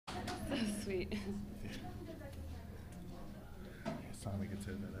Sweet. Finally gets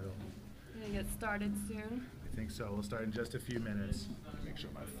in that hill. We're gonna get started soon. I think so. We'll start in just a few minutes. Make sure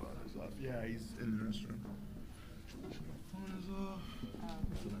my phone is off. Yeah, he's in the restroom. Phone is off.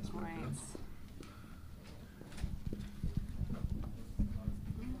 Nice.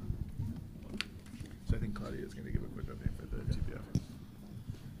 So I think Claudia is going to give a quick update for the TPF.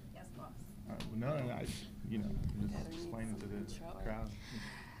 Yes, boss. No, just explain it to the crowd.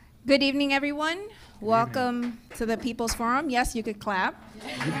 Good evening, everyone. Welcome to the People's Forum. Yes, you could clap.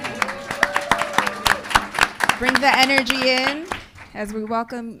 Bring the energy in as we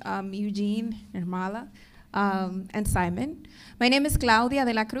welcome Eugene Hermela and Simon. My name is Claudia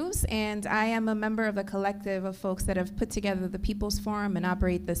de la Cruz, and I am a member of the collective of folks that have put together the People's Forum and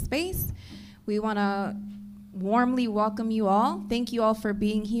operate this space. We want to warmly welcome you all. Thank you all for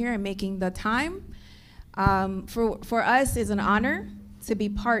being here and making the time. For us, it's an honor to be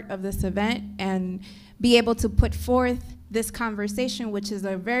part of this event and be able to put forth this conversation, which is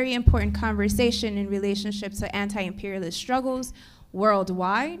a very important conversation in relationship to anti-imperialist struggles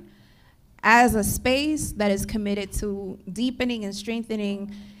worldwide, as a space that is committed to deepening and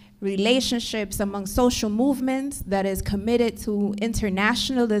strengthening relationships among social movements, that is committed to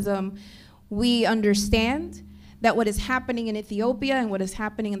internationalism. We understand that what is happening in Ethiopia and what is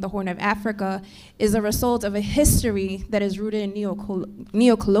happening in the Horn of Africa is a result of a history that is rooted in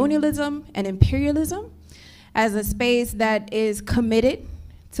neocolonialism and imperialism, as a space that is committed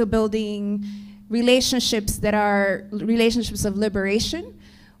to building relationships that are relationships of liberation.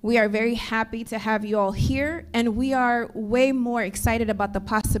 We are very happy to have you all here, and we are way more excited about the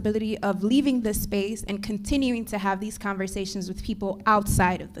possibility of leaving this space and continuing to have these conversations with people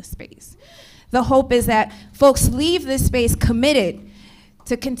outside of the space. The hope is that folks leave this space committed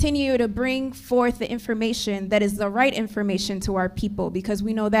to continue to bring forth the information that is the right information to our people, because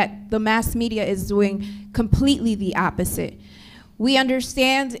we know that the mass media is doing completely the opposite. We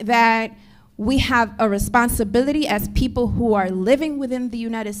understand that we have a responsibility as people who are living within the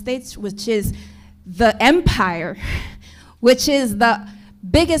United States, which is the empire, which is the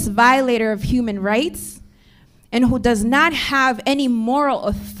biggest violator of human rights, and who does not have any moral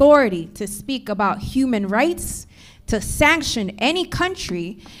authority to speak about human rights, to sanction any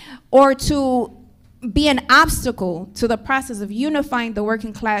country, or to be an obstacle to the process of unifying the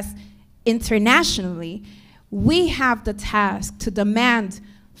working class internationally. We have the task to demand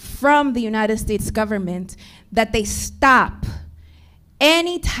from the United States government that they stop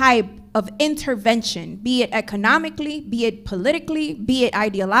any type of intervention, be it economically, be it politically, be it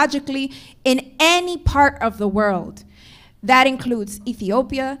ideologically, in any part of the world. That includes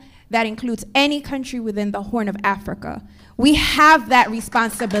Ethiopia, that includes any country within the Horn of Africa. We have that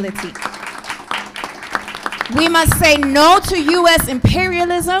responsibility. We must say no to US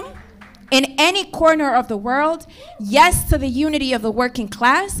imperialism in any corner of the world, yes to the unity of the working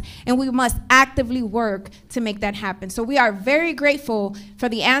class, and we must actively work to make that happen. So we are very grateful for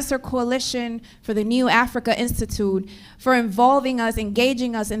the Answer Coalition, for the New Africa Institute, for involving us,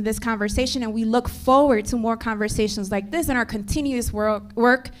 engaging us in this conversation, and we look forward to more conversations like this and our continuous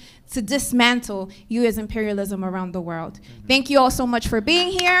work to dismantle US imperialism around the world. Thank you all so much for being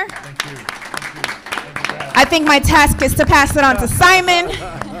here. Thank you. Thank you. I think my task is to pass it on to Simon.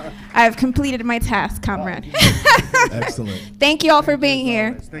 I have completed my task, comrade. Excellent. Thank you all for being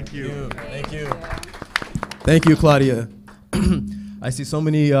here. Thank you. Thank you. Thank you, Claudia. I see so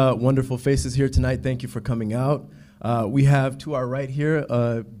many wonderful faces here tonight. Thank you for coming out. We have to our right here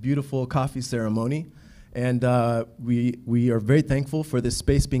a beautiful coffee ceremony. And we are very thankful for this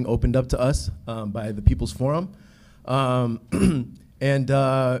space being opened up to us by the People's Forum.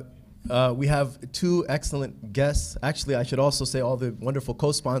 We have two excellent guests. Actually, I should also say all the wonderful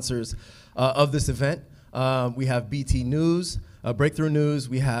co-sponsors of this event. We have BT News, Breakthrough News.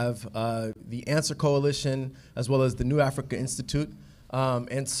 We have the Answer Coalition, as well as the New Africa Institute.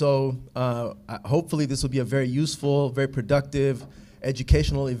 Hopefully this will be a very useful, very productive,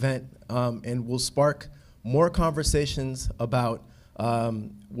 educational event, and will spark more conversations about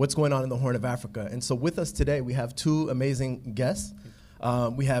what's going on in the Horn of Africa. And so with us today, we have two amazing guests.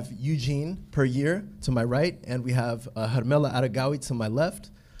 We have Eugene Puryear to my right, and we have Hermela Aregawi to my left.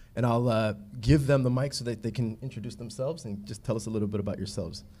 And I'll give them the mic so that they can introduce themselves and just tell us a little bit about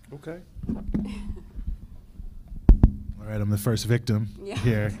yourselves. Okay. All right, I'm the first victim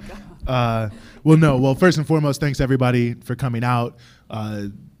here. Well, first and foremost, thanks everybody for coming out.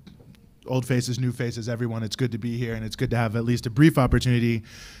 Old faces, new faces, everyone, it's good to be here, and it's good to have at least a brief opportunity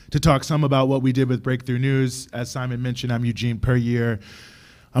to talk some about what we did with Breakthrough News. As Simon mentioned, I'm Eugene Puryear.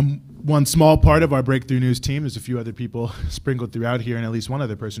 I'm one small part of our Breakthrough News team. There's a few other people sprinkled throughout here, and at least one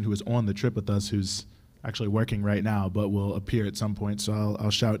other person who was on the trip with us who's actually working right now, but will appear at some point, so I'll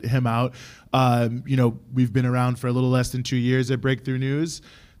shout him out. You know, we've been around for a little less than 2 years at Breakthrough News.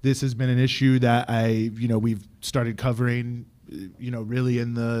 This has been an issue that we've started covering, really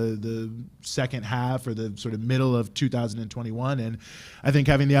in the second half or the sort of middle of 2021. And I think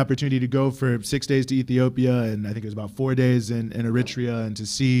having the opportunity to go for 6 days to Ethiopia, and I think it was about 4 days in Eritrea, and to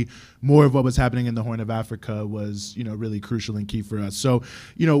see more of what was happening in the Horn of Africa was, really crucial and key for us. So,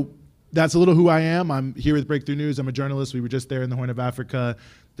 that's a little who I am. I'm here with Breakthrough News. I'm a journalist. We were just there in the Horn of Africa.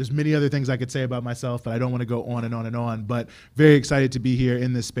 There's many other things I could say about myself, but I don't want to go on and on and on. But very excited to be here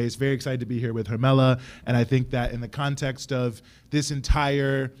in this space, very excited to be here with Hermela. And I think that in the context of this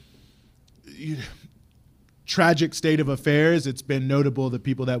entire tragic state of affairs, it's been notable the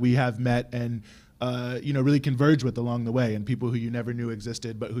people that we have met and really converge with along the way, and people who you never knew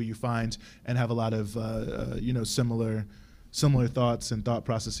existed, but who you find and have a lot of similar thoughts and thought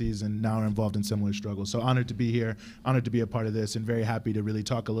processes, and now are involved in similar struggles. So honored to be here, honored to be a part of this, and very happy to really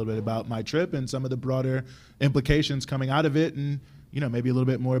talk a little bit about my trip and some of the broader implications coming out of it, and maybe a little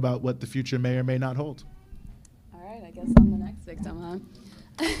bit more about what the future may or may not hold. All right, I guess I'm the next victim,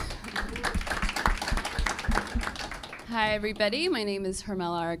 huh? Hi, everybody. My name is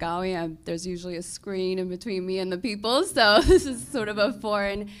Hermela Aregawi. There's usually a screen in between me and the people, so this is sort of a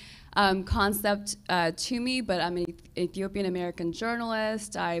foreign concept to me, but I'm an Ethiopian-American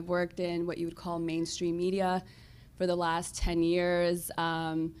journalist. I've worked in what you would call mainstream media for the last 10 years.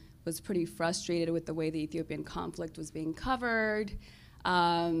 Was pretty frustrated with the way the Ethiopian conflict was being covered.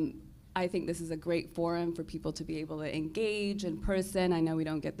 I think this is a great forum for people to be able to engage in person. I know we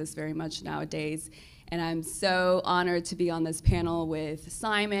don't get this very much nowadays. And I'm so honored to be on this panel with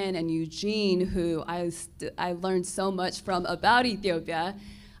Simon and Eugene, who I learned so much from about Ethiopia.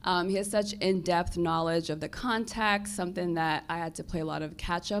 He has such in-depth knowledge of the context, something that I had to play a lot of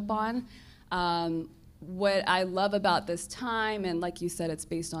catch-up on. What I love about this time, and like you said, it's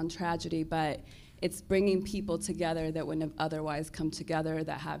based on tragedy, but it's bringing people together that wouldn't have otherwise come together,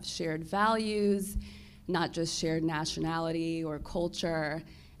 that have shared values, not just shared nationality or culture.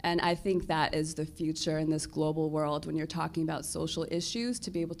 And I think that is the future in this global world when you're talking about social issues,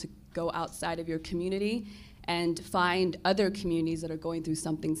 to be able to go outside of your community and find other communities that are going through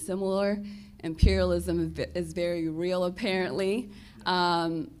something similar. Imperialism is very real, apparently.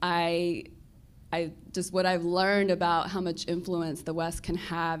 Just what I've learned about how much influence the West can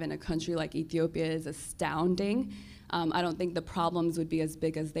have in a country like Ethiopia is astounding. I don't think the problems would be as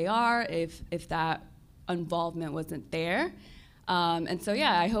big as they are if that involvement wasn't there. And so,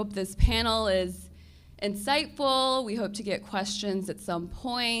 yeah, I hope this panel is insightful. We hope to get questions at some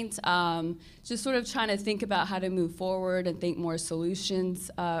point. Just sort of trying to think about how to move forward and think more solutions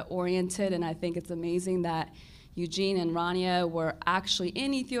oriented. And I think it's amazing that Eugene and Rania were actually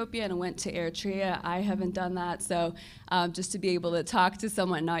in Ethiopia and went to Eritrea. I haven't done that, so just to be able to talk to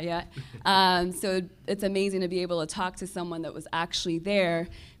someone, not yet. So it's amazing to be able to talk to someone that was actually there,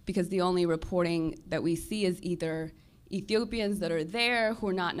 because the only reporting that we see is either Ethiopians that are there who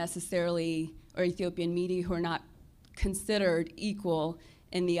are not necessarily, or Ethiopian media who are not considered equal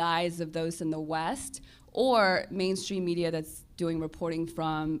in the eyes of those in the West, or mainstream media that's doing reporting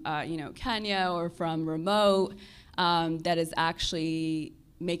from Kenya or from remote, that is actually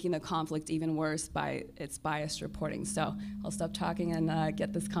making the conflict even worse by its biased reporting. So I'll stop talking and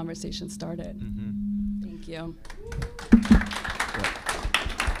get this conversation started. Mm-hmm. Thank you.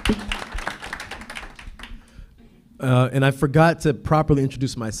 And I forgot to properly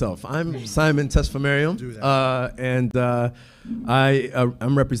introduce myself. I'm Simon Tesfamariam, and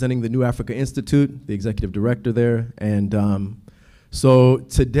I'm representing the New Africa Institute, the executive director there. And so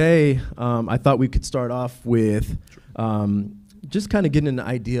today, I thought we could start off with just kind of getting an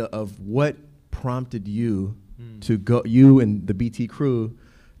idea of what prompted you to go, you and the BT crew,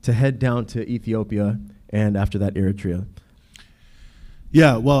 to head down to Ethiopia and after that Eritrea.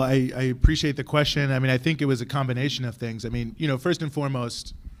 Yeah, well, I appreciate the question. I mean, I think it was a combination of things. I mean, first and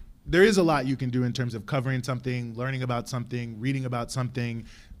foremost, there is a lot you can do in terms of covering something, learning about something, reading about something,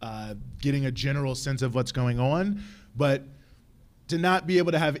 getting a general sense of what's going on. But to not be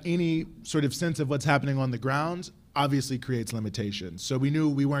able to have any sort of sense of what's happening on the ground obviously creates limitations. So we knew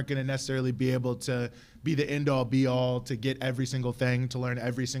we weren't going to necessarily be able to be the end-all, be-all, to get every single thing, to learn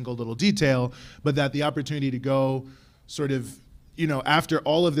every single little detail, but that the opportunity to go sort of, after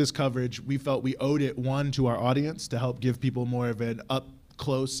all of this coverage, we felt we owed it, one, to our audience to help give people more of an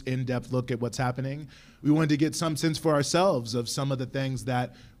up-close, in-depth look at what's happening. We wanted to get some sense for ourselves of some of the things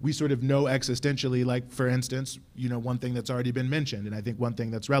that we sort of know existentially, like, for instance, one thing that's already been mentioned, and I think one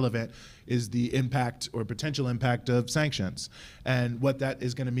thing that's relevant is the impact or potential impact of sanctions and what that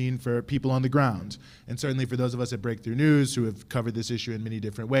is going to mean for people on the ground. And certainly for those of us at Breakthrough News who have covered this issue in many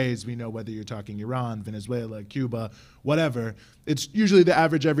different ways, we know whether you're talking Iran, Venezuela, Cuba, whatever, it's usually the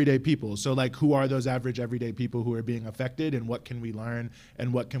average everyday people. So, like, who are those average everyday people who are being affected, and what can we learn,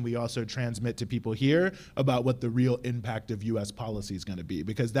 and what can we also transmit to people here about what the real impact of U.S. policy is going to be?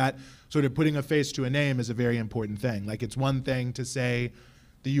 Because that sort of putting a face to a name is a very important thing. Like, it's one thing to say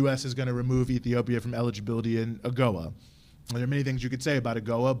the U.S. is going to remove Ethiopia from eligibility in AGOA. There are many things you could say about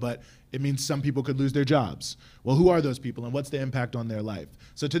AGOA, but it means some people could lose their jobs. Well, who are those people, and what's the impact on their life?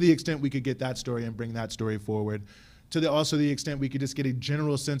 So to the extent we could get that story and bring that story forward, to also the extent we could just get a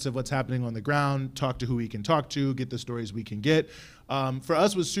general sense of what's happening on the ground, talk to who we can talk to, get the stories we can get, for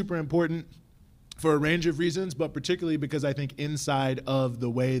us was super important for a range of reasons, but particularly because I think inside of the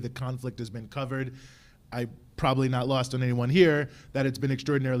way the conflict has been covered, I probably not lost on anyone here, that it's been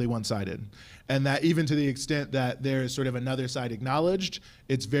extraordinarily one-sided. And that even to the extent that there is sort of another side acknowledged,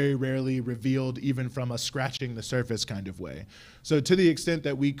 it's very rarely revealed even from a scratching the surface kind of way. So to the extent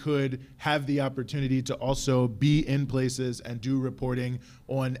that we could have the opportunity to also be in places and do reporting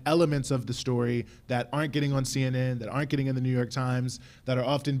on elements of the story that aren't getting on CNN, that aren't getting in the New York Times, that are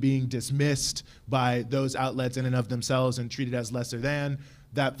often being dismissed by those outlets in and of themselves and treated as lesser than,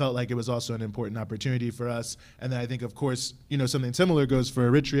 that felt like it was also an important opportunity for us. And then I think, of course, something similar goes for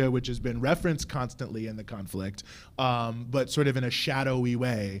Eritrea, which has been referenced constantly in the conflict, but sort of in a shadowy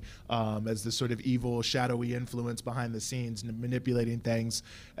way, as this sort of evil, shadowy influence behind the scenes and manipulating things,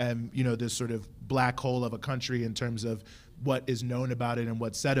 and this sort of black hole of a country in terms of what is known about it and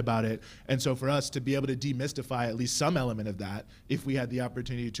what's said about it. And so for us to be able to demystify at least some element of that, if we had the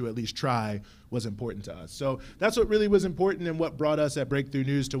opportunity to at least try, was important to us. So that's what really was important and what brought us at Breakthrough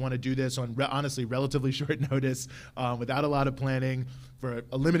News to want to do this on honestly relatively short notice, without a lot of planning, for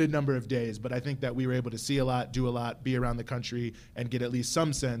a limited number of days. But I think that we were able to see a lot, do a lot, be around the country, and get at least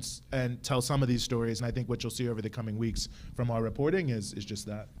some sense and tell some of these stories. And I think what you'll see over the coming weeks from our reporting is just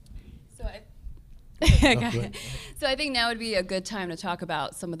that. So I think now would be a good time to talk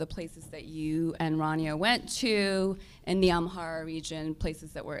about some of the places that you and Rania went to in the Amhara region,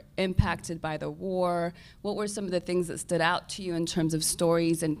 places that were impacted by the war. What were some of the things that stood out to you in terms of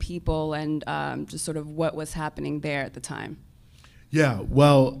stories and people, and just sort of what was happening there at the time? Yeah,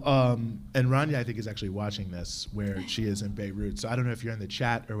 well, and Rania, I think, is actually watching this, where she is in Beirut. So I don't know if you're in the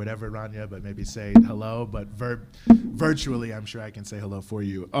chat or whatever, Rania, but maybe say hello. But virtually, I'm sure I can say hello for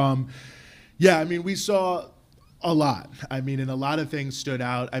you. Yeah, I mean, we saw a lot. I mean, and a lot of things stood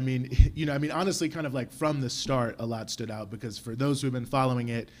out. I mean, honestly, kind of like from the start, a lot stood out, because for those who have been following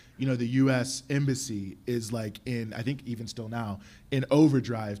it, the U.S. Embassy is like in, I think even still now, in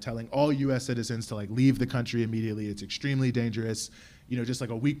overdrive, telling all U.S. citizens to like leave the country immediately. It's extremely dangerous. Just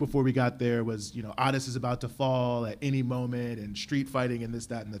like a week before we got there was, Addis is about to fall at any moment, and street fighting and this,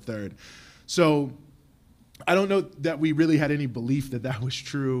 that, and the third. So I don't know that we really had any belief that that was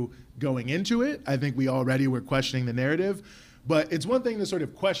true going into it. I think we already were questioning the narrative. But it's one thing to sort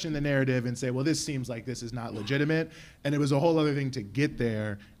of question the narrative and say, well, this seems like this is not legitimate. And it was a whole other thing to get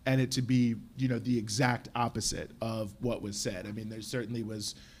there and it to be, the exact opposite of what was said. I mean, there certainly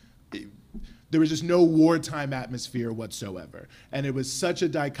was, there was just no wartime atmosphere whatsoever. And it was such a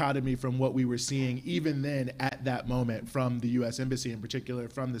dichotomy from what we were seeing even then at that moment from the U.S. Embassy, in particular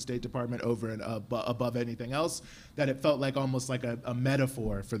from the State Department over and above anything else, that it felt like almost like a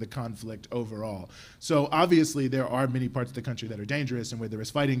metaphor for the conflict overall. So obviously there are many parts of the country that are dangerous and where there is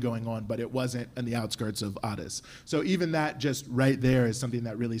fighting going on, but it wasn't in the outskirts of Addis. So even that just right there is something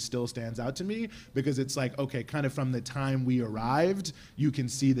that really still stands out to me, because it's like, okay, kind of from the time we arrived, you can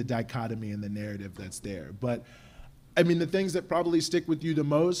see the dichotomy in the narrative that's there. But I mean, the things that probably stick with you the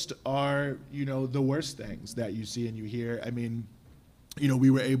most are, the worst things that you see and you hear. I mean, we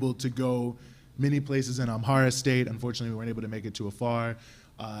were able to go many places in Amhara State. Unfortunately, we weren't able to make it to Afar.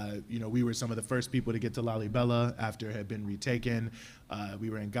 We were some of the first people to get to Lalibela after it had been retaken.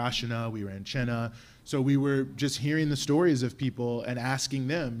 We were in Gashina, we were in Chena. So we were just hearing the stories of people and asking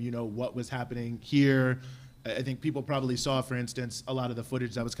them, what was happening here. I think people probably saw, for instance, a lot of the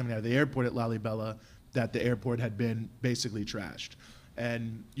footage that was coming out of the airport at Lalibela, that the airport had been basically trashed.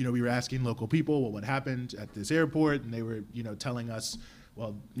 And, we were asking local people, well, what happened at this airport? And they were, telling us,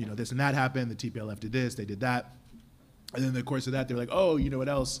 well, this and that happened, the TPLF did this, they did that. And then in the course of that, they were like, oh, what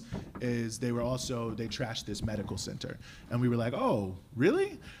else is they trashed this medical center. And we were like, oh,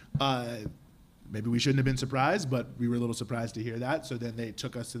 really? Maybe we shouldn't have been surprised, but we were a little surprised to hear that. So then they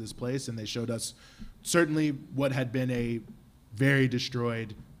took us to this place and they showed us certainly what had been a very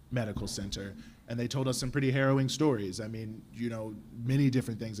destroyed medical center. And they told us some pretty harrowing stories. I mean, you know, many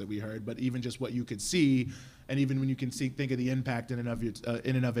different things that we heard, but even just what you could see, and even when you can see, think of the impact in and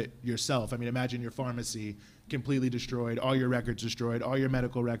of it yourself. I mean, imagine your pharmacy completely destroyed, all your records destroyed, all your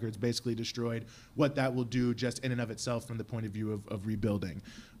medical records basically destroyed, what that will do just in and of itself from the point of view of rebuilding.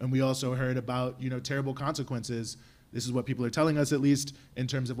 And we also heard about, you know, terrible consequences. This is what people are telling us, at least, in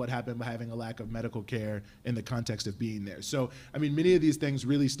terms of what happened by having a lack of medical care in the context of being there. So, I mean, many of these things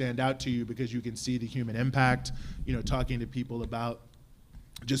really stand out to you because you can see the human impact, you know, talking to people about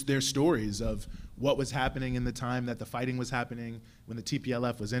just their stories of what was happening in the time that the fighting was happening, when the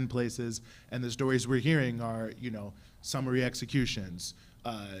TPLF was in places. And the stories we're hearing are, you know, summary executions,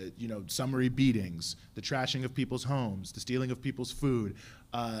 you know, summary beatings, the trashing of people's homes, the stealing of people's food,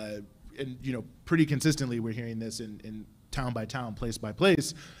 and, you know, pretty consistently we're hearing this in town by town, place by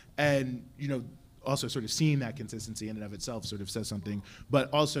place. And, you know, also sort of seeing that consistency in and of itself sort of says something,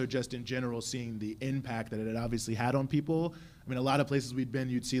 but also just in general seeing the impact that it had obviously had on people. I mean, a lot of places we'd been,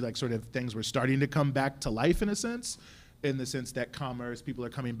 you'd see like sort of things were starting to come back to life in a sense that commerce, people are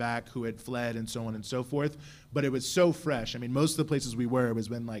coming back who had fled and so on and so forth, but it was so fresh. I mean, most of the places we were, it was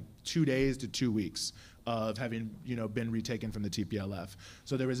been like 2 days to 2 weeks of having, you know, been retaken from the TPLF.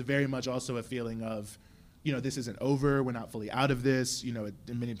 So there was very much also a feeling of, you know, this isn't over, we're not fully out of this, you know,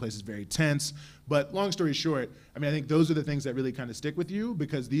 in many places very tense. But long story short, I mean, I think those are the things that really kind of stick with you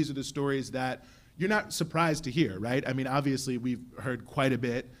because these are the stories that you're not surprised to hear, right? I mean, obviously we've heard quite a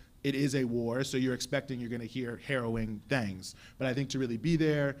bit. It is a war, so you're expecting you're gonna hear harrowing things. But I think to really be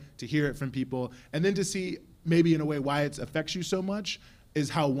there, to hear it from people, and then to see maybe in a way why it affects you so much is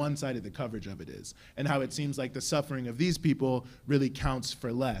how one-sided the coverage of it is, and how it seems like the suffering of these people really counts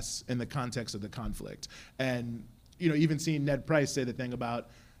for less in the context of the conflict. And, you know, even seeing Ned Price say the thing about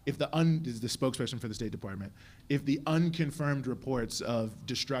if is the spokesperson for the State Department, if the unconfirmed reports of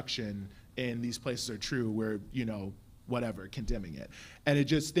destruction in these places are true, we're, you know, whatever, condemning it. And it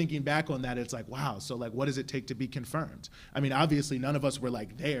just thinking back on that, it's like, wow, so like what does it take to be confirmed? I mean, obviously none of us were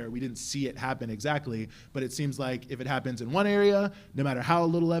like there, we didn't see it happen exactly, but it seems like if it happens in one area, no matter how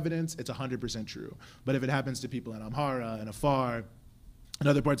little evidence, it's 100% true. But if it happens to people in Amhara and Afar, in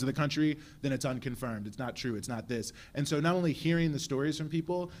other parts of the country, then it's unconfirmed, it's not true, it's not this. And so not only hearing the stories from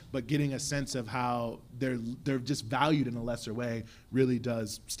people, but getting a sense of how they're just valued in a lesser way really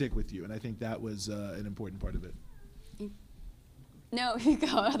does stick with you. And I think that was an important part of it. No, you go.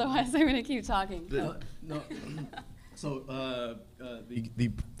 Otherwise, I'm going to keep talking. So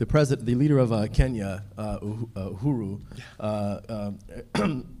the president, the leader of Kenya, Uhuru,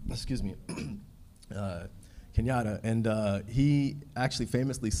 excuse me, Kenyatta, and he actually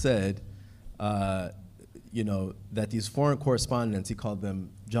famously said, you know, that these foreign correspondents, he called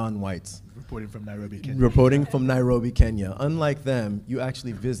them John Whites, reporting from Nairobi, Kenya. Reporting from Nairobi, Kenya. Unlike them, you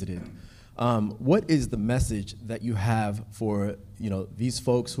actually visited. What is the message that you have for, you know, these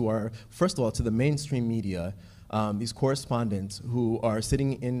folks who are, first of all, to the mainstream media, these correspondents who are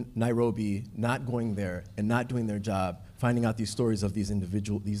sitting in Nairobi, not going there and not doing their job, finding out these stories of these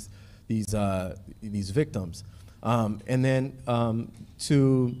these victims, and then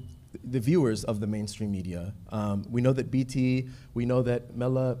to the viewers of the mainstream media. We know that BT, we know that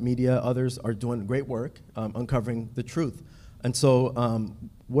Mela Media, others are doing great work uncovering the truth. And so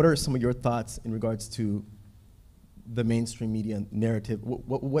what are some of your thoughts in regards to the mainstream media narrative?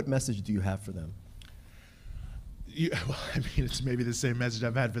 What message do you have for them? Well, I mean, it's maybe the same message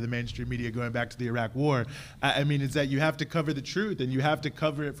I've had for the mainstream media going back to the Iraq War. I mean, it's that you have to cover the truth, and you have to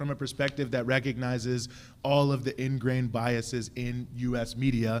cover it from a perspective that recognizes all of the ingrained biases in U.S.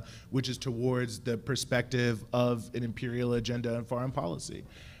 media, which is towards the perspective of an imperial agenda and foreign policy.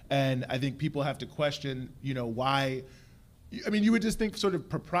 And I think people have to question, you know, why. I mean, you would just think, sort of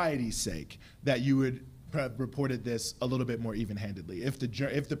propriety's sake, that you would reported this a little bit more even-handedly if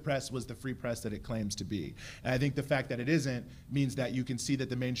the press was the free press that it claims to be. And I think the fact that it isn't means that you can see that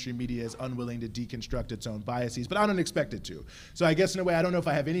the mainstream media is unwilling to deconstruct its own biases, but I don't expect it to. So I guess in a way I don't know if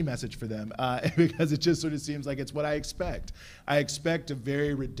I have any message for them because it just sort of seems like it's what I expect. I expect a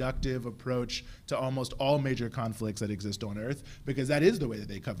very reductive approach to almost all major conflicts that exist on Earth, because that is the way that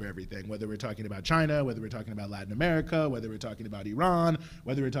they cover everything, whether we're talking about China, whether we're talking about Latin America, whether we're talking about Iran,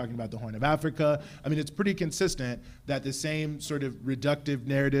 whether we're talking about the Horn of Africa. I mean, it's pretty consistent that the same sort of reductive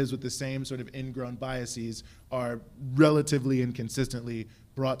narratives with the same sort of ingrown biases are relatively and consistently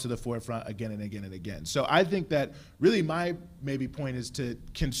brought to the forefront again and again and again. So I think that really my maybe point is to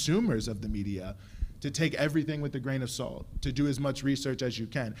consumers of the media to take everything with a grain of salt, to do as much research as you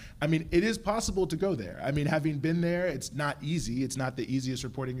can. I mean, it is possible to go there. I mean, having been there, it's not easy. It's not the easiest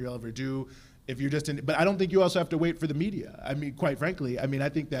reporting you'll ever do. if you're just in, but I don't think you also have to wait for the media. I mean, quite frankly, I mean, I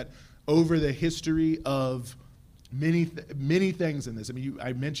think that over the history of many things in this. I mean,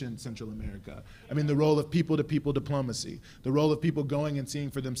 I mentioned Central America. I mean, the role of people-to-people diplomacy, the role of people going and seeing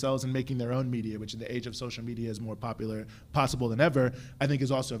for themselves and making their own media, which in the age of social media is more possible than ever, I think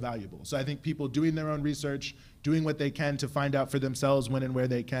is also valuable. So I think people doing their own research, doing what they can to find out for themselves when and where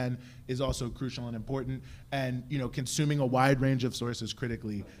they can is also crucial and important. And, you know, consuming a wide range of sources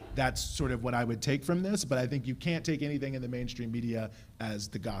critically, that's sort of what I would take from this. But I think you can't take anything in the mainstream media as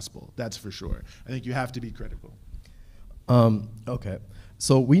the gospel, that's for sure. I think you have to be critical. Okay,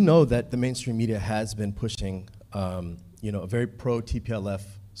 so we know that the mainstream media has been pushing, you know, a very pro-TPLF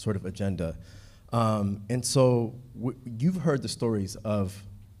sort of agenda. And so you've heard the stories of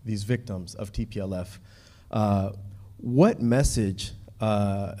these victims of TPLF. What message,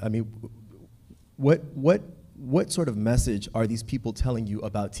 I mean, what sort of message are these people telling you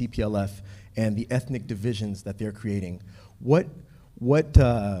about TPLF and the ethnic divisions that they're creating? What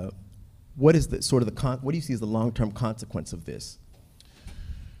is the sort of what do you see as the long-term consequence of this?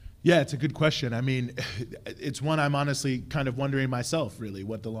 Yeah, it's a good question. I mean, it's one I'm honestly kind of wondering myself, really,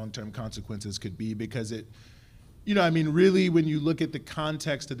 what the long-term consequences could be, because it, you know, I mean, really, when you look at the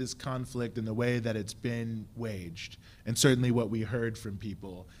context of this conflict and the way that it's been waged, and certainly what we heard from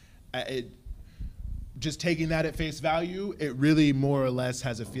people, just taking that at face value, it really more or less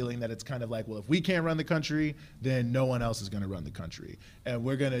has a feeling that it's kind of like, well, if we can't run the country, then no one else is going to run the country. And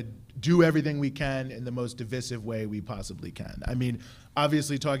we're going to do everything we can in the most divisive way we possibly can. I mean,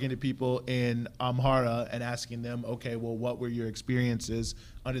 obviously talking to people in Amhara and asking them, okay, well, what were your experiences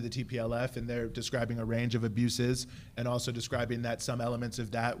under the TPLF? And they're describing a range of abuses and also describing that some elements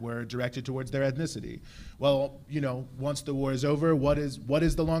of that were directed towards their ethnicity. Well, you know, once the war is over, what is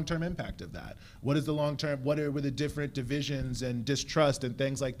the long-term impact of that? What is the long-term, what were the different divisions and distrust and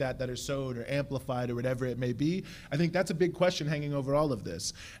things like that that are sowed or amplified or whatever it may be? I think that's a big question hanging over all of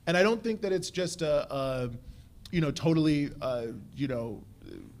this. And I don't think that it's just you know, totally, you know,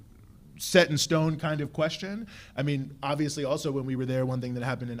 set in stone kind of question. I mean, obviously also when we were there, one thing that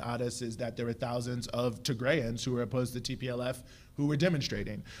happened in Addis is that there were thousands of Tigrayans who were opposed to TPLF who were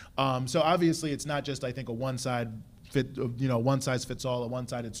demonstrating. So obviously it's not just, I think, a one size fits all, a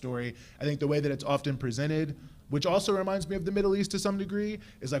one-sided story. I think the way that it's often presented, which also reminds me of the Middle East to some degree,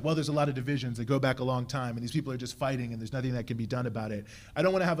 is like, well, there's a lot of divisions that go back a long time, and these people are just fighting, and there's nothing that can be done about it. I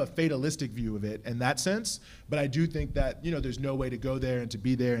don't want to have a fatalistic view of it in that sense, but I do think that, you know, there's no way to go there and to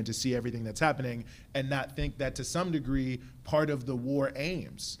be there and to see everything that's happening and not think that to some degree part of the war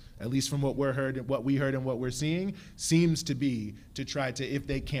aims, at least from what we heard and what we're seeing, seems to be to try to, if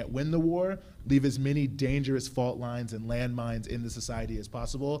they can't win the war, leave as many dangerous fault lines and landmines in the society as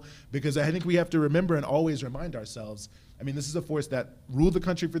possible. Because I think we have to remember and always remind ourselves, I mean, this is a force that ruled the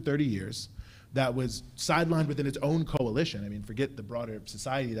country for 30 years, that was sidelined within its own coalition. I mean, forget the broader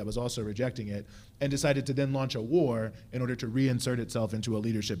society that was also rejecting it, and decided to then launch a war in order to reinsert itself into a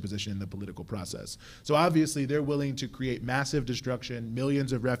leadership position in the political process. So obviously they're willing to create massive destruction,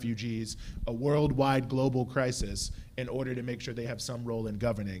 millions of refugees, a worldwide global crisis in order to make sure they have some role in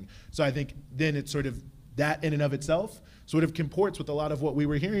governing. So I think then it's sort of that in and of itself sort of comports with a lot of what we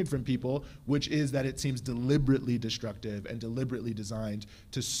were hearing from people, which is that it seems deliberately destructive and deliberately designed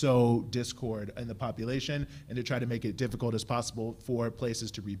to sow discord in the population and to try to make it difficult as possible for places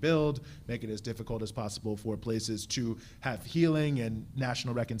to rebuild, make it as difficult as possible for places to have healing and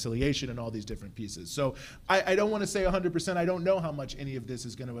national reconciliation and all these different pieces. So I don't want to say 100%. I don't know how much any of this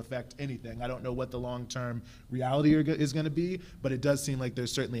is going to affect anything. I don't know what the long-term reality is going to be, but it does seem like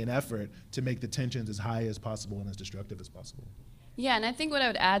there's certainly an effort to make the tensions as high as possible and as destructive as possible. Yeah, and I think what I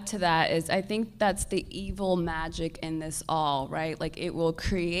would add to that is I think that's the evil magic in this all, right? Like it will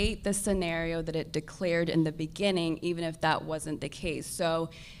create the scenario that it declared in the beginning, even if that wasn't the case.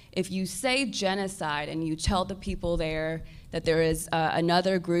 So if you say genocide and you tell the people there that there is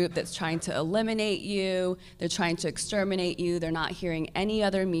another group that's trying to eliminate you, they're trying to exterminate you, they're not hearing any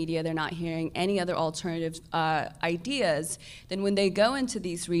other media, they're not hearing any other alternative ideas, then when they go into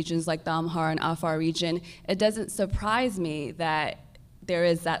these regions like the Amhara and Afar region, it doesn't surprise me that there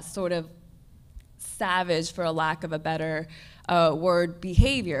is that sort of savage, for a lack of a better word,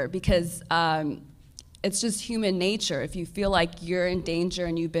 behavior, because it's just human nature. If you feel like you're in danger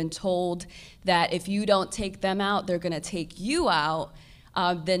and you've been told that if you don't take them out, they're gonna take you out,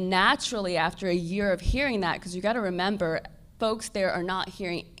 then naturally after a year of hearing that, because you gotta remember, folks there are not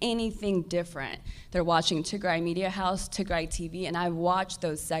hearing anything different. They're watching Tigray Media House, Tigray TV, and I've watched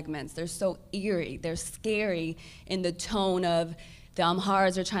those segments. They're so eerie, they're scary in the tone of The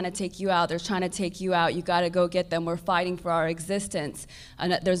Amharas are trying to take you out. They're trying to take you out. You got to go get them. We're fighting for our existence.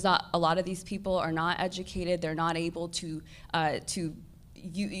 And there's not a lot of these people are not educated. They're not able to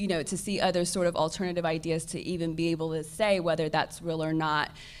see other sort of alternative ideas to even be able to say whether that's real or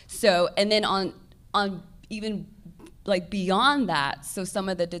not. So, and then on even like beyond that, so some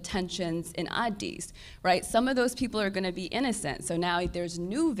of the detentions in Addis, right? Some of those people are going to be innocent. So now there's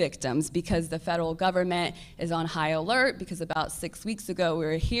new victims because the federal government is on high alert, because about 6 weeks ago we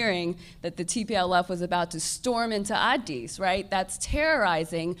were hearing that the TPLF was about to storm into Addis, right? That's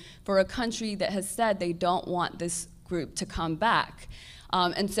terrorizing for a country that has said they don't want this group to come back.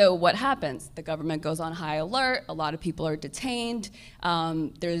 And so what happens? The government goes on high alert. A lot of people are detained.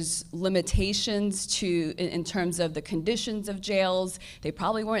 There's limitations in terms of the conditions of jails. They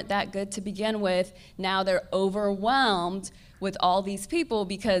probably weren't that good to begin with. Now they're overwhelmed with all these people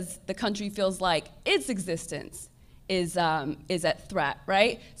because the country feels like its existence is at threat,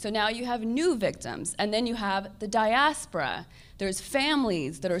 right? So now you have new victims, and then you have the diaspora. There's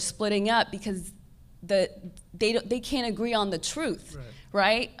families that are splitting up because they can't agree on the truth,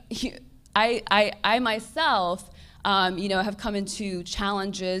 right? I myself, have come into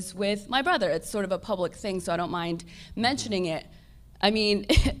challenges with my brother. It's sort of a public thing, so I don't mind mentioning it. I mean,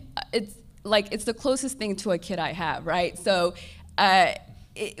 it's the closest thing to a kid I have, right? So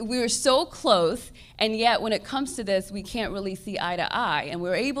we were so close, and yet when it comes to this, we can't really see eye to eye, and we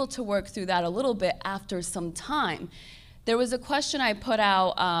were able to work through that a little bit after some time. There was a question I put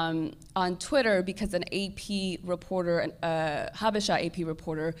out on Twitter because an AP reporter, Habesha AP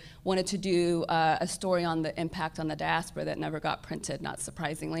reporter, wanted to do a story on the impact on the diaspora that never got printed, not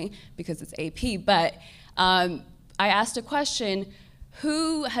surprisingly, because it's AP. But I asked a question: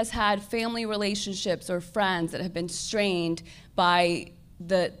 who has had family relationships or friends that have been strained by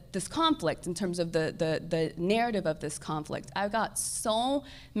this conflict, in terms of the narrative of this conflict? I got so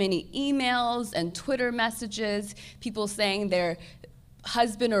many emails and Twitter messages, people saying their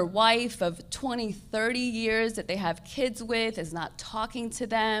husband or wife of 20, 30 years that they have kids with is not talking to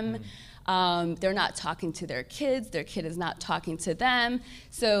them. They're not talking to their kid is not talking to them.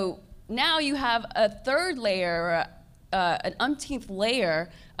 So now you have a third layer, an umpteenth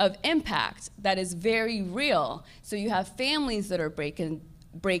layer of impact that is very real. So you have families that are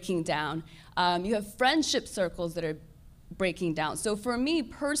breaking down. You have friendship circles that are breaking down. So for me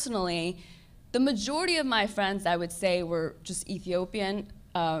personally, the majority of my friends, I would say, were just Ethiopian.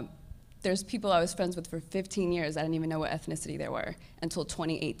 There's people I was friends with for 15 years. I didn't even know what ethnicity they were until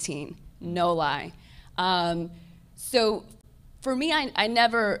 2018. No lie. So for me, I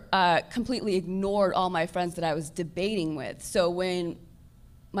never completely ignored all my friends that I was debating with. So when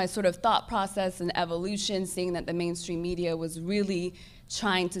my sort of thought process and evolution, seeing that the mainstream media was really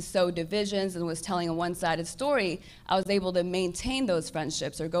trying to sow divisions and was telling a one-sided story, I was able to maintain those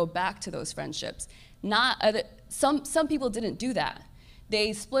friendships or go back to those friendships. Some people didn't do that.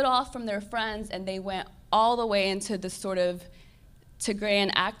 They split off from their friends and they went all the way into the sort of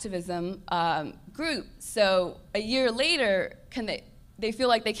Tigrayan activism group. So a year later, they feel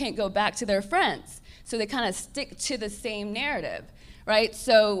like they can't go back to their friends. So they kind of stick to the same narrative, right?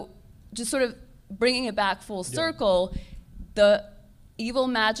 So just sort of bringing it back full circle, the evil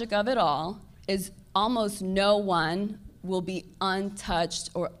magic of it all is almost no one will be untouched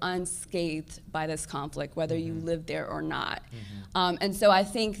or unscathed by this conflict, whether you live there or not. And so I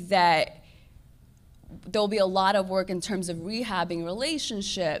think that there'll be a lot of work in terms of rehabbing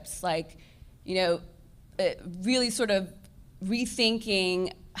relationships, like, really sort of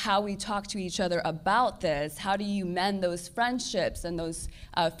rethinking how we talk to each other about this. How do you mend those friendships and those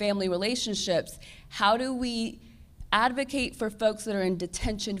family relationships? How do we advocate for folks that are in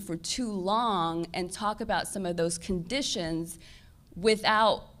detention for too long and talk about some of those conditions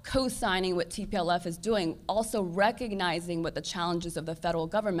without co-signing what TPLF is doing, also recognizing what the challenges of the federal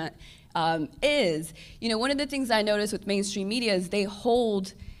government is. One of the things I notice with mainstream media is they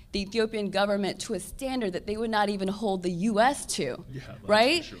hold the Ethiopian government to a standard that they would not even hold the U.S. to,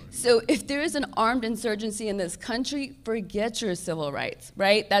 right? Sure. So if there is an armed insurgency in this country, forget your civil rights,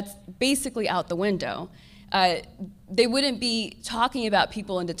 right? That's basically out the window. They wouldn't be talking about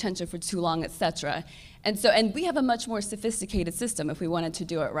people in detention for too long, et cetera. And we have a much more sophisticated system if we wanted to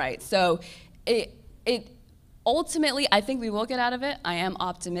do it right. So it ultimately, I think we will get out of it. I am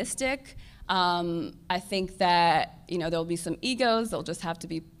optimistic. I think that there'll be some egos. They'll just have to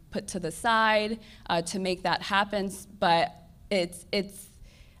be put to the side to make that happen. But there's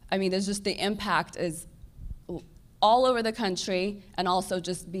just the impact is all over the country and also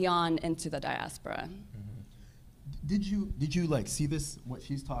just beyond into the diaspora. Did you like see this, what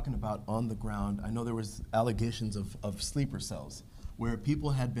she's talking about on the ground? I know there was allegations of sleeper cells where people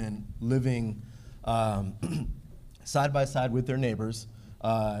had been living side by side with their neighbors,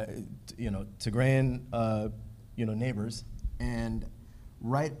 Tigrayan, neighbors, and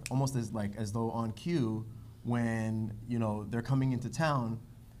right almost as though on cue, when they're coming into town,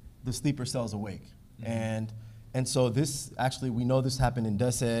 the sleeper cell's awake. Mm-hmm. And so this, actually, we know this happened in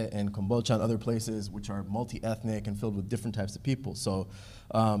Dese and Kombolcha and other places which are multi-ethnic and filled with different types of people, so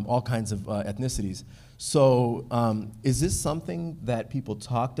all kinds of ethnicities. So is this something that people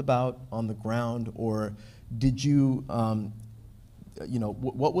talked about on the ground, or did you,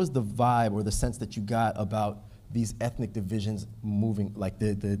 what was the vibe or the sense that you got about these ethnic divisions moving, like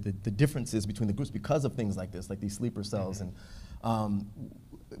the differences between the groups because of things like this, like these sleeper cells? And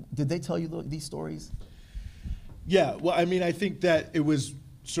did they tell you these stories? Yeah, well, I mean, I think that it was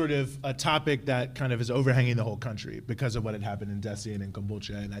sort of a topic that kind of is overhanging the whole country because of what had happened in Desi and in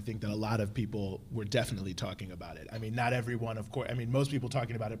Kombolcha, and I think that a lot of people were definitely talking about it. I mean, not everyone, of course. I mean, most people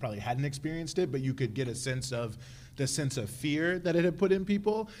talking about it probably hadn't experienced it, but you could get a sense of the sense of fear that it had put in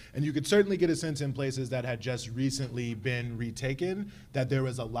people, and you could certainly get a sense in places that had just recently been retaken that there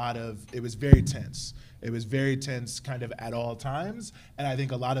was a lot of, it was very tense. It was very tense kind of at all times, and I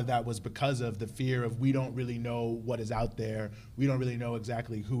think a lot of that was because of the fear of we don't really know what is out there, we don't really know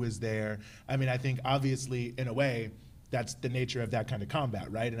exactly who is there. I mean, I think obviously, in a way, that's the nature of that kind of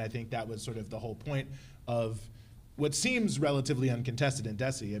combat, right? And I think that was sort of the whole point of what seems relatively uncontested in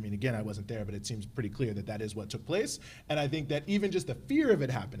Desi. I mean, again, I wasn't there, but it seems pretty clear that that is what took place. And I think that even just the fear of it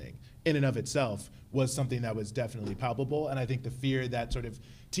happening in and of itself was something that was definitely palpable. And I think the fear that sort of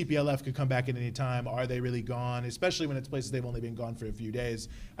TPLF could come back at any time, are they really gone, especially when it's places they've only been gone for a few days,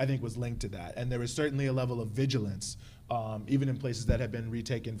 I think was linked to that. And there was certainly a level of vigilance, even in places that had been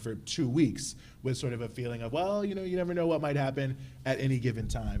retaken for 2 weeks, with sort of a feeling of, well, you never know what might happen at any given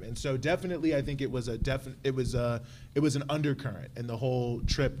time. And so definitely, I think it was an undercurrent in the whole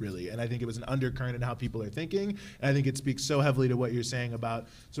trip, really. And I think it was an undercurrent in how people are thinking. And I think it speaks so heavily to what you're saying about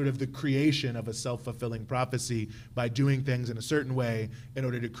sort of the creation of a self-fulfilling prophecy by doing things in a certain way in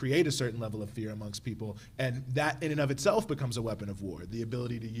order to create a certain level of fear amongst people. And that in and of itself becomes a weapon of war. The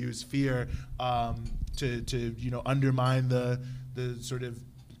ability to use fear to undermine the sort of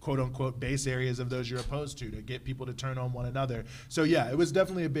quote-unquote base areas of those you're opposed to get people to turn on one another. So yeah, it was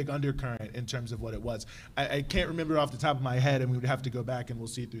definitely a big undercurrent in terms of what it was. I can't remember off the top of my head, and we would have to go back and we'll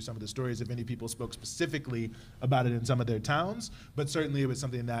see through some of the stories if any people spoke specifically about it in some of their towns, but certainly it was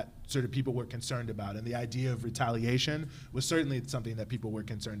something that sort of people were concerned about, and the idea of retaliation was certainly something that people were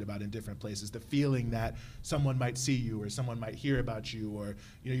concerned about in different places. The feeling that someone might see you or someone might hear about you, or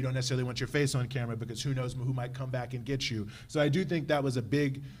you don't necessarily want your face on camera because who knows who might come back and get you. So I do think that was a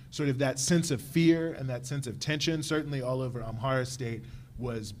big sort of that sense of fear and that sense of tension, certainly all over Amhara state,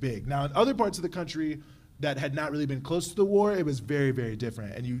 was big. Now, in other parts of the country that had not really been close to the war, it was very, very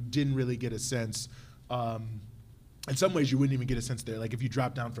different, and you didn't really get a sense. In some ways, you wouldn't even get a sense there, like if you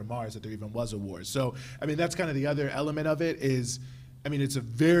dropped down from Mars, that there even was a war. So, I mean, that's kind of the other element of it is, I mean, it's a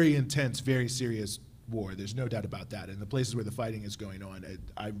very intense, very serious war. There's no doubt about that. And the places where the fighting is going on,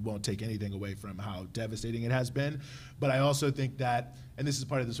 I won't take anything away from how devastating it has been. But I also think that, and this is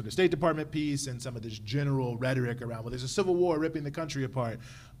part of the sort of State Department piece and some of this general rhetoric around, well, there's a civil war ripping the country apart.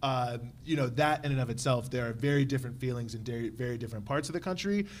 That in and of itself, there are very different feelings in very different parts of the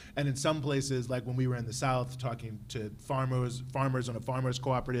country. And in some places, like when we were in the South talking to farmers on a farmers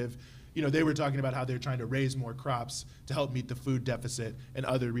cooperative, they were talking about how they're trying to raise more crops to help meet the food deficit in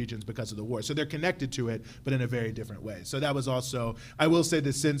other regions because of the war. So they're connected to it, but in a very different way. So that was also, I will say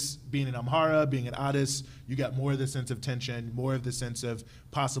that since being in Amhara, being in Addis, you got more of the sense of tension, more of the sense of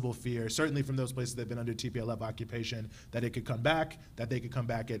possible fear, certainly from those places that have been under TPLF occupation, that it could come back, that they could come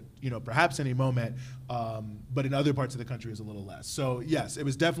back at, perhaps any moment, but in other parts of the country it was a little less. So yes, it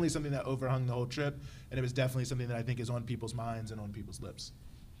was definitely something that overhung the whole trip, and it was definitely something that I think is on people's minds and on people's lips.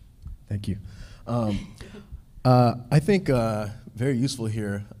 Thank you. I think very useful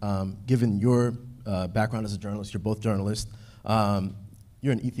here, given your background as a journalist, you're both journalists.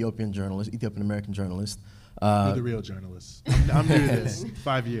 You're an Ethiopian journalist, Ethiopian-American journalist. You're the real journalist. I'm new to this,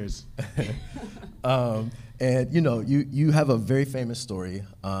 5 years. And you have a very famous story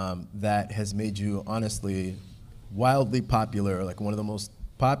that has made you honestly wildly popular, like one of the most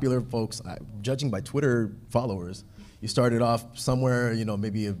popular folks, judging by Twitter followers. You started off somewhere,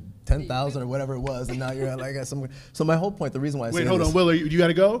 maybe 10,000 or whatever it was, and now you're at like somewhere. So my whole point, the reason why I say Wait, hold on, Will, you got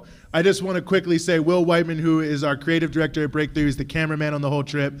to go? I just want to quickly say Will Whiteman, who is our creative director at Breakthrough, is the cameraman on the whole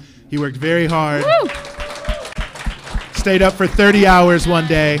trip. He worked very hard. Woo! Stayed up for 30 hours one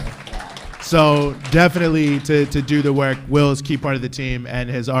day. So definitely to do the work. Will is a key part of the team and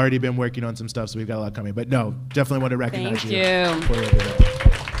has already been working on some stuff, so we've got a lot coming. But no, definitely want to recognize you. Thank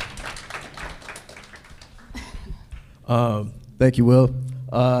you. Thank you, Will.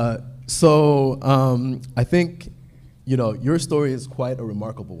 I think, you know, your story is quite a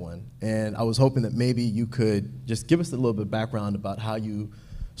remarkable one, and I was hoping that maybe you could just give us a little bit of background about how you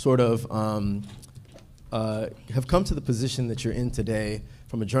sort of have come to the position that you're in today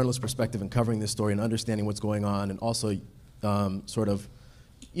from a journalist perspective and covering this story and understanding what's going on, and also sort of,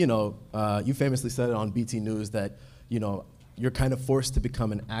 you know, you famously said it on BT News that, you know, you're kind of forced to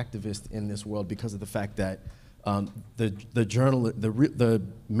become an activist in this world because of the fact that the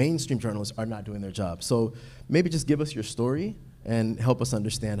mainstream journalists are not doing their job. So maybe just give us your story and help us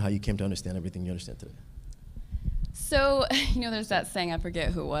understand how you came to understand everything you understand today. So, you know, there's that saying, I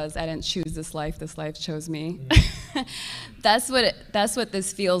forget who it was, I didn't choose this life chose me. That's what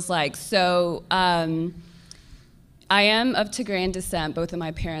this feels like. So, I am of Tigrayan descent. Both of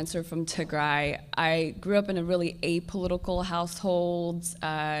my parents are from Tigray. I grew up in a really apolitical household.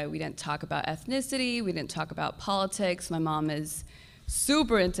 We didn't talk about ethnicity. We didn't talk about politics. My mom is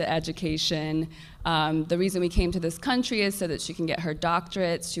super into education. The reason we came to this country is so that she can get her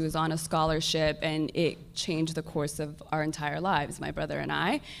doctorates. She was on a scholarship, and it changed the course of our entire lives, my brother and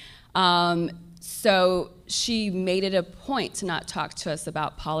I. So she made it a point to not talk to us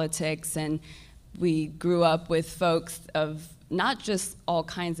about politics, and we grew up with folks of not just all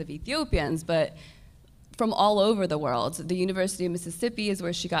kinds of Ethiopians, but from all over the world. The University of Mississippi is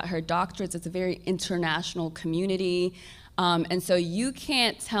where she got her doctorates. It's a very international community. And so you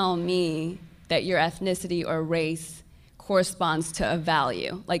can't tell me that your ethnicity or race corresponds to a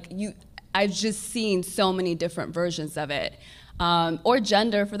value. Like, I've just seen so many different versions of it, or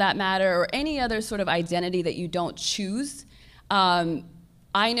gender for that matter, or any other sort of identity that you don't choose.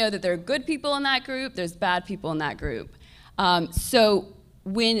 I know that there are good people in that group, there's bad people in that group. So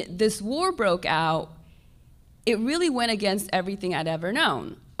when this war broke out, it really went against everything I'd ever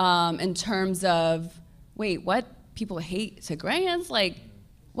known, in terms of, wait, what? People hate Tigrayans? Like,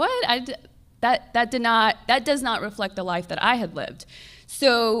 what? That does not reflect the life that I had lived.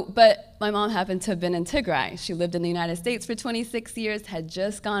 So, but my mom happened to have been in Tigray. She lived in the United States for 26 years, had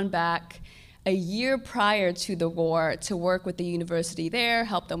just gone back a year prior to the war to work with the university there,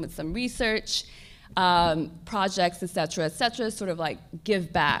 help them with some research, projects, et cetera, sort of like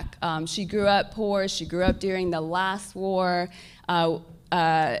give back. She grew up poor. She grew up during the last war,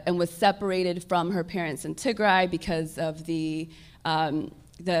 and was separated from her parents in Tigray because of the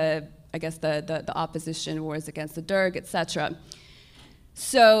opposition wars against the Derg, et cetera.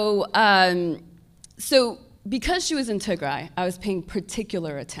 So, because she was in Tigray, I was paying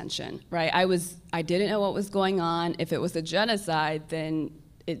particular attention, right? I didn't know what was going on. If it was a genocide, then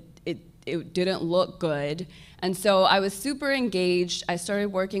it didn't look good. And so I was super engaged. I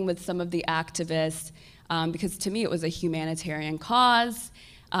started working with some of the activists, because to me it was a humanitarian cause.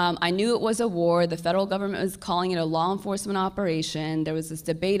 I knew it was a war. The federal government was calling it a law enforcement operation. There was this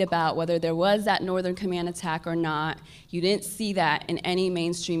debate about whether there was that Northern Command attack or not. You didn't see that in any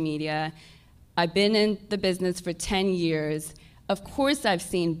mainstream media. I've been in the business for 10 years. Of course I've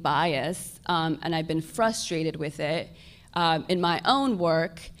seen bias, and I've been frustrated with it in my own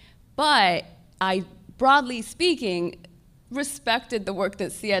work, but I, broadly speaking, respected the work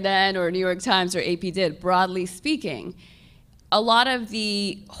that CNN or New York Times or AP did, broadly speaking. A lot of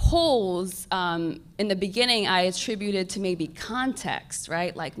the holes in the beginning I attributed to maybe context,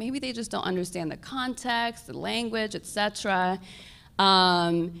 right? Like maybe they just don't understand the context, the language, et cetera.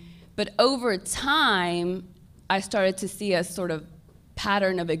 But over time, I started to see a sort of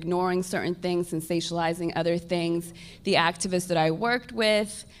pattern of ignoring certain things, sensationalizing other things. The activists that I worked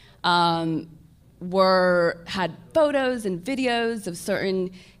with had photos and videos of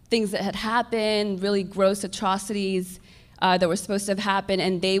certain things that had happened, really gross atrocities that were supposed to have happened,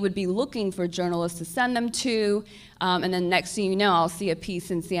 and they would be looking for journalists to send them to, and then next thing you know, I'll see a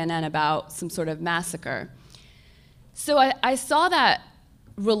piece in CNN about some sort of massacre. So I saw that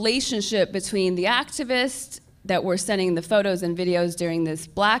relationship between the activists that were sending the photos and videos during this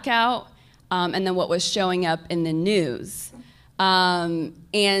blackout, and then what was showing up in the news.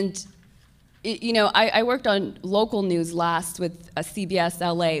 You know, I worked on local news last with a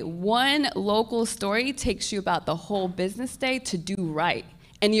CBS-LA. One local story takes you about the whole business day to do right,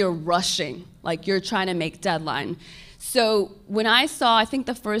 and you're rushing, like you're trying to make deadline. So when I saw, I think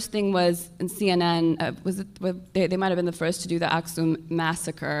the first thing was in CNN, they might have been the first to do the Aksum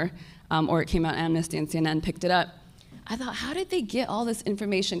massacre, or it came out Amnesty and CNN picked it up. I thought, how did they get all this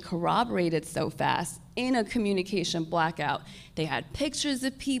information corroborated so fast in a communication blackout? They had pictures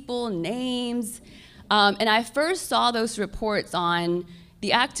of people, names, and I first saw those reports on the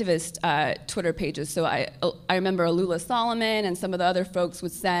activist Twitter pages. So I remember Alula Solomon and some of the other folks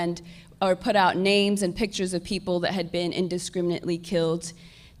would send or put out names and pictures of people that had been indiscriminately killed.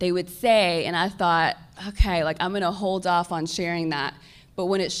 They would say, and I thought, okay, like I'm gonna hold off on sharing that. But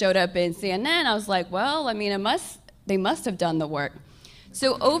when it showed up in CNN, I was like, well, I mean, they must have done the work.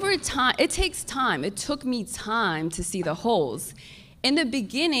 So over time, it takes time. It took me time to see the holes. In the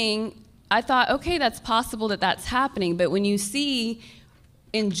beginning, I thought, okay, that's possible that that's happening. But when you see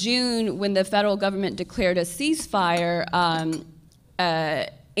in June, when the federal government declared a ceasefire,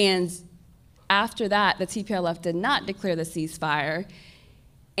 and after that, the TPLF did not declare the ceasefire,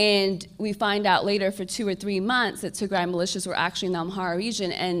 and we find out later for 2 or 3 months that Tigray militias were actually in the Amhara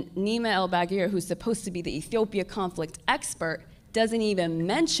region, and Nima El-Bagir, who's supposed to be the Ethiopia conflict expert, doesn't even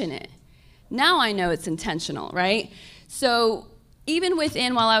mention it. Now I know it's intentional, right? So even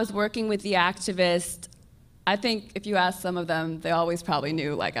while I was working with the activists, I think if you ask some of them, they always probably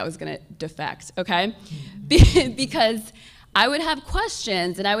knew like I was gonna defect, okay? Because I would have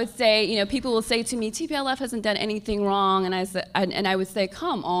questions, and I would say, you know, people will say to me, TPLF hasn't done anything wrong, and I would say,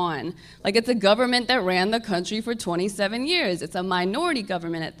 come on. Like, it's a government that ran the country for 27 years. It's a minority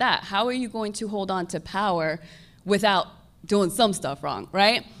government at that. How are you going to hold on to power without doing some stuff wrong,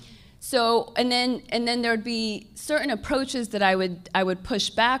 right? So, and then there'd be certain approaches that I would push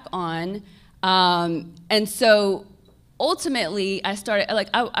back on, and so ultimately I started, like,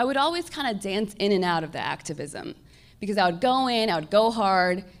 I would always kind of dance in and out of the activism. Because I would go in, I would go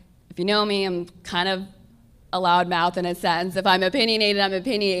hard. If you know me, I'm kind of a loudmouth in a sense. If I'm opinionated, I'm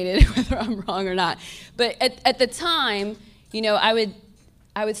opinionated, whether I'm wrong or not. But at the time, you know, I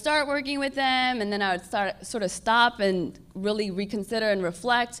would start working with them, and then I would sort of stop and really reconsider and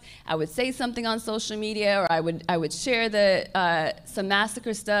reflect. I would say something on social media, or I would share some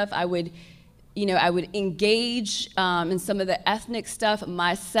massacre stuff. I would engage in some of the ethnic stuff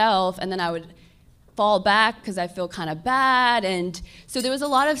myself, and then I would fall back because I feel kind of bad. And so there was a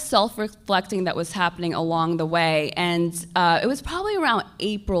lot of self-reflecting that was happening along the way. And it was probably around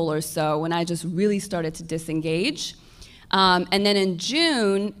April or so when I just really started to disengage. And then in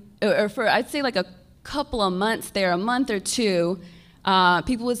June, or for I'd say like a couple of months there, a month or two,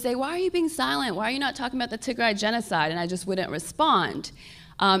 people would say, why are you being silent? Why are you not talking about the Tigray genocide? And I just wouldn't respond.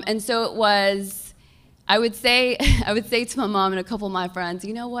 And so it was, I would say to my mom and a couple of my friends,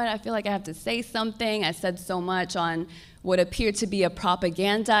 you know what, I feel like I have to say something. I said so much on what appeared to be a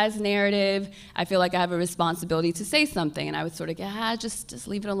propagandized narrative. I feel like I have a responsibility to say something. And I would sort of go, just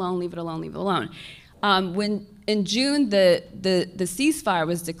leave it alone, leave it alone, leave it alone. When in June the ceasefire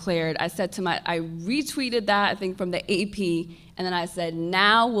was declared, I retweeted that, I think from the AP, and then I said,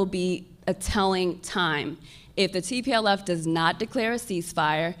 now will be a telling time. If the TPLF does not declare a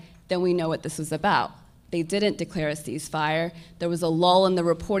ceasefire, then we know what this was about. They didn't declare a ceasefire. There was a lull in the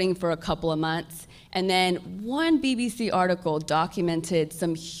reporting for a couple of months. And then one BBC article documented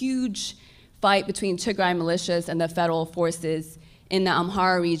some huge fight between Tigray militias and the federal forces in the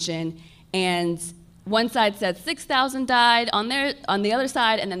Amhara region. And one side said 6,000 died on the other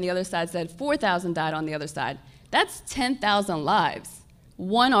side, and then the other side said 4,000 died on the other side. That's 10,000 lives.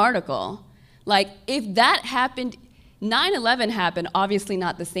 One article. Like, if that happened, 9/11 happened, obviously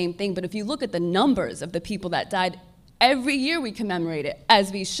not the same thing, but if you look at the numbers of the people that died, every year we commemorate it,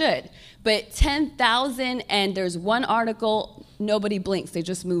 as we should. But 10,000, and there's one article, nobody blinks, they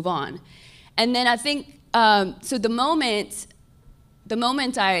just move on. And then I think, so the moment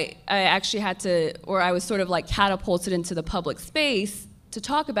I actually had to, or I was sort of like catapulted into the public space to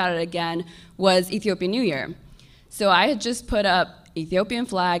talk about it again, was Ethiopian New Year. So I had just put up Ethiopian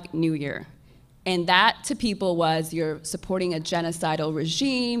flag, New Year. And that to people was, you're supporting a genocidal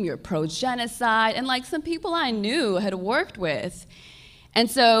regime, you're pro-genocide, and like some people I knew had worked with. And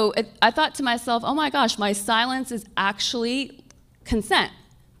so I thought to myself, oh my gosh, my silence is actually consent,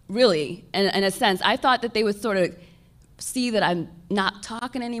 really, in a sense. I thought that they would sort of see that I'm not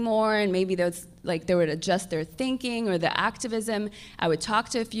talking anymore, and maybe they would adjust their thinking or the activism. I would talk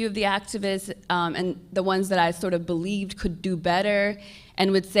to a few of the activists, and the ones that I sort of believed could do better,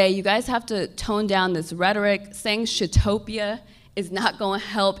 and would say, you guys have to tone down this rhetoric. Saying Shatopia is not going to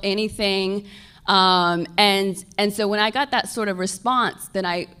help anything. And so when I got that sort of response, then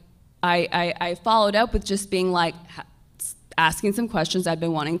I followed up with just being like, asking some questions I've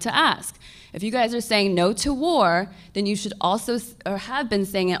been wanting to ask. If you guys are saying no to war, then you should also, or have been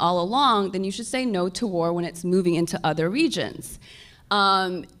saying it all along, then you should say no to war when it's moving into other regions.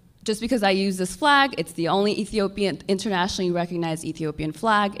 just because I use this flag, it's the only internationally recognized Ethiopian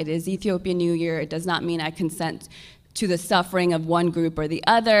flag. It is Ethiopian New Year. It does not mean I consent to the suffering of one group or the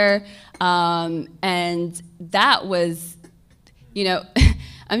other. And that was, you know,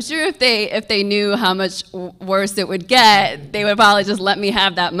 I'm sure if they knew how much worse it would get, they would probably just let me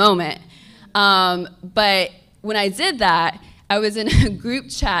have that moment. But when I did that, I was in a group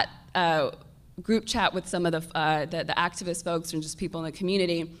chat with some of the activist folks and just people in the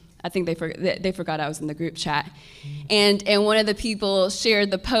community. I think they forgot I was in the group chat. And one of the people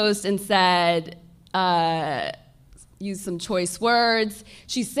shared the post and said, used some choice words.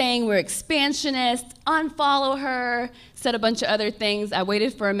 She's saying we're expansionists, unfollow her, said a bunch of other things. I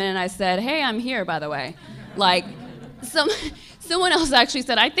waited for a minute and I said, hey, I'm here, by the way. Like, someone else actually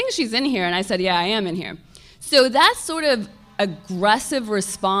said, I think she's in here. And I said, yeah, I am in here. So that sort of aggressive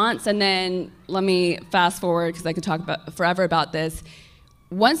response, and then let me fast forward because I could talk forever about this.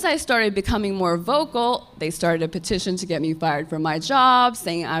 Once I started becoming more vocal, they started a petition to get me fired from my job,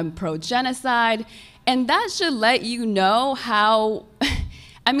 saying I'm pro-genocide. And that should let you know how,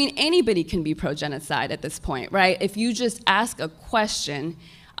 I mean, anybody can be pro-genocide at this point, right? If you just ask a question,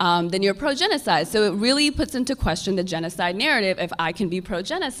 then you're pro-genocide. So it really puts into question the genocide narrative if I can be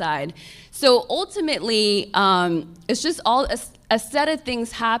pro-genocide. So ultimately, it's just all a set of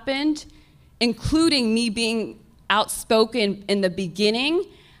things happened, including me being outspoken in the beginning,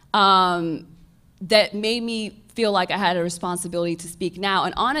 that made me feel like I had a responsibility to speak now.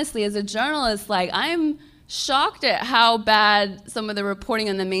 And honestly, as a journalist, like, I'm shocked at how bad some of the reporting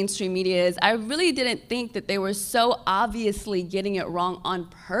on the mainstream media is. I really didn't think that they were so obviously getting it wrong on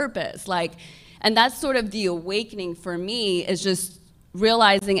purpose. Like, and that's sort of the awakening for me, is just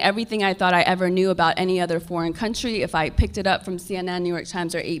realizing everything I thought I ever knew about any other foreign country. If I picked it up from CNN, New York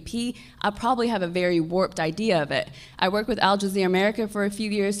Times, or AP, I'd probably have a very warped idea of it. I worked with Al Jazeera America for a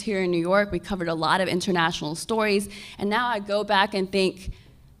few years here in New York. We covered a lot of international stories. And now I go back and think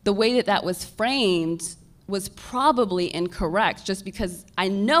the way that that was framed was probably incorrect, just because I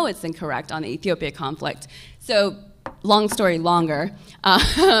know it's incorrect on the Ethiopia conflict. So long story longer,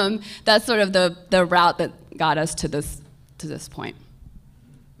 that's sort of the route that got us to this point.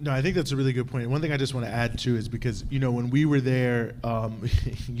 No, I think that's a really good point. One thing I just want to add too is because, you know, when we were there,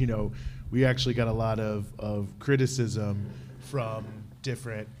 you know, we actually got a lot of criticism from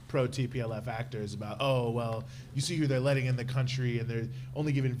different pro-TPLF actors about, oh, well, you see who they're letting in the country and they're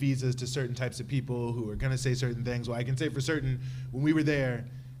only giving visas to certain types of people who are going to say certain things. Well, I can say for certain, when we were there,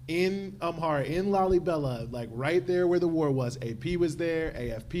 in Amhara, in Lalibela, like right there where the war was, AP was there,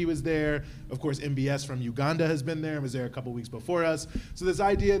 AFP was there. Of course, MBS from Uganda has been there and was there a couple weeks before us. So this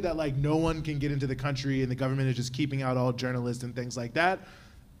idea that like no one can get into the country and the government is just keeping out all journalists and things like that.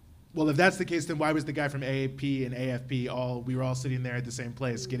 Well, if that's the case, then why was the guy from AAP and AFP we were all sitting there at the same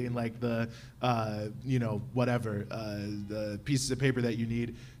place getting like the, you know, whatever, the pieces of paper that you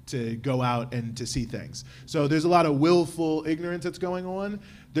need to go out and to see things. So there's a lot of willful ignorance that's going on.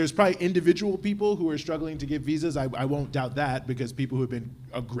 There's probably individual people who are struggling to get visas. I won't doubt that, because people who have been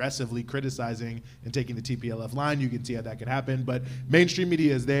aggressively criticizing and taking the TPLF line, you can see how that could happen. But mainstream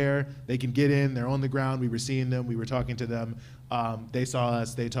media is there. They can get in. They're on the ground. We were seeing them. We were talking to them. They saw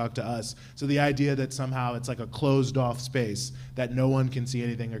us. They talked to us. So the idea that somehow it's like a closed off space, that no one can see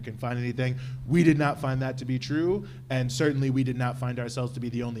anything or can find anything, we did not find that to be true. And certainly we did not find ourselves to be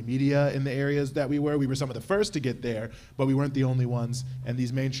the only media in the areas that we were. We were some of the first to get there, but we weren't the only ones. And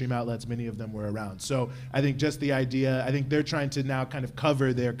these mainstream outlets, many of them were around. So I think just the idea, I think they're trying to now kind of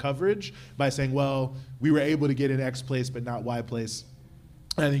cover their coverage by saying, well, we were able to get in X place, but not Y place.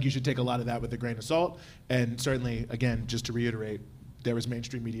 And I think you should take a lot of that with a grain of salt. And certainly, again, just to reiterate, there was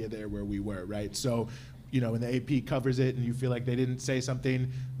mainstream media there where we were, right? So, you know, when the AP covers it and you feel like they didn't say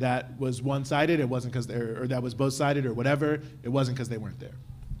something that was one-sided, it wasn't because they're, or that was both-sided or whatever, it wasn't because they weren't there.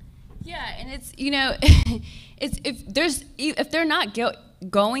 Yeah, and it's, you know, it's if they're not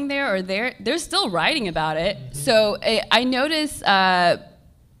going there or they're still writing about it. Mm-hmm. So I notice,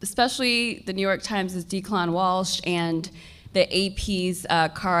 especially the New York Times' Declan Walsh and the AP's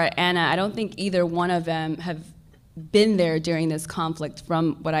Cara Anna, I don't think either one of them have been there during this conflict,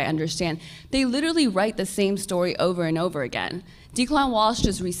 from what I understand. They literally write the same story over and over again. Declan Walsh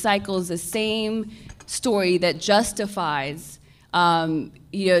just recycles the same story that justifies you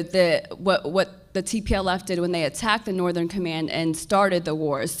know, what the TPLF did when they attacked the Northern Command and started the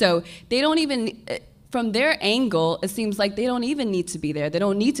war. So they don't even, from their angle, it seems like they don't even need to be there. They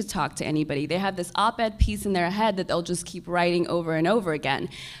don't need to talk to anybody. They have this op-ed piece in their head that they'll just keep writing over and over again.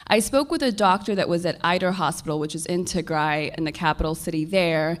 I spoke with a doctor that was at Eider Hospital, which is in Tigray, in the capital city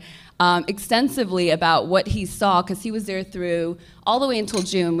there, extensively about what he saw, because he was there through all the way until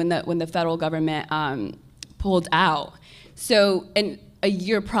June when the federal government pulled out. So, and a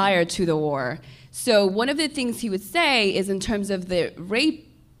year prior to the war. So one of the things he would say is in terms of the rape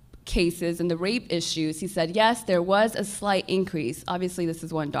cases and the rape issues, he said, yes, there was a slight increase. Obviously, this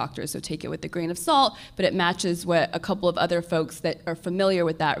is one doctor, so take it with a grain of salt, but it matches what a couple of other folks that are familiar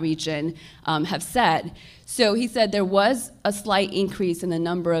with that region have said. So he said there was a slight increase in the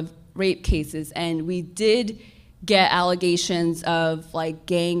number of rape cases, and we did get allegations of like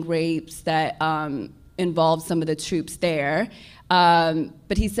gang rapes that involved some of the troops there.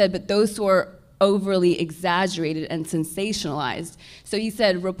 But he said, but those were overly exaggerated and sensationalized. So he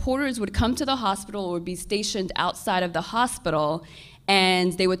said reporters would come to the hospital or would be stationed outside of the hospital,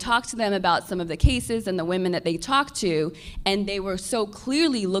 and they would talk to them about some of the cases and the women that they talked to, and they were so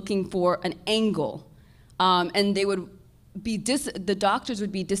clearly looking for an angle. And they would be the doctors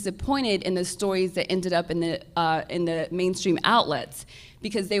would be disappointed in the stories that ended up in the mainstream outlets,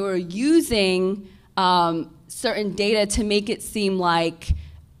 because they were using certain data to make it seem like,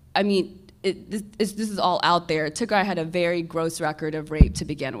 I mean, this is all out there. Tigray had a very gross record of rape to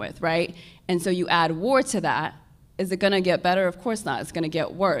begin with, right? And so you add war to that. Is it going to get better? Of course not. It's going to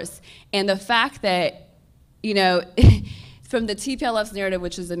get worse. And the fact that, you know, from the TPLF's narrative,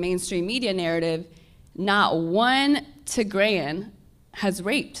 which is the mainstream media narrative, not one Tigrayan has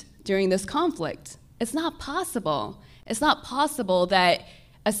raped during this conflict. It's not possible. It's not possible that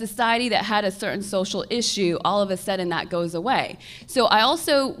a society that had a certain social issue, all of a sudden that goes away. So I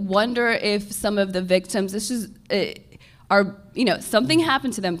also wonder if some of the victims, this is, are, you know, something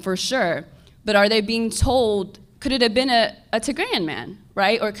happened to them for sure, but are they being told, could it have been a Tigrayan man,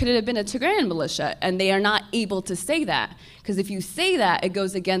 right? Or could it have been a Tigrayan militia? And they are not able to say that, because if you say that, it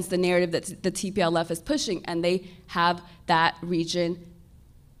goes against the narrative that the TPLF is pushing, and they have that region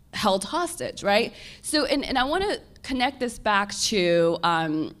held hostage, right? So, and I want to connect this back to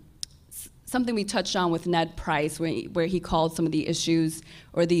something we touched on with Ned Price, where he called some of the issues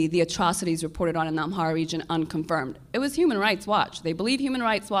or the atrocities reported on in the Amhara region unconfirmed. It was Human Rights Watch. They believe Human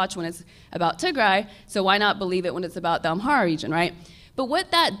Rights Watch when it's about Tigray, so why not believe it when it's about the Amhara region, right? But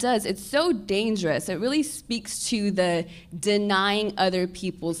what that does, it's so dangerous. It really speaks to the denying other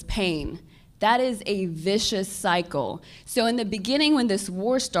people's pain. That is a vicious cycle. So in the beginning, when this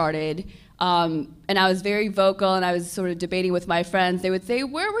war started, and I was very vocal and I was sort of debating with my friends, they would say,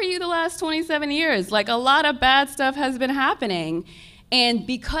 where were you the last 27 years? Like, a lot of bad stuff has been happening. And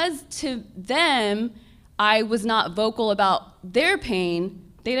because to them, I was not vocal about their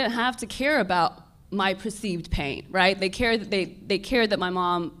pain, they didn't have to care about my perceived pain, right? They cared that my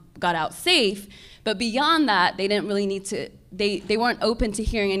mom got out safe, but beyond that, they didn't really need to, they weren't open to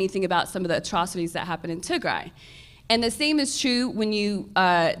hearing anything about some of the atrocities that happened in Tigray. And the same is true when you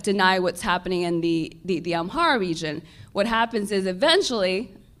deny what's happening in the Amhara region. What happens is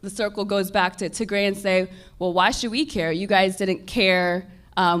eventually the circle goes back to Tigray and say, well, why should we care? You guys didn't care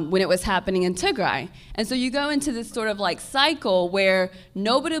when it was happening in Tigray. And so you go into this sort of like cycle where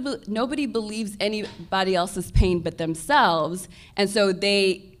nobody believes anybody else's pain but themselves. And so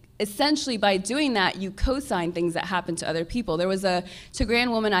they essentially, by doing that, you co-sign things that happen to other people. There was a Tigrayan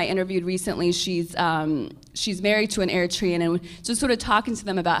woman I interviewed recently. She's married to an Eritrean, and just sort of talking to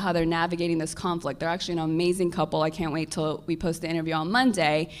them about how they're navigating this conflict. They're actually an amazing couple. I can't wait till we post the interview on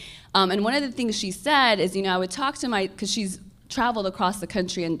Monday. And one of the things she said is, you know, I would talk to because she's traveled across the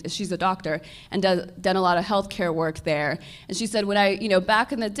country, and she's a doctor and done a lot of healthcare work there. And she said, when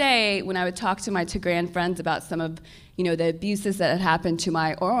back in the day, when I would talk to my Tigrayan friends about some of, the abuses that had happened to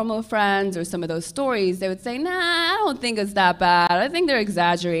my Oromo friends or some of those stories, they would say, nah, I don't think it's that bad. I think they're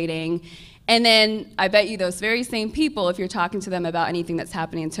exaggerating. And then I bet you those very same people, if you're talking to them about anything that's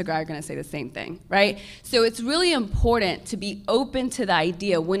happening in Tigray, are going to say the same thing, right? So it's really important to be open to the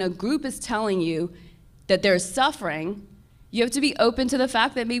idea when a group is telling you that they're suffering, you have to be open to the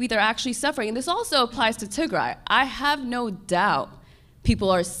fact that maybe they're actually suffering. And this also applies to Tigray. I have no doubt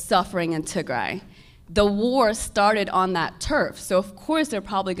people are suffering in Tigray. The war started on that turf, so of course they're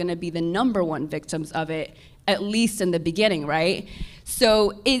probably going to be the #1 victims of it, at least in the beginning, right?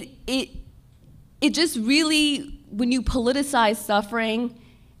 So it just really, when you politicize suffering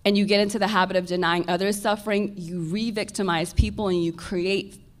and you get into the habit of denying others suffering, you re-victimize people and you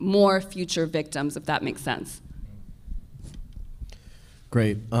create more future victims, if that makes sense.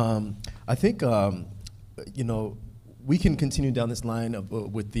 Great. I think we can continue down this line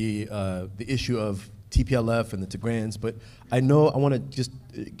with the issue of TPLF and the Tigrayans, but I want to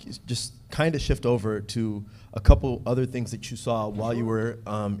just kind of shift over to a couple other things that you saw while you were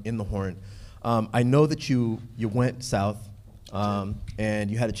in the Horn. I know that you went south and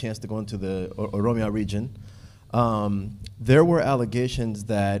you had a chance to go into the Oromia region. There were allegations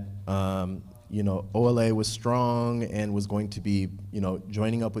that OLA was strong and was going to be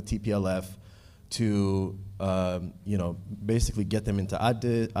joining up with TPLF to basically get them into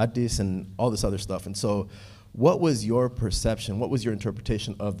Addis and all this other stuff. And so what was your perception, what was your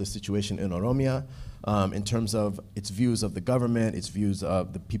interpretation of the situation in Oromia in terms of its views of the government, its views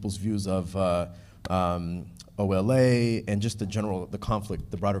of the people's views of OLA, and just the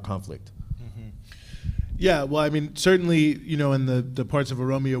conflict, the broader conflict? Mm-hmm. Yeah, well, I mean, certainly, in the parts of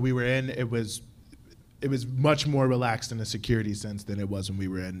Oromia we were in, it was much more relaxed in a security sense than it was when we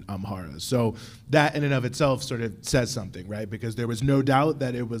were in Amhara. So that in and of itself sort of says something, right? Because there was no doubt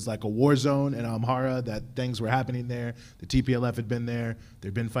that it was like a war zone in Amhara, that things were happening there. The TPLF had been there.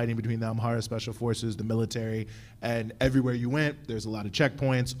 There'd been fighting between the Amhara Special Forces, the military, and everywhere you went, there's a lot of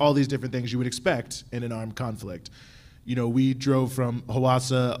checkpoints, all these different things you would expect in an armed conflict. We drove from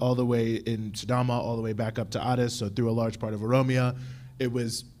Hawassa all the way in Sidama, all the way back up to Addis, so through a large part of Oromia. It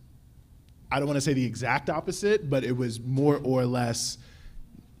was, I don't want to say the exact opposite, but it was more or less,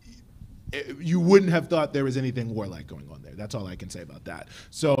 you wouldn't have thought there was anything warlike going on there. That's all I can say about that.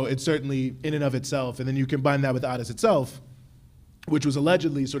 So it's certainly in and of itself, and then you combine that with Addis itself, which was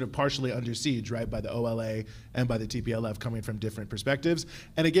allegedly sort of partially under siege, right, by the OLA and by the TPLF coming from different perspectives.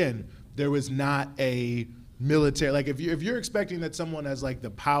 And again, there was not a military, like if you're expecting that someone has like the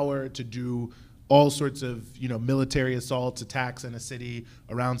power to do all sorts of military assaults, attacks in a city,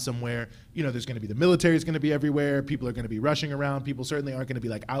 around somewhere, there's going to be, the military is going to be everywhere, people are going to be rushing around, people certainly aren't going to be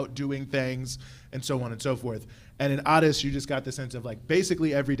like out doing things, and so on and so forth. And in Addis, you just got the sense of like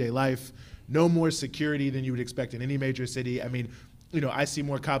basically everyday life, no more security than you would expect in any major city. I mean, I see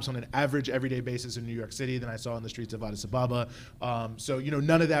more cops on an average everyday basis in New York City than I saw on the streets of Addis Ababa. So,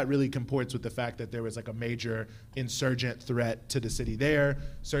 none of that really comports with the fact that there was like a major insurgent threat to the city there.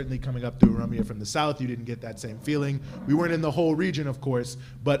 Certainly coming up through Oromia from the south, you didn't get that same feeling. We weren't in the whole region, of course,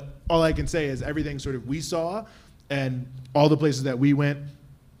 but all I can say is everything sort of we saw and all the places that we went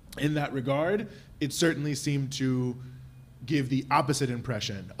in that regard, it certainly seemed to give the opposite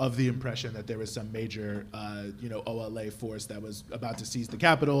impression of the impression that there was some major, OLA force that was about to seize the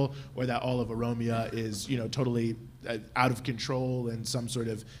capital, or that all of Oromia is, totally out of control in some sort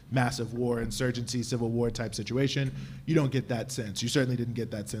of massive war, insurgency, civil war type situation. You don't get that sense. You certainly didn't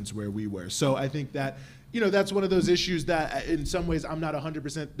get that sense where we were. So I think that, that's one of those issues that in some ways I'm not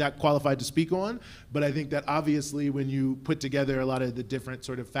 100% that qualified to speak on, but I think that obviously when you put together a lot of the different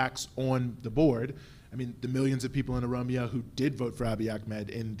sort of facts on the board, I mean, the millions of people in Oromia who did vote for Abiy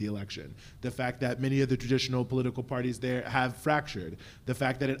Ahmed in the election, the fact that many of the traditional political parties there have fractured, the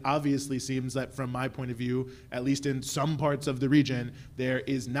fact that it obviously seems that from my point of view, at least in some parts of the region, there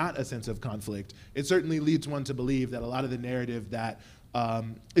is not a sense of conflict. It certainly leads one to believe that a lot of the narrative that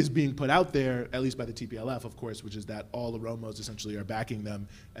is being put out there, at least by the TPLF, of course, which is that all Oromos essentially are backing them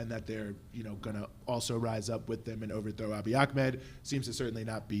and that they're, going to also rise up with them and overthrow Abiy Ahmed, seems to certainly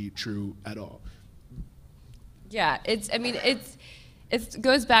not be true at all. Yeah, it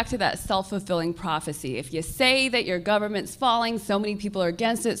goes back to that self-fulfilling prophecy. If you say that your government's falling, so many people are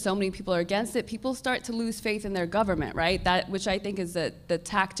against it, so many people are against it, people start to lose faith in their government, right? That, which I think is the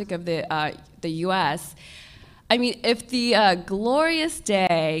tactic of the U.S. I mean, if the glorious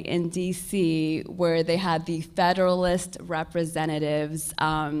day in D.C. where they had the Federalist representatives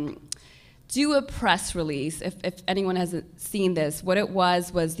do a press release, if anyone hasn't seen this, what it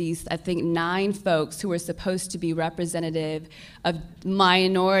was these, I think, 9 folks who were supposed to be representative of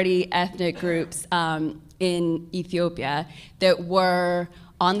minority ethnic groups in Ethiopia that were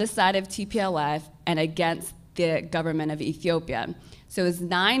on the side of TPLF and against the government of Ethiopia. So it was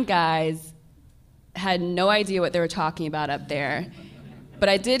 9 guys, had no idea what they were talking about up there. But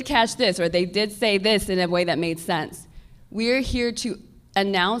I did catch this, or they did say this in a way that made sense. We're here to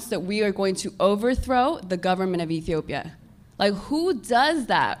announce that we are going to overthrow the government of Ethiopia. Like, who does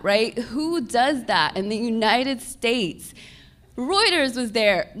that, right? Who does that in the United States? Reuters was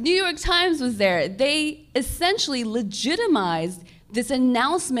there, New York Times was there. They essentially legitimized this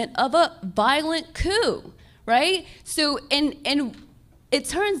announcement of a violent coup, right? So, and it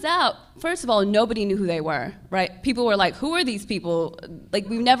turns out, first of all, nobody knew who they were, right? People were like, who are these people? Like,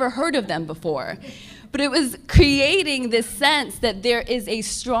 we've never heard of them before. But it was creating this sense that there is a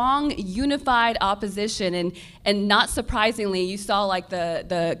strong, unified opposition, and not surprisingly, you saw like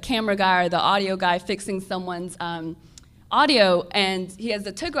the camera guy or the audio guy fixing someone's audio, and he has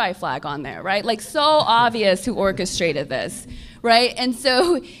the Tigray flag on there, right? Like, so obvious who orchestrated this, right? And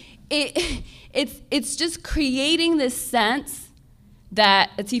so it's just creating this sense that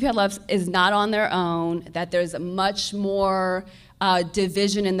the TPLF is not on their own, that there's much more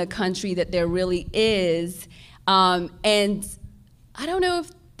division in the country that there really is. And I don't know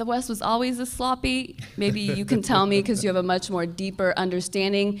if the West was always this sloppy. Maybe you can tell me because you have a much more deeper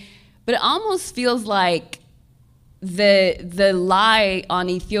understanding. But it almost feels like the lie on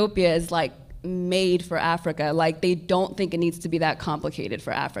Ethiopia is like made for Africa. Like they don't think it needs to be that complicated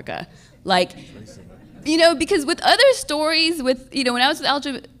for Africa. Like, you know, because with other stories, with, you know, when I was with Al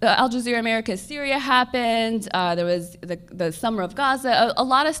Jazeera America, Syria happened, there was the Summer of Gaza, a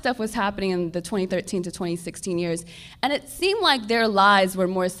lot of stuff was happening in the 2013 to 2016 years, and it seemed like their lies were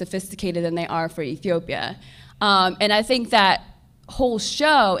more sophisticated than they are for Ethiopia. And I think that whole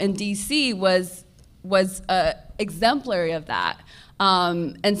show in DC was exemplary of that.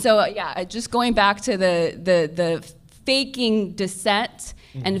 And so, yeah, just going back to the faking dissent,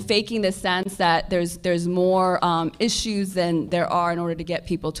 and faking the sense that there's more issues than there are in order to get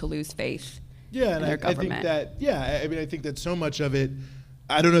people to lose faith in their government. I think that so much of it,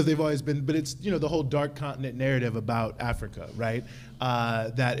 I don't know if they've always been, but it's, you know, the whole dark continent narrative about Africa, right?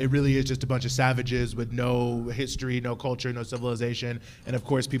 That it really is just a bunch of savages with no history, no culture, no civilization, and of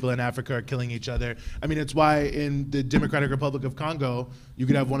course people in Africa are killing each other. I mean, it's why in the Democratic Republic of Congo, you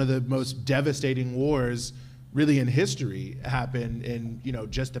could have one of the most devastating wars really in history happen in, you know,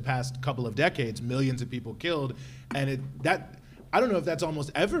 just the past couple of decades, millions of people killed, and I don't know if that's almost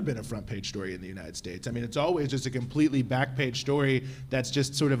ever been a front page story in the United States. I mean, it's always just a completely back page story that's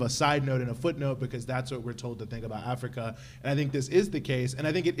just sort of a side note and a footnote because that's what we're told to think about Africa. And I think this is the case, and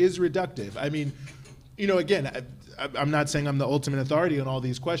I think it is reductive. I mean, you know, again, I'm not saying I'm the ultimate authority on all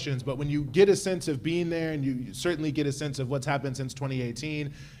these questions, but when you get a sense of being there, and you certainly get a sense of what's happened since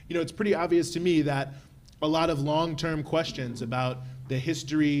 2018, you know, it's pretty obvious to me that a lot of long-term questions about the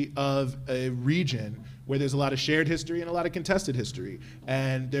history of a region where there's a lot of shared history and a lot of contested history.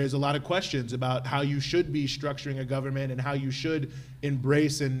 And there's a lot of questions about how you should be structuring a government and how you should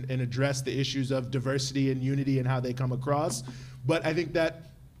embrace and address the issues of diversity and unity and how they come across. But I think that,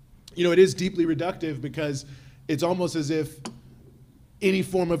 you know, it is deeply reductive because it's almost as if any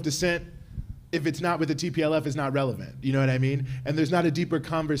form of dissent, if it's not with the TPLF, is not relevant, you know what I mean? And there's not a deeper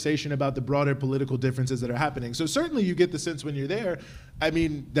conversation about the broader political differences that are happening. So certainly you get the sense when you're there, I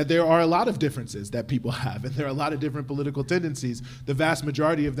mean, that there are a lot of differences that people have, and there are a lot of different political tendencies. The vast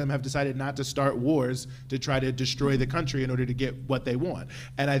majority of them have decided not to start wars to try to destroy the country in order to get what they want.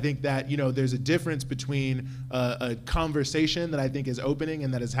 And I think that, you know, there's a difference between a conversation that I think is opening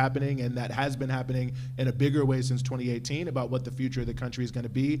and that is happening and that has been happening in a bigger way since 2018 about what the future of the country is going to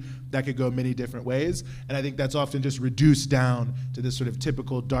be. That could go many different ways. And I think that's often just reduced down to this sort of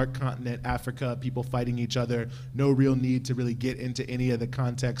typical dark continent Africa, people fighting each other, no real need to really get into any of the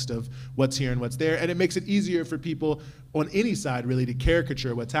context of what's here and what's there. And it makes it easier for people on any side really to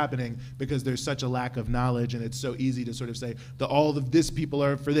caricature what's happening because there's such a lack of knowledge, and it's so easy to sort of say that all of this people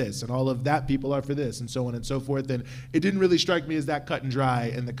are for this and all of that people are for this and so on and so forth. And it didn't really strike me as that cut and dry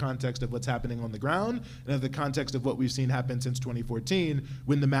in the context of what's happening on the ground and in the context of what we've seen happen since 2014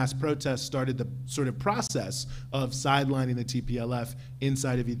 when the mass protests started the sort of process of sidelining the TPLF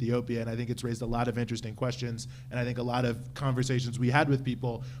inside of Ethiopia. And I think it's raised a lot of interesting questions, and I think a lot of conversations we had with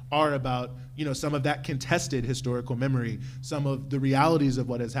people are about, you know, some of that contested historical memory, some of the realities of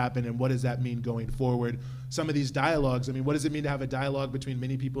what has happened and what does that mean going forward. Some of these dialogues, I mean, what does it mean to have a dialogue between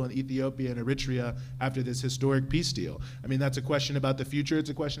many people in Ethiopia and Eritrea after this historic peace deal? I mean, that's a question about the future, it's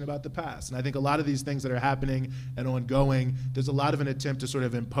a question about the past. And I think a lot of these things that are happening and ongoing, there's a lot of an attempt to sort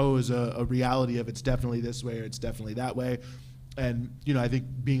of impose a reality of it's definitely this way or it's definitely that way. And, you know, I think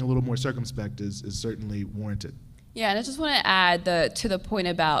being a little more circumspect is certainly warranted. Yeah, and I just want to add to the point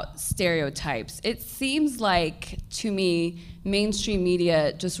about stereotypes. It seems like, to me, mainstream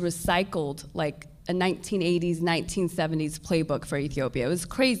media just recycled like a 1980s, 1970s playbook for Ethiopia. It was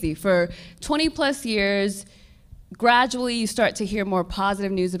crazy. For 20 plus years, gradually you start to hear more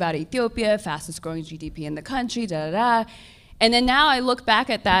positive news about Ethiopia, fastest growing GDP in the country, da-da-da. And then now I look back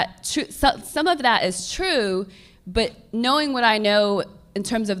at that, some of that is true, but knowing what I know in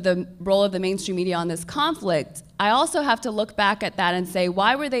terms of the role of the mainstream media on this conflict, I also have to look back at that and say,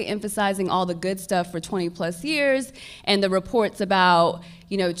 why were they emphasizing all the good stuff for 20 plus years, and the reports about,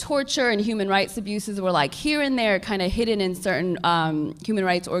 you know, torture and human rights abuses were like here and there, kind of hidden in certain human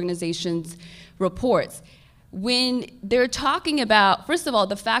rights organizations' reports. When they're talking about, first of all,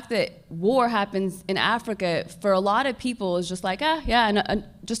 the fact that war happens in Africa, for a lot of people is just like,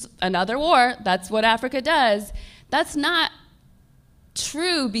 just another war, that's what Africa does. That's not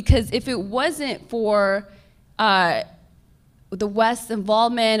true, because if it wasn't for the West's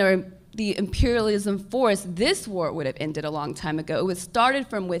involvement or the imperialism force, this war would have ended a long time ago. It was started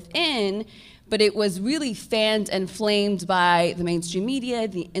from within, but it was really fanned and flamed by the mainstream media,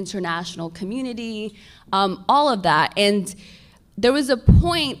 the international community, all of that. And there was a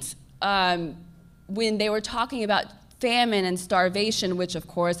point when they were talking about famine and starvation, which of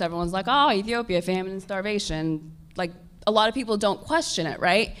course everyone's like, oh, Ethiopia, famine and starvation. Like, a lot of people don't question it,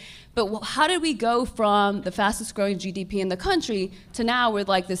 right? But how did we go from the fastest growing GDP in the country to now we're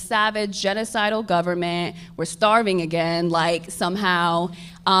like this savage, genocidal government, we're starving again, like somehow.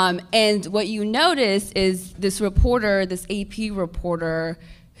 And what you notice is this reporter, this AP reporter,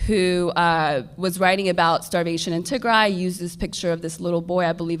 who was writing about starvation in Tigray, used this picture of this little boy,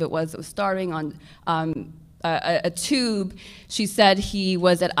 I believe it was, that was starving on a tube. She said he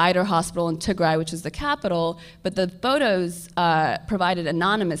was at Eider Hospital in Tigray, which is the capital, but the photos provided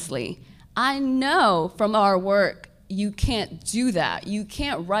anonymously. I know from our work you can't do that. You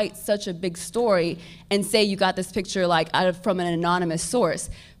can't write such a big story and say you got this picture like from an anonymous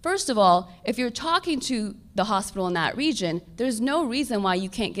source. First of all, if you're talking to the hospital in that region, there's no reason why you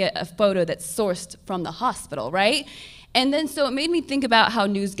can't get a photo that's sourced from the hospital, right? And then so it made me think about how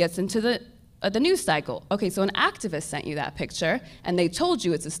news gets into the news cycle. Okay, so an activist sent you that picture, and they told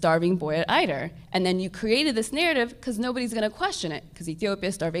you it's a starving boy at Eider, and then you created this narrative because nobody's going to question it, because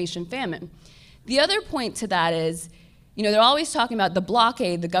Ethiopia, starvation, famine. The other point to that is, you know, they're always talking about the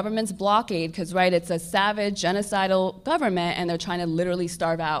blockade, the government's blockade, because, right, it's a savage, genocidal government, and they're trying to literally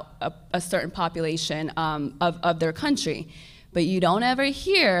starve out a certain population of their country. But you don't ever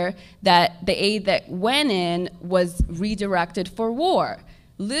hear that the aid that went in was redirected for war.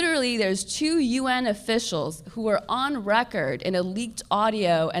 Literally, there's 2 UN officials who are on record in a leaked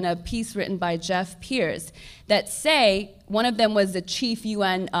audio and a piece written by Jeff Pierce that say, one of them was the chief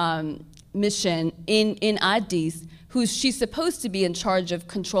UN mission in Addis, she's supposed to be in charge of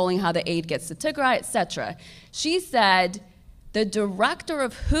controlling how the aid gets to Tigray, etc. She said the director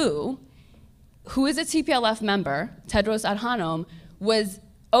of who is a TPLF member, Tedros Adhanom, was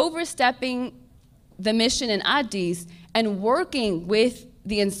overstepping the mission in Addis and working with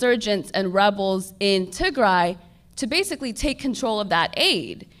the insurgents and rebels in Tigray to basically take control of that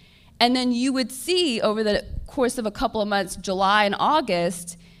aid. And then you would see over the course of a couple of months, July and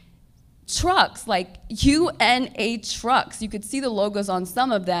August, trucks, like UNA trucks, you could see the logos on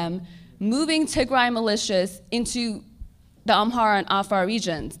some of them, moving Tigray militias into the Amhara and Afar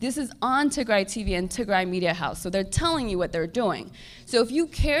regions. This is on Tigray TV and Tigray Media House, so they're telling you what they're doing. So if you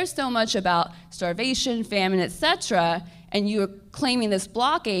care so much about starvation, famine, etc., and you're claiming this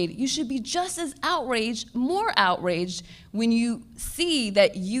blockade, you should be just as outraged, more outraged, when you see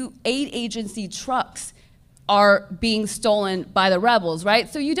that aid agency trucks are being stolen by the rebels, right?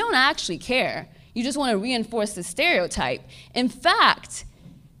 So you don't actually care. You just want to reinforce the stereotype. In fact,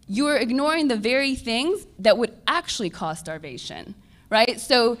 you're ignoring the very things that would actually cause starvation, right?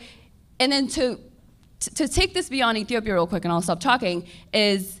 So, and then to take this beyond Ethiopia real quick, and I'll stop talking,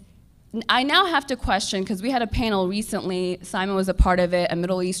 is I now have to question, because we had a panel recently, Simon was a part of it, a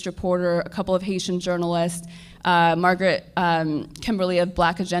Middle East reporter, a couple of Haitian journalists, Margaret Kimberly of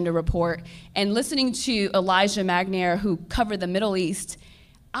Black Agenda Report, and listening to Elijah Magnier, who covered the Middle East,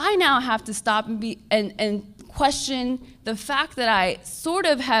 I now have to stop and question the fact that I sort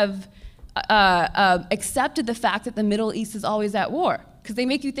of have accepted the fact that the Middle East is always at war, because they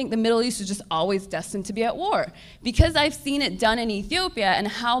make you think the Middle East is just always destined to be at war. Because I've seen it done in Ethiopia and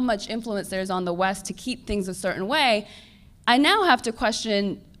how much influence there is on the West to keep things a certain way, I now have to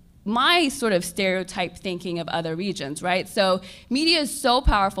question my sort of stereotype thinking of other regions, right? So media is so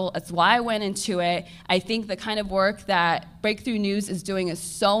powerful. That's why I went into it. I think the kind of work that Breakthrough News is doing is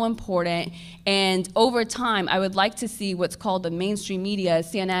so important. And over time, I would like to see what's called the mainstream media,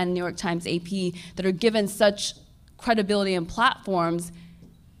 CNN, New York Times, AP, that are given such credibility and platforms,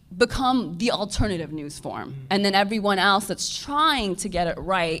 become the alternative news form. And then everyone else that's trying to get it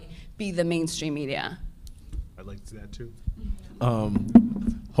right be the mainstream media. I'd like to see that too.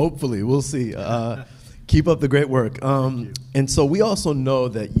 Hopefully, we'll see. Keep up the great work. And so we also know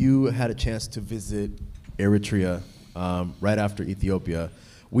that you had a chance to visit Eritrea right after Ethiopia.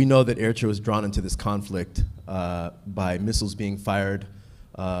 We know that Eritrea was drawn into this conflict by missiles being fired,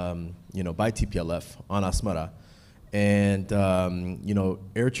 by TPLF on Asmara. And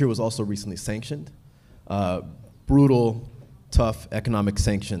Eritrea was also recently sanctioned, brutal, tough economic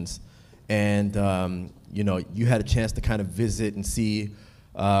sanctions. And you had a chance to kind of visit and see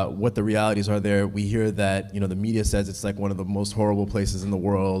what the realities are there. We hear that the media says it's like one of the most horrible places in the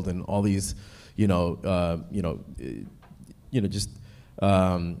world, and all these just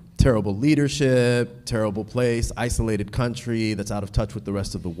terrible leadership, terrible place, isolated country that's out of touch with the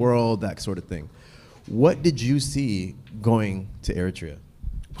rest of the world, that sort of thing. What did you see going to Eritrea?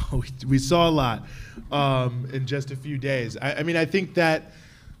 We saw a lot in just a few days. I mean, I think that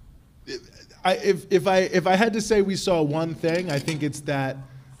if I had to say we saw one thing, I think it's that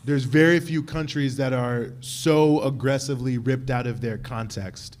there's very few countries that are so aggressively ripped out of their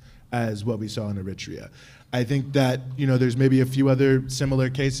context as what we saw in Eritrea. I think that, there's maybe a few other similar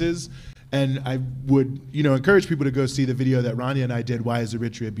cases, and I would, encourage people to go see the video that Rania and I did, Why is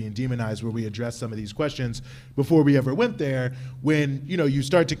Eritrea Being Demonized?, where we addressed some of these questions before we ever went there. When, you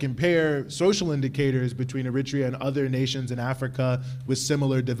start to compare social indicators between Eritrea and other nations in Africa with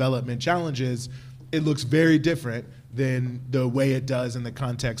similar development challenges, it looks very different than the way it does in the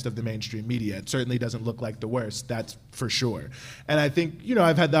context of the mainstream media. It certainly doesn't look like the worst, that's for sure. And I think,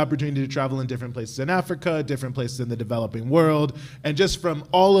 I've had the opportunity to travel in different places in Africa, different places in the developing world, and just from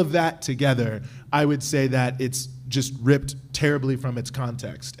all of that together, I would say that it's just ripped terribly from its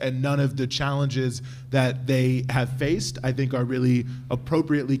context. And none of the challenges that they have faced, I think, are really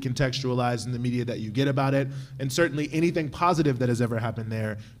appropriately contextualized in the media that you get about it. And certainly anything positive that has ever happened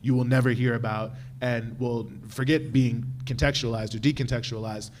there, you will never hear about and will forget being contextualized or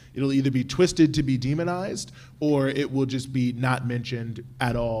decontextualized. It'll either be twisted to be demonized, or it will just be not mentioned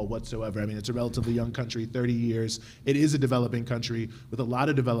at all whatsoever. I mean, it's a relatively young country, 30 years. It is a developing country with a lot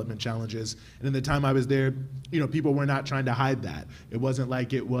of development challenges. And in the time I was there, people were not trying to hide that. It wasn't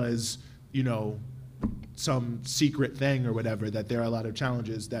like it was, some secret thing or whatever, that there are a lot of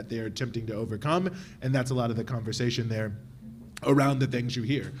challenges that they're attempting to overcome. And that's a lot of the conversation there around the things you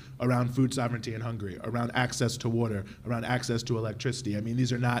hear, around food sovereignty in Hungary, around access to water, around access to electricity. I mean,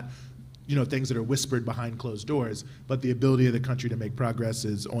 these are not, things that are whispered behind closed doors, but the ability of the country to make progress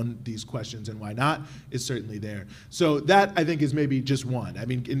is on these questions, and why not is certainly there. So that, I think, is maybe just one. I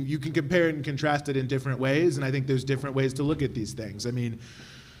mean, and you can compare it and contrast it in different ways, and I think there's different ways to look at these things. I mean,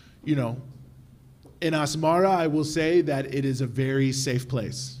 in Asmara, I will say that it is a very safe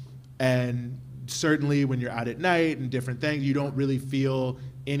place. And certainly when you're out at night and different things, you don't really feel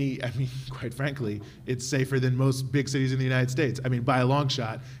quite frankly, it's safer than most big cities in the United States. I mean, by a long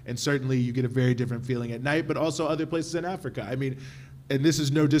shot. And certainly you get a very different feeling at night, but also other places in Africa. I mean, and this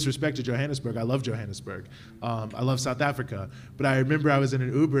is no disrespect to Johannesburg. I love Johannesburg. I love South Africa. But I remember I was in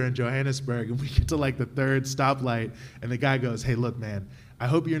an Uber in Johannesburg, and we get to like the third stoplight, and the guy goes, "Hey, look, man, I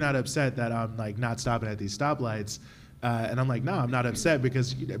hope you're not upset that I'm like not stopping at these stoplights." And I'm like, no, I'm not upset,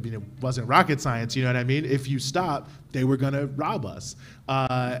 because it wasn't rocket science, you know what I mean? If you stop, they were gonna rob us.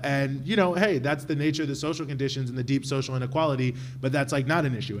 And hey, that's the nature of the social conditions and the deep social inequality, but that's like not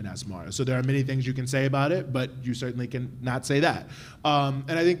an issue in Asmara. So there are many things you can say about it, but you certainly can not say that.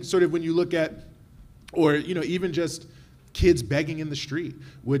 And I think sort of when you look at, or even just kids begging in the street,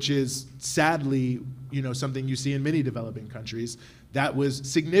 which is sadly, something you see in many developing countries, that was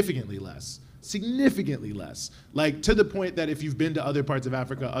significantly less, like to the point that if you've been to other parts of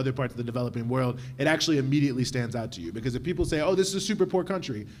Africa, other parts of the developing world, it actually immediately stands out to you. Because if people say, oh, this is a super poor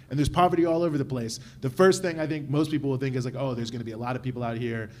country and there's poverty all over the place, the first thing I think most people will think is like, oh, there's gonna be a lot of people out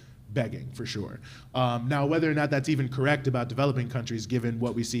here begging, for sure. Now, whether or not that's even correct about developing countries, given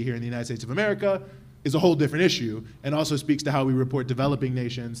what we see here in the United States of America, is a whole different issue, and also speaks to how we report developing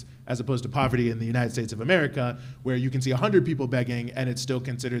nations as opposed to poverty in the United States of America, where you can see 100 people begging and it's still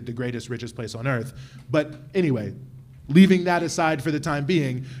considered the greatest, richest place on earth. But anyway, leaving that aside for the time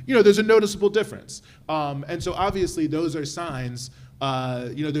being, there's a noticeable difference. And so obviously those are signs,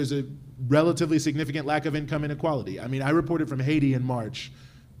 there's a relatively significant lack of income inequality. I mean, I reported from Haiti in March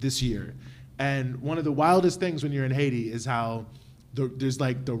this year, and one of the wildest things when you're in Haiti is how there's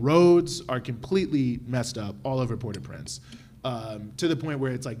like the roads are completely messed up all over Port-au-Prince, to the point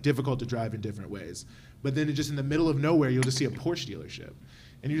where it's like difficult to drive in different ways. But then just in the middle of nowhere, you'll just see a Porsche dealership.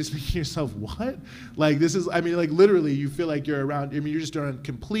 And you're just thinking to yourself, what? Like this is, I mean, like literally you feel like you're around, I mean, you're just around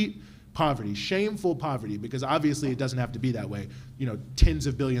complete poverty, shameful poverty, because obviously it doesn't have to be that way. Tens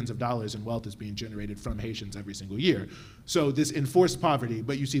of billions of dollars in wealth is being generated from Haitians every single year. So this enforced poverty,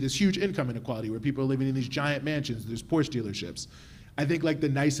 but you see this huge income inequality where people are living in these giant mansions, there's Porsche dealerships. I think like the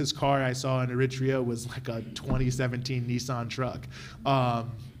nicest car I saw in Eritrea was like a 2017 Nissan truck.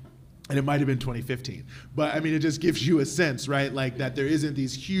 And it might have been 2015. But I mean, it just gives you a sense, right? Like that there isn't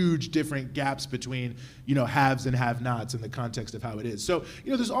these huge different gaps between, haves and have-nots in the context of how it is. So,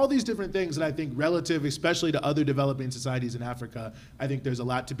 there's all these different things that I think relative, especially to other developing societies in Africa, I think there's a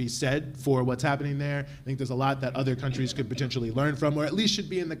lot to be said for what's happening there. I think there's a lot that other countries could potentially learn from, or at least should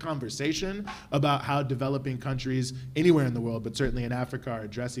be in the conversation about how developing countries anywhere in the world, but certainly in Africa, are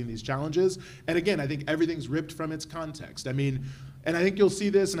addressing these challenges. And again, I think everything's ripped from its context. I mean, and I think you'll see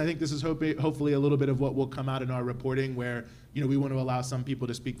this, and I think this is hopefully a little bit of what will come out in our reporting, where we want to allow some people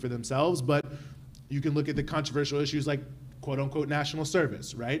to speak for themselves, but you can look at the controversial issues like quote-unquote national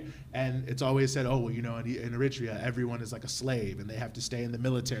service, right? And it's always said, oh, well, in Eritrea, everyone is like a slave, and they have to stay in the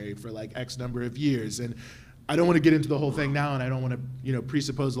military for like X number of years. And I don't want to get into the whole thing now, and I don't want to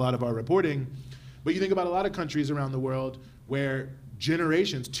presuppose a lot of our reporting, but you think about a lot of countries around the world where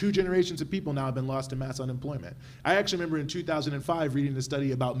two generations of people now have been lost to mass unemployment. I actually remember in 2005 reading a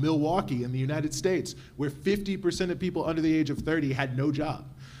study about Milwaukee in the United States, where 50% of people under the age of 30 had no job.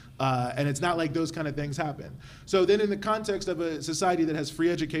 And it's not like those kind of things happen. So then in the context of a society that has free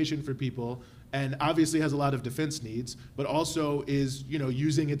education for people, and obviously has a lot of defense needs, but also is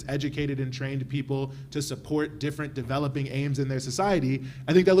using its educated and trained people to support different developing aims in their society,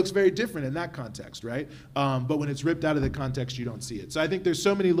 I think that looks very different in that context, right? But when it's ripped out of the context, you don't see it. So I think there's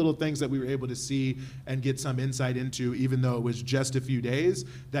so many little things that we were able to see and get some insight into, even though it was just a few days,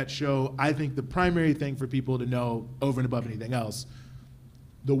 that show, I think, the primary thing for people to know over and above anything else.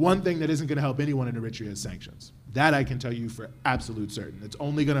 The one thing that isn't going to help anyone in Eritrea is sanctions. That I can tell you for absolute certain. It's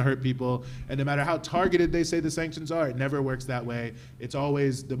only going to hurt people, and no matter how targeted they say the sanctions are, it never works that way. It's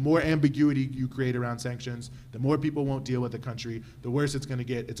always, the more ambiguity you create around sanctions, the more people won't deal with the country, the worse it's going to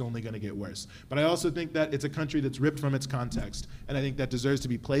get. It's only going to get worse. But I also think that it's a country that's ripped from its context, and I think that deserves to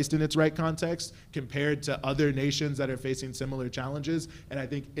be placed in its right context compared to other nations that are facing similar challenges. And I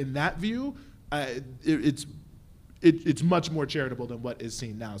think in that view, it's much more charitable than what is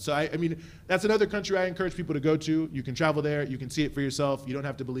seen now. So I mean, that's another country I encourage people to go to. You can travel there, you can see it for yourself. You don't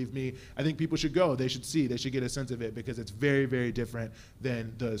have to believe me. I think people should go. They should see, they should get a sense of it, because it's very, very different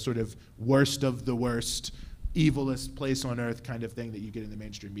than the sort of worst of the worst, evilest place on earth kind of thing that you get in the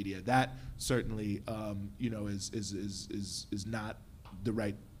mainstream media. That certainly, is not the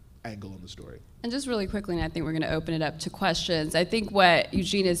right angle on the story. And just really quickly, and I think we're going to open it up to questions. I think what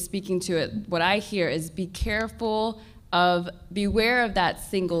Eugene is speaking to, what I hear is beware of that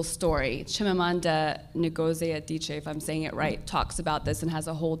single story. Chimamanda Ngozi Adichie, if I'm saying it right, talks about this and has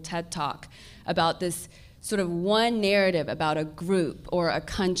a whole TED Talk about this sort of one narrative about a group or a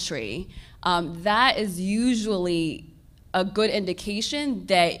country. That is usually a good indication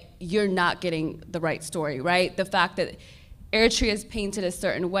that you're not getting the right story, right? The fact that Eritrea is painted a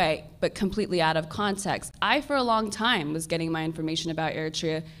certain way, but completely out of context. I, for a long time, was getting my information about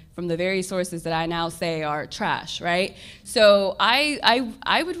Eritrea from the very sources that I now say are trash, right? So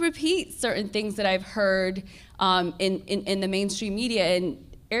I would repeat certain things that I've heard in the mainstream media, and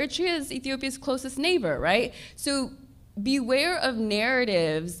Eritrea is Ethiopia's closest neighbor, right? So beware of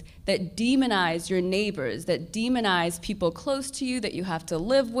narratives that demonize your neighbors, that demonize people close to you that you have to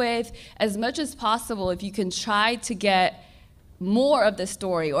live with. As much as possible, if you can try to get more of the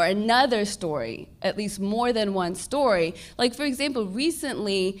story or another story, at least more than one story. Like, for example,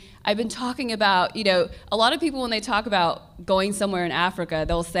 recently I've been talking about, a lot of people when they talk about going somewhere in Africa,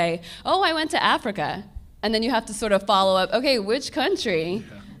 they'll say, oh, I went to Africa. And then you have to sort of follow up, okay, which country?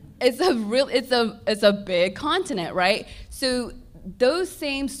 Yeah. It's a big continent, right? So those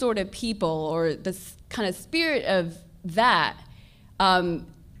same sort of people, or this kind of spirit of that, so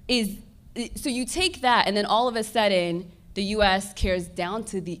you take that, and then all of a sudden, the U.S. cares down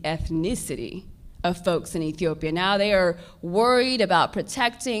to the ethnicity of folks in Ethiopia. Now they are worried about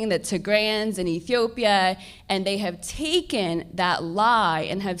protecting the Tigrayans in Ethiopia, and they have taken that lie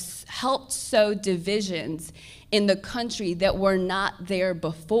and have helped sow divisions in the country that were not there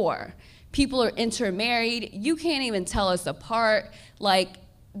before. People are intermarried. You can't even tell us apart. Like,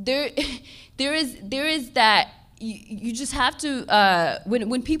 there is that. You just have to,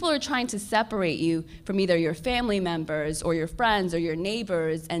 when people are trying to separate you from either your family members or your friends or your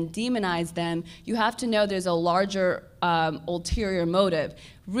neighbors and demonize them, you have to know there's a larger ulterior motive.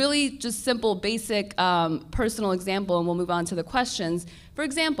 Really just simple, basic, personal example, and we'll move on to the questions. For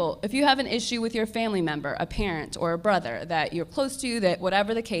example, if you have an issue with your family member, a parent or a brother that you're close to, that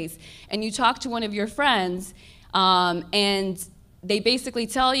whatever the case, and you talk to one of your friends, and they basically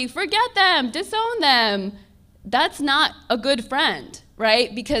tell you, forget them, disown them, that's not a good friend,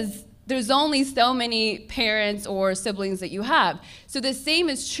 right? Because there's only so many parents or siblings that you have. So the same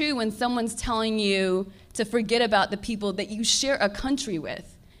is true when someone's telling you to forget about the people that you share a country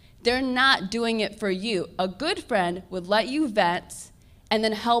with. they're not doing it for you. A good friend would let you vent and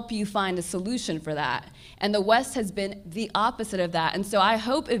then help you find a solution for that. And the West has been the opposite of that. And so I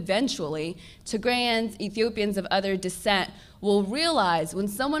hope eventually Tigrayans, Ethiopians of other descent will realize when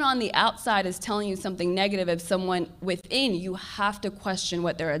someone on the outside is telling you something negative of someone within, you have to question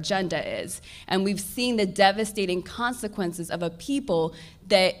what their agenda is. And we've seen the devastating consequences of a people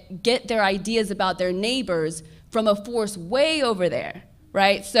that get their ideas about their neighbors from a force way over there.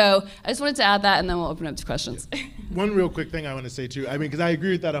 Right? So I just wanted to add that, and then we'll open up to questions. One real quick thing I want to say too, I mean, because I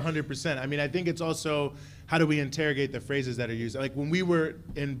agree with that 100%. I mean, I think it's also how do we interrogate the phrases that are used. Like when we were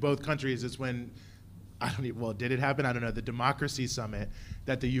in both countries, it's when, I don't even, well, did it happen? I don't know, the democracy summit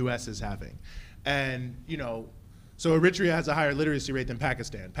that the US is having. And, you know, so Eritrea has a higher literacy rate than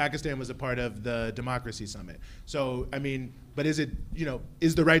Pakistan. Pakistan was a part of the democracy summit. So, I mean, but is it, you know,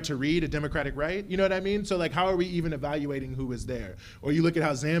 is the right to read a democratic right? You know what I mean? So like, how are we even evaluating who was there? Or you look at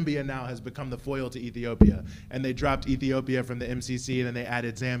how Zambia now has become the foil to Ethiopia, and they dropped Ethiopia from the MCC, and then they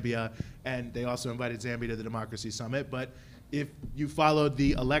added Zambia, and they also invited Zambia to the democracy summit. But if you followed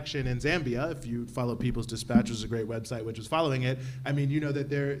the election in Zambia, if you follow People's Dispatch, which is a great website which was following it, I mean, you know that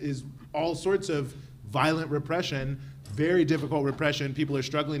there is all sorts of violent repression, very difficult repression. People are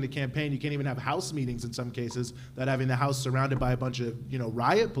struggling to campaign. You can't even have House meetings in some cases without having the House surrounded by a bunch of, you know,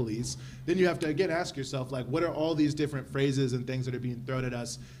 riot police. Then you have to, again, ask yourself, like, what are all these different phrases and things that are being thrown at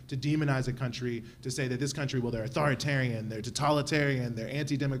us to demonize a country, to say that this country, well, they're authoritarian, they're totalitarian, they're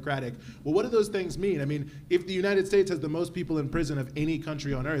anti-democratic. Well, what do those things mean? I mean, if the United States has the most people in prison of any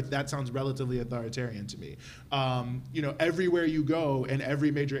country on earth, that sounds relatively authoritarian to me. You know, everywhere you go in every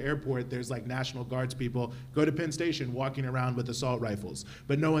major airport, there's like National Guards people. Go to Penn Station, walking around with assault rifles.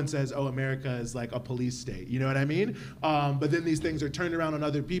 But no one says, oh, America is like a police state. You know what I mean? But then these things are turned around on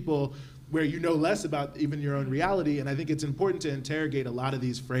other people where you know less about even your own reality. And I think it's important to interrogate a lot of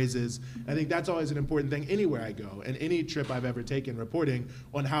these phrases. I think that's always an important thing anywhere I go, and any trip I've ever taken reporting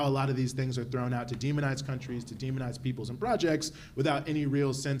on how a lot of these things are thrown out to demonize countries, to demonize peoples and projects without any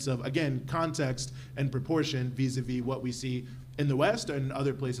real sense of, again, context and proportion vis-a-vis what we see in the West and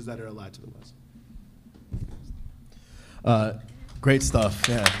other places that are allied to the West. Great stuff,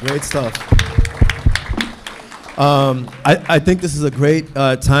 yeah, great stuff. I think this is a great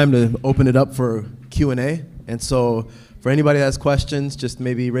time to open it up for Q&A. And so for anybody that has questions, just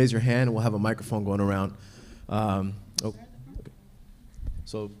maybe raise your hand and we'll have a microphone going around.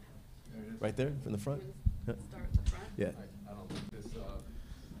 So right there from the front? Start at the front. Yeah. I don't think this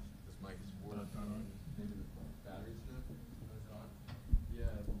mic is working. Maybe the battery's gone. Yeah.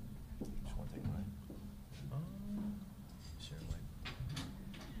 Just want to take mine. Share mic.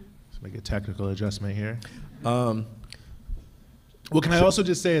 Let's make a technical adjustment here. Well, can I also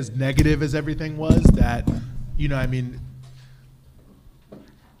just say, as negative as everything was, that, you know, I mean,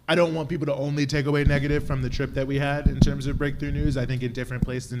 I don't want people to only take away negative from the trip that we had in terms of breakthrough news. I think in different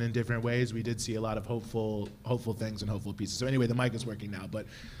places and in different ways, we did see a lot of hopeful things and hopeful pieces. So anyway, the mic is working now, but,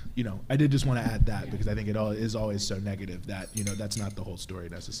 you know, I did just want to add that because I think it all is always so negative that, you know, that's not the whole story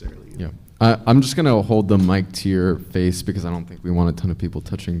necessarily. Yeah, I'm just going to hold the mic to your face because I don't think we want a ton of people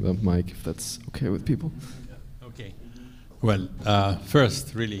touching the mic, if that's okay with people. Okay. Well,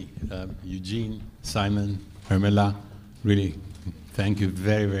 first, really, Eugene, Simon, Hermela, really, thank you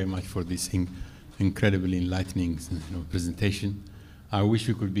very, very much for this incredibly enlightening presentation. I wish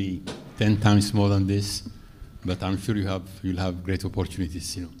we could be 10 times more than this, but I'm sure you'll have great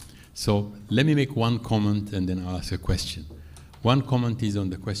opportunities. So let me make one comment and then I'll ask a question. One comment is on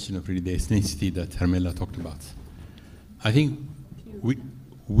the question of really the ethnicity that Hermela talked about. I think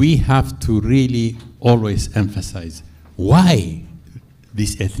we have to really always emphasize why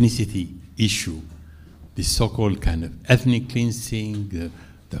this ethnicity issue, this so-called kind of ethnic cleansing,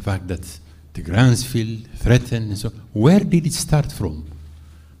 the fact that Tigrayans feel threatened, and so where did it start from?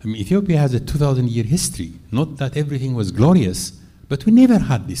 I mean, Ethiopia has a 2,000-year history. Not that everything was glorious, but we never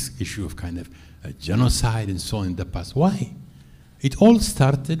had this issue of kind of genocide and so on in the past. Why? It all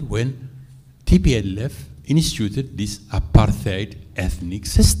started when TPLF instituted this apartheid ethnic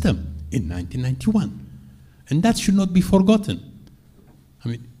system in 1991. And that should not be forgotten. I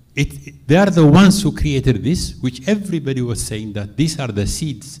mean, they are the ones who created this, which everybody was saying that these are the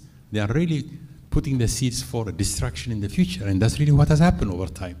seeds. They are really putting the seeds for destruction in the future, and that's really what has happened over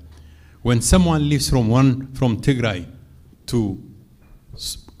time. When someone lives from Tigray to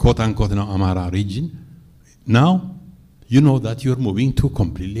quote-unquote Amara region, now you know that you're moving to a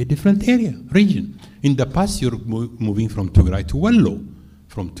completely different region. In the past, you're moving from Tigray to Wello,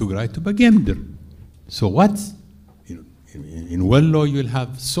 from Tigray to Bagemder. So what? In Wello, you'll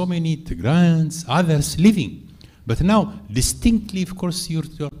have so many Tigrayans, others living. But now, distinctly, of course, you're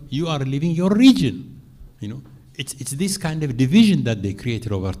you are leaving your region. You know, it's this kind of division that they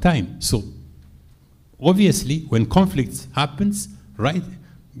created over time. So obviously, when conflict happens, right,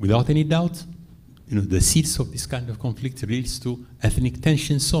 without any doubt, you know, the seeds of this kind of conflict leads to ethnic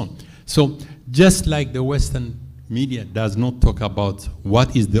tension, so on. So just like the Western media does not talk about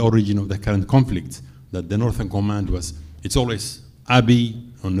what is the origin of the current conflict, that the Northern Command was, it's always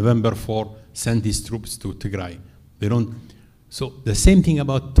Abiy on November 4 sent his troops to Tigray. They don't. So the same thing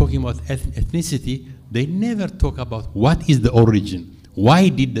about talking about ethnicity, they never talk about what is the origin. Why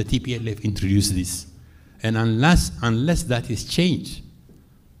did the TPLF introduce this? And unless that is changed,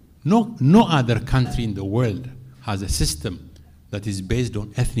 no other country in the world has a system that is based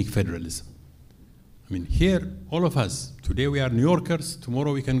on ethnic federalism. I mean, here, all of us, today we are New Yorkers,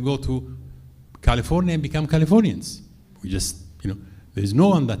 tomorrow we can go to California and become Californians. We just, you know, there's no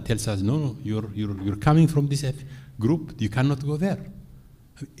one that tells us, no, you're coming from this group, you cannot go there.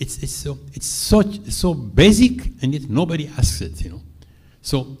 It's so basic, and yet nobody asks it, you know.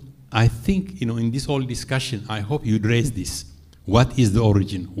 So I think, you know, in this whole discussion, I hope you'd raise this. What is the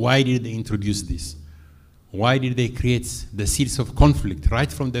origin? Why did they introduce this? Why did they create the seeds of conflict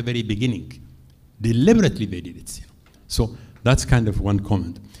right from the very beginning? Deliberately they did it. You know? So that's kind of one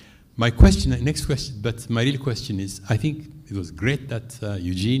comment. My question, next question, but my real question is, I think it was great that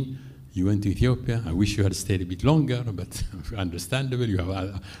Eugene, you went to Ethiopia. I wish you had stayed a bit longer, but understandable, you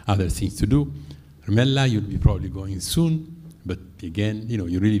have other things to do. Hermela, you'll be probably going soon, but again, you know,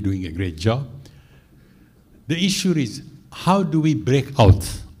 you're really doing a great job. The issue is, how do we break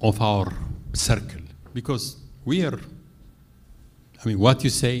out of our circle? Because we are, I mean, what you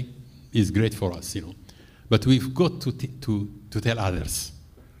say is great for us, you know, but we've got to tell others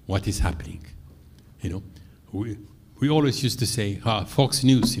what is happening, you know. We always used to say, Fox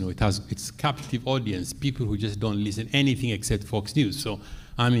News, you know, it has its captive audience, people who just don't listen anything except Fox News. So,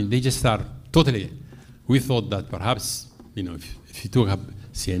 I mean, they just are totally, we thought that perhaps, you know, if you talk about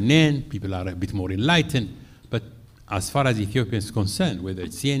CNN, people are a bit more enlightened, but as far as Ethiopia is concerned, whether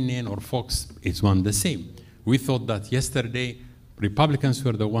it's CNN or Fox, it's one the same. We thought that yesterday, Republicans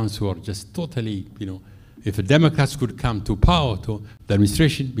were the ones who are just totally, you know, if the Democrats could come to power, to the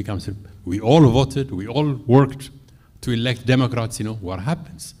administration becomes, we all voted, we all worked to elect Democrats, you know, what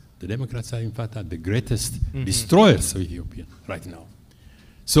happens? The Democrats are in fact the greatest destroyers of Ethiopia right now.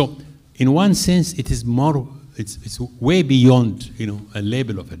 So in one sense, it is more, it's way beyond, you know, a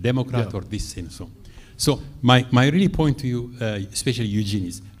label of a Democrat or this and so on. So my really point to you, especially Eugene,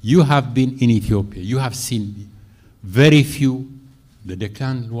 is you have been in Ethiopia. You have seen very few, the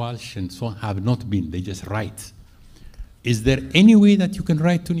Declan Walsh and so on have not been. They just write. Is there any way that you can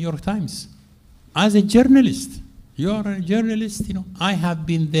write to New York Times? As a journalist, you are a journalist, you know, I have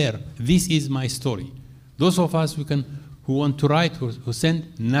been there. This is my story. Those of us who want to write, who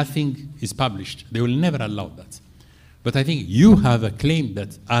send, nothing is published. They will never allow that. But I think you have a claim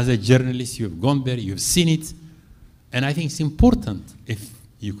that as a journalist, you've gone there, you've seen it, and I think it's important if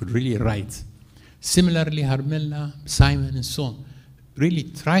you could really write. Similarly, Hermela, Simon, and so on, really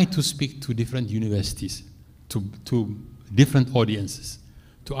try to speak to different universities, to different audiences,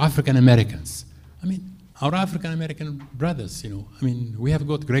 to African Americans. I mean, our African American brothers, you know, I mean, we have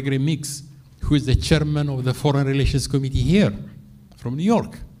got Gregory Meeks, who is the chairman of the Foreign Relations Committee here from New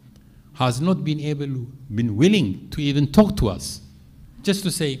York, has not been willing to even talk to us, just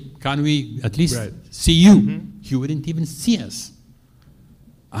to say, can we at least see you? He wouldn't even see us.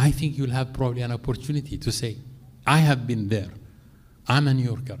 I think you'll have probably an opportunity to say, I have been there. I'm a New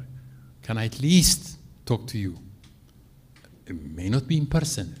Yorker. Can I at least talk to you? It may not be in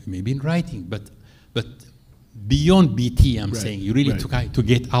person, it may be in writing, but beyond BT, I'm saying, you really to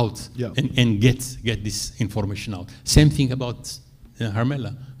get out and get this information out. Same thing about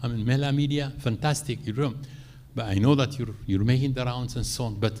Hermela. I mean, Mela Media, fantastic, but I know that you're making the rounds and so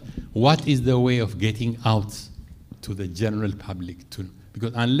on, but what is the way of getting out to the general public?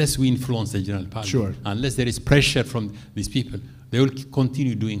 Because unless we influence the general public, unless there is pressure from these people, they will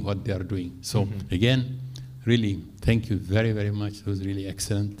continue doing what they are doing. So again, really, thank you very, very much. It was really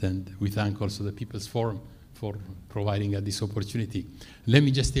excellent, and we thank also the People's Forum for providing us this opportunity. Let me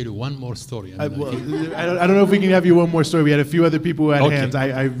just tell you one more story. I don't know if we can have you one more story. We had a few other people who had hands.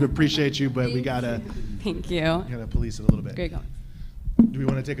 I appreciate you, but we gotta. Thank you. Gotta police it a little bit. Great comments. Do we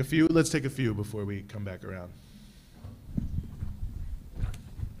want to take a few? Let's take a few before we come back around.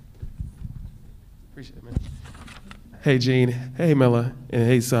 Appreciate it, man. Hey, Gene. Hey, Mela. And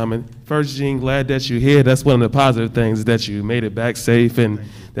hey, Simon. First, Gene, glad that you're here. That's one of the positive things, that you made it back safe and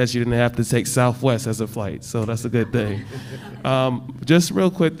that you didn't have to take Southwest as a flight. So that's a good thing. Just real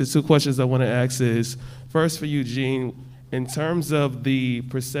quick, the two questions I want to ask is, first for you, Gene, in terms of the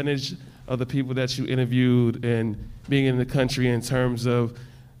percentage of the people that you interviewed and being in the country, in terms of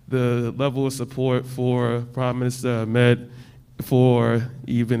the level of support for Prime Minister Ahmed, for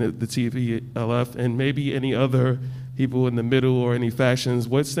even the TPLF, and maybe any other people in the middle or any factions,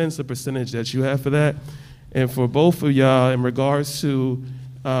 what's the percentage that you have for that? And for both of y'all, in regards to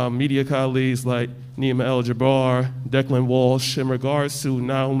media colleagues like Nima El-Jabbar, Declan Walsh, in regards to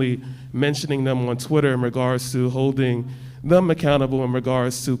not only mentioning them on Twitter, in regards to holding them accountable in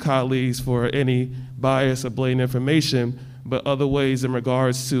regards to colleagues for any bias or blatant information, but other ways in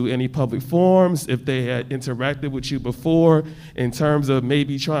regards to any public forums, if they had interacted with you before, in terms of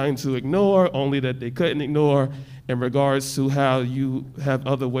maybe trying to ignore, only that they couldn't ignore, in regards to how you have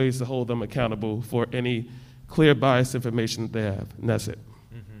other ways to hold them accountable for any clear bias information that they have. And that's it.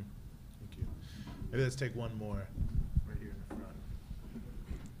 Mm-hmm. Thank you. Maybe let's take one more right here in the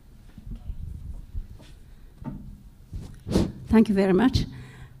front. Thank you very much.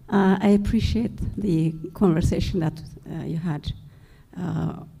 I appreciate the conversation that you had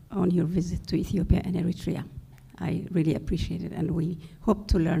on your visit to Ethiopia and Eritrea. I really appreciate it, and we hope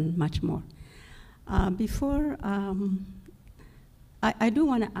to learn much more. I do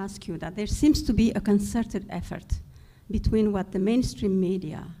want to ask you that there seems to be a concerted effort between what the mainstream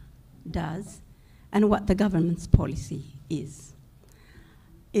media does and what the government's policy is.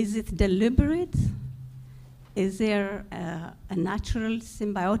 Is it deliberate? Is there a natural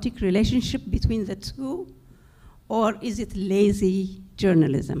symbiotic relationship between the two? Or is it lazy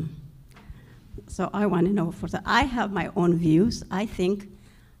journalism? So I want to know for that. I have my own views. I think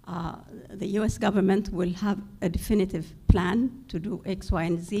the US government will have a definitive plan to do X, Y,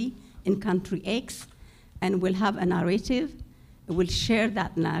 and Z in country X, and will have a narrative. It will share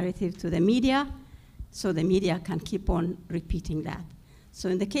that narrative to the media, so the media can keep on repeating that. So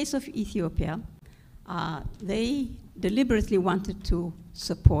in the case of Ethiopia, they deliberately wanted to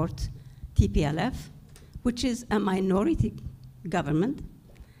support TPLF, which is a minority government,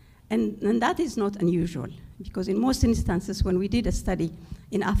 and that is not unusual, because in most instances, when we did a study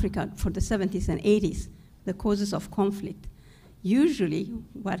in Africa for the 70s and 80s, the causes of conflict, usually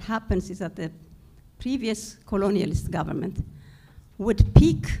what happens is that the previous colonialist government would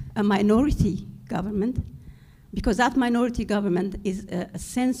pick a minority government, because that minority government is a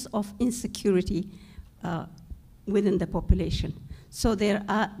sense of insecurity within the population. So their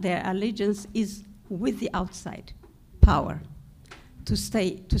allegiance is with the outside power, to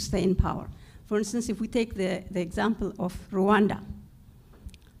stay in power. For instance, if we take the example of Rwanda,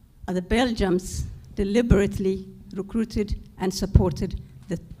 the Belgians deliberately recruited and supported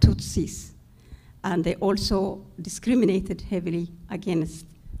the Tutsis, and they also discriminated heavily against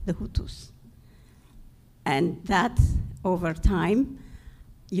the Hutus. And that, over time,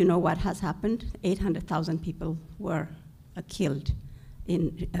 you know what has happened? 800,000 people were killed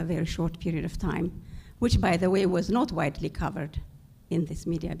in a very short period of time, which, by the way, was not widely covered in this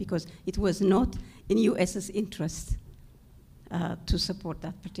media, because it was not in US's interest to support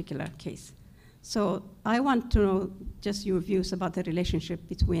that particular case. So I want to know just your views about the relationship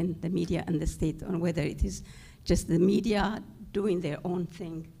between the media and the state, on whether it is just the media doing their own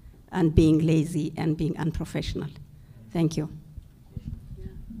thing and being lazy and being unprofessional. Thank you.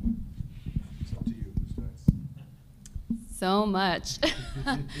 So much.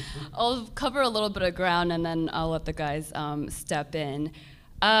 I'll cover a little bit of ground, and then I'll let the guys step in.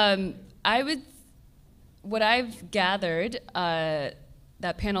 What I've gathered,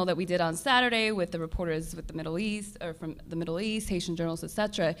 that panel that we did on Saturday with the reporters with the Middle East, or from the Middle East, Haitian journalists,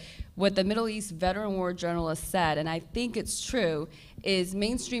 etc., what the Middle East veteran war journalists said, and I think it's true, is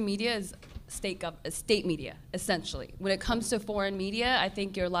mainstream media is state media, essentially. When it comes to foreign media, I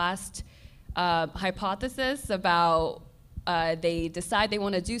think your last hypothesis about they decide they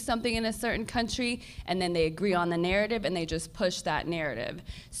want to do something in a certain country, and then they agree on the narrative, and they just push that narrative.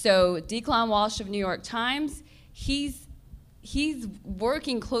 So Declan Walsh of New York Times, he's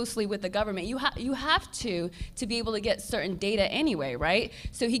working closely with the government. You have to be able to get certain data anyway, right?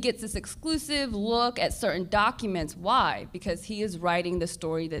 So he gets this exclusive look at certain documents. Why? Because he is writing the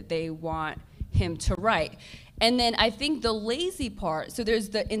story that they want him to write. And then I think the lazy part, so there's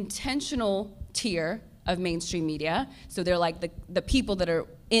the intentional tier of mainstream media. So they're like the people that are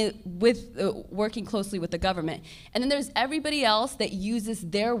working closely with the government. And then there's everybody else that uses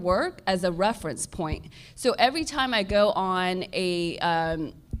their work as a reference point. So every time I go on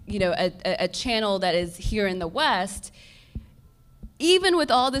a channel that is here in the West, even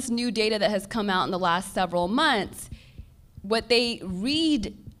with all this new data that has come out in the last several months, what they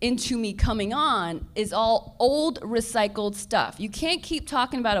read into me coming on is all old recycled stuff. You can't keep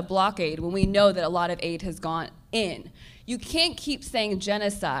talking about a blockade when we know that a lot of aid has gone in. you can't keep saying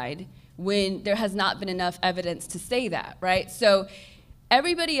genocide when there has not been enough evidence to say that, right? So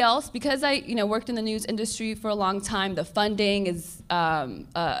everybody else, because I worked in the news industry for a long time, the funding is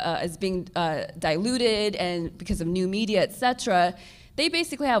being diluted, and because of new media, et cetera, they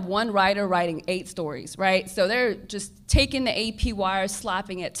basically have one writer writing 8 stories, right? So they're just taking the AP wire,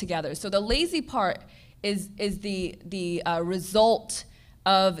 slapping it together. So the lazy part is the result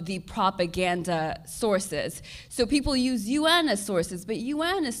of the propaganda sources. So people use UN as sources, but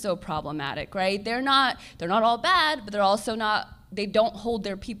UN is so problematic, right? They're not all bad, but they're also not, they don't hold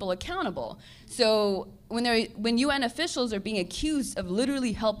their people accountable. So when UN officials are being accused of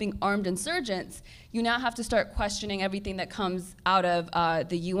literally helping armed insurgents, you now have to start questioning everything that comes out of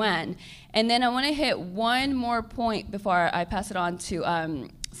the UN. And then I want to hit one more point before I pass it on to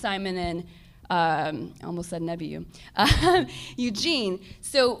Simon and I almost said Nebiu. Eugene.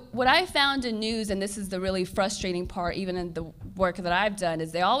 So what I found in news, and this is the really frustrating part even in the work that I've done,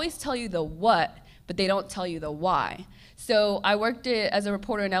 is they always tell you the what, but they don't tell you the why. So I worked as a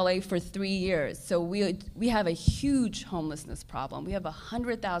reporter in LA for 3 years. So we have a huge homelessness problem. We have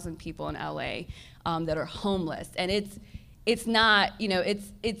 100,000 people in LA that are homeless. And it's not,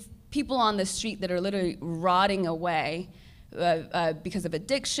 it's people on the street that are literally rotting away because of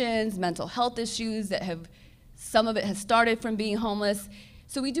addictions, mental health issues that some of it has started from being homeless.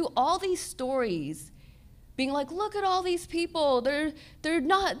 So we do all these stories being like, look at all these people, they're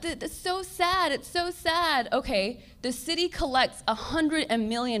not, it's so sad, it's so sad. Okay, the city collects $100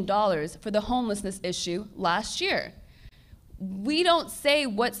 million for the homelessness issue last year. We don't say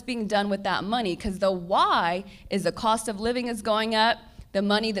what's being done with that money, because the why is the cost of living is going up. The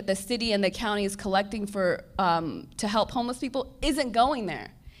money that the city and the county is collecting for to help homeless people isn't going there.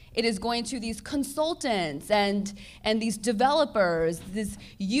 It is going to these consultants and these developers, these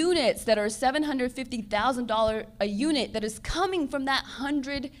units that are $750,000 a unit that is coming from that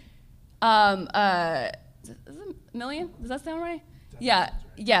 100 million? Does that sound right? Yeah,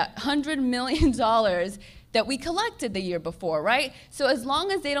 $100 million that we collected the year before, right? So as long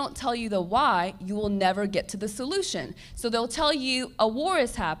as they don't tell you the why, you will never get to the solution. So they'll tell you a war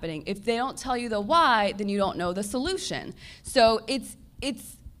is happening. If they don't tell you the why, then you don't know the solution. So it's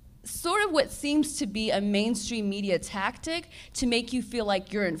sort of what seems to be a mainstream media tactic to make you feel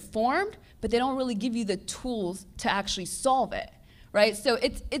like you're informed, but they don't really give you the tools to actually solve it, right? So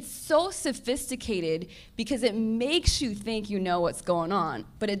it's so sophisticated because it makes you think you know what's going on,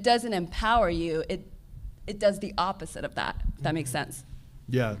 but it doesn't empower you. It does the opposite of that, if that makes sense.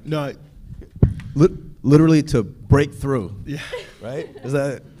 Yeah, no. Literally to break through. Yeah. Right? Is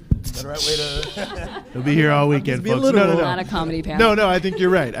that the right way to? He'll be here all weekend, folks. No. Not a comedy panel. No, I think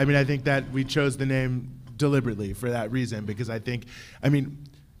you're right. I mean, I think that we chose the name deliberately for that reason, because I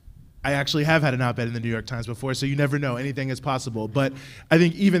actually have had an op-ed in the New York Times before, so you never know. Anything is possible. But I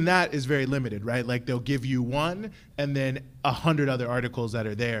think even that is very limited, right? Like, they'll give you one and then 100 other articles that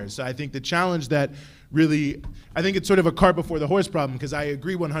are there. So I think the challenge that really, I think it's sort of a cart before the horse problem, because I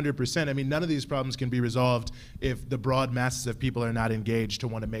agree 100%. I mean, none of these problems can be resolved if the broad masses of people are not engaged to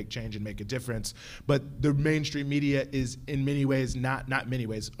want to make change and make a difference. But the mainstream media is in many ways, not many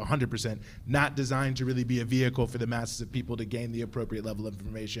ways, 100%, not designed to really be a vehicle for the masses of people to gain the appropriate level of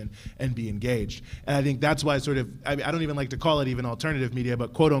information and be engaged. And I think that's why I don't even like to call it even alternative media,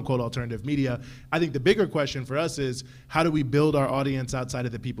 but quote unquote alternative media. I think the bigger question for us is, how do we build our audience outside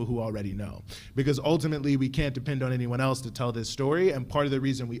of the people who already know? Because ultimately we can't depend on anyone else to tell this story, and part of the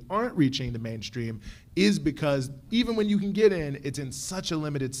reason we aren't reaching the mainstream is because even when you can get in, it's in such a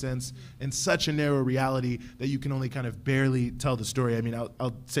limited sense, in such a narrow reality, that you can only kind of barely tell the story. I mean,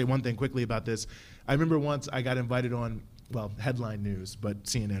 I'll say one thing quickly about this. I remember once I got invited on, well, headline news, but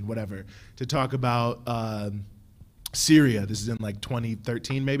CNN, whatever, to talk about Syria. This is in like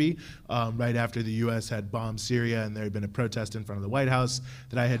 2013 maybe, right after the US had bombed Syria, and there had been a protest in front of the White House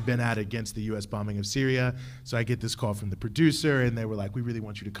that I had been at against the US bombing of Syria. So I get this call from the producer, and they were like, we really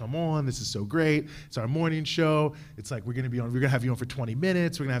want you to come on, this is so great, it's our morning show, it's like we're gonna have you on for 20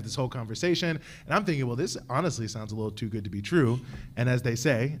 minutes, we're gonna have this whole conversation. And I'm thinking, well, this honestly sounds a little too good to be true. And as they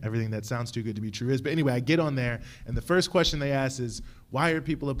say, everything that sounds too good to be true is. But anyway, I get on there, and the first question they ask is, why are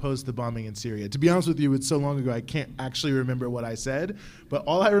people opposed to the bombing in Syria? To be honest with you, it's so long ago I can't actually remember what I said, but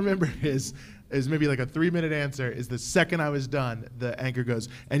all I remember is maybe like a 3-minute answer. Is the second I was done, the anchor goes,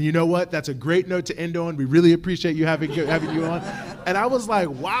 and you know what? That's a great note to end on. We really appreciate you having you on. And I was like,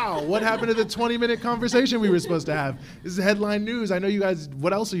 wow, what happened to the 20-minute conversation we were supposed to have? This is headline news. I know you guys,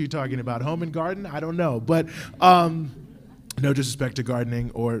 what else are you talking about? Home and garden? I don't know. But No disrespect to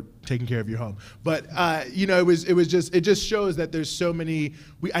gardening or taking care of your home, but you know, it just shows that there's so many.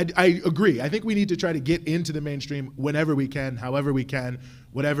 I agree. I think we need to try to get into the mainstream whenever we can, however we can,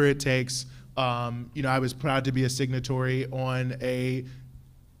 whatever it takes. You know, I was proud to be a signatory on a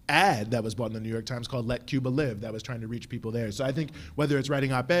ad that was bought in the New York Times called "Let Cuba Live" that was trying to reach people there. So I think whether it's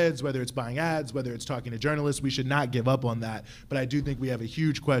writing op-eds, whether it's buying ads, whether it's talking to journalists, we should not give up on that. But I do think we have a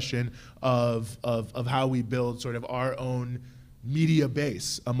huge question of how we build sort of our own media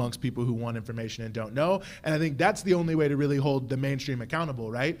base amongst people who want information and don't know. And I think that's the only way to really hold the mainstream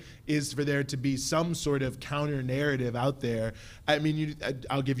accountable, right? Is for there to be some sort of counter narrative out there. I mean,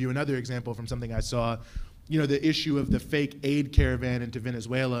 I'll give you another example from something I saw. You know, the issue of the fake aid caravan into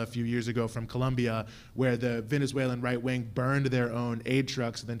Venezuela a few years ago from Colombia, where the Venezuelan right wing burned their own aid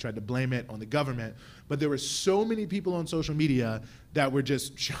trucks and then tried to blame it on the government. But there were so many people on social media that were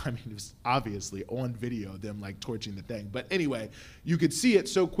just, I mean, it was obviously on video, them like torching the thing. But anyway, you could see it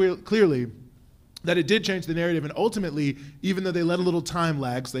so clearly that it did change the narrative, and ultimately, even though they let a little time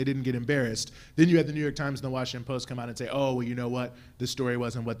lag so they didn't get embarrassed, then you had the New York Times and the Washington Post come out and say, oh, well, you know what, the story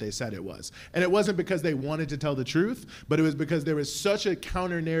wasn't what they said it was. And it wasn't because they wanted to tell the truth, but it was because there was such a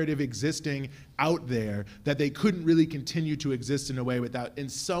counter narrative existing out there that they couldn't really continue to exist in a way without, in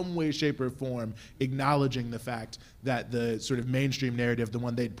some way, shape, or form, acknowledging the fact that the sort of mainstream narrative, the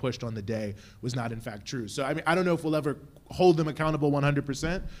one they'd pushed on the day, was not in fact true. So I mean, I don't know if we'll ever hold them accountable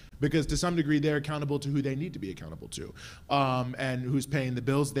 100%, because to some degree they're accountable to who they need to be accountable to, and who's paying the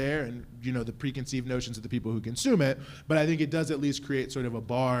bills there, and you know, the preconceived notions of the people who consume it. But I think it does at least create sort of a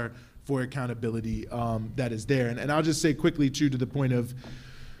bar for accountability that is there. And I'll just say quickly too, to the point of,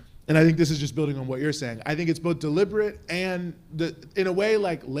 and I think this is just building on what you're saying, I think it's both deliberate and, in a way,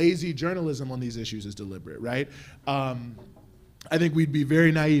 like lazy journalism on these issues is deliberate, right? I think we'd be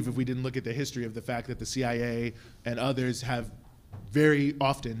very naive if we didn't look at the history of the fact that the CIA and others have very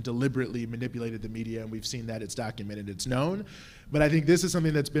often deliberately manipulated the media, and we've seen that, it's documented, it's known. But I think this is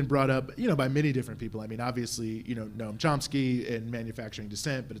something that's been brought up, you know, by many different people. I mean, obviously, you know, Noam Chomsky in Manufacturing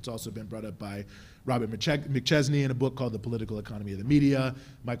Dissent, but it's also been brought up by Robert McChesney in a book called The Political Economy of the Media,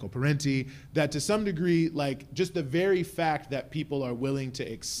 Michael Parenti, that to some degree, like, just the very fact that people are willing to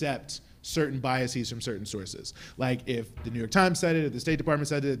accept certain biases from certain sources. Like, if the New York Times said it, if the State Department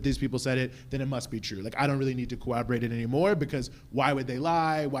said it, these people said it, then it must be true. Like, I don't really need to corroborate it anymore, because why would they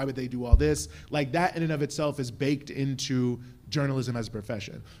lie? Why would they do all this? Like, that in and of itself is baked into journalism as a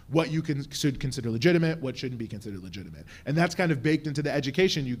profession. What you should consider legitimate, what shouldn't be considered legitimate. And that's kind of baked into the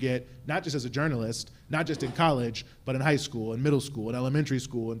education you get, not just as a journalist, not just in college, but in high school and middle school and elementary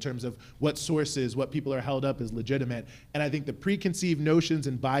school, in terms of what sources, what people are held up as legitimate. And I think the preconceived notions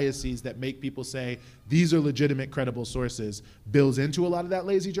and biases that make people say these are legitimate, credible sources builds into a lot of that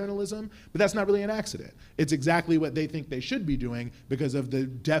lazy journalism, but that's not really an accident. It's exactly what they think they should be doing because of the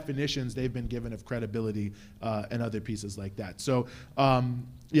definitions they've been given of credibility and other pieces like that. So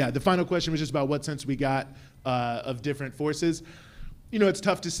yeah, the final question was just about what sense we got of different forces. You know, it's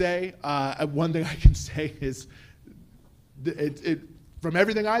tough to say. One thing I can say is from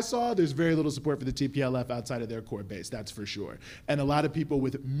everything I saw, there's very little support for the TPLF outside of their core base, that's for sure. And a lot of people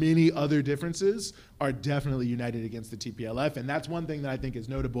with many other differences are definitely united against the TPLF. And that's one thing that I think is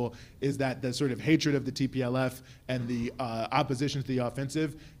notable, is that the sort of hatred of the TPLF and the opposition to the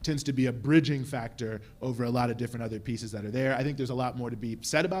offensive tends to be a bridging factor over a lot of different other pieces that are there. I think there's a lot more to be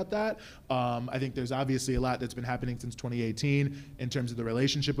said about that. I think there's obviously a lot that's been happening since 2018 in terms of the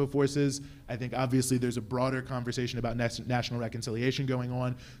relationship of forces. I think obviously there's a broader conversation about national reconciliation going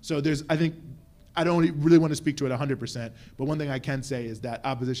on. So I don't really want to speak to it 100%, but one thing I can say is that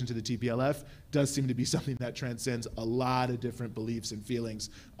opposition to the TPLF does seem to be something that transcends a lot of different beliefs and feelings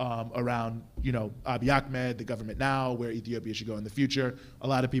around, you know, Abiy Ahmed, the government now, where Ethiopia should go in the future. A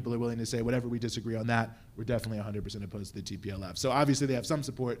lot of people are willing to say whatever we disagree on that, we're definitely 100% opposed to the TPLF. So obviously they have some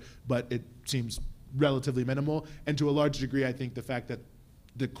support, but it seems relatively minimal. And to a large degree, I think the fact that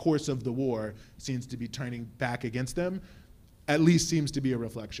the course of the war seems to be turning back against them at least seems to be a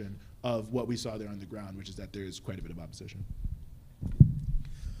reflection of what we saw there on the ground, which is that there is quite a bit of opposition.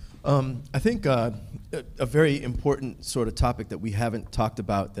 I think a very important sort of topic that we haven't talked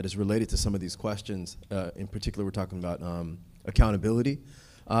about that is related to some of these questions, in particular we're talking about accountability.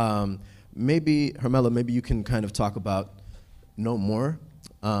 Maybe, Hermela, maybe you can kind of talk about No More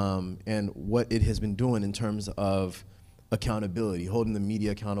and what it has been doing in terms of accountability, holding the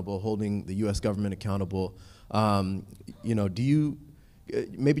media accountable, holding the US government accountable. You know, do you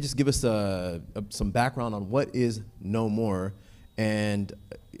maybe just give us some background on what is No More and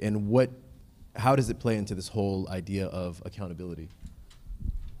how does it play into this whole idea of accountability?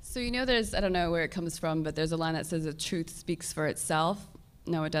 So you know there's, I don't know where it comes from, but there's a line that says the truth speaks for itself.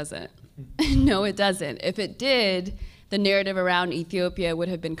 No, it doesn't. No, it doesn't. If it did, the narrative around Ethiopia would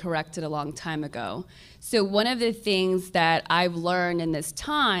have been corrected a long time ago. So one of the things that I've learned in this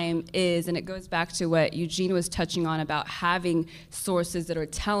time is, and it goes back to what Eugene was touching on about having sources that are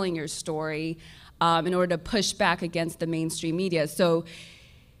telling your story in order to push back against the mainstream media. So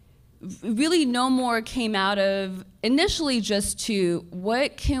really No More came out of initially just to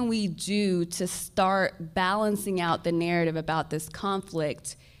what can we do to start balancing out the narrative about this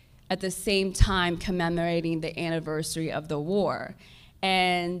conflict at the same time commemorating the anniversary of the war.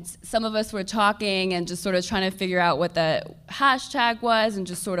 And some of us were talking and just sort of trying to figure out what the hashtag was and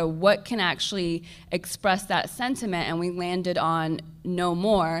just sort of what can actually express that sentiment, and we landed on No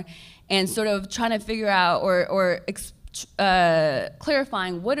More and sort of trying to figure out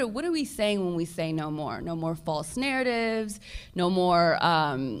clarifying what are we saying when we say no more? No more false narratives, no more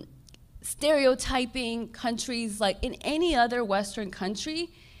stereotyping countries. Like in any other Western country,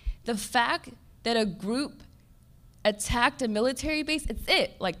 the fact that a group attacked a military base, it's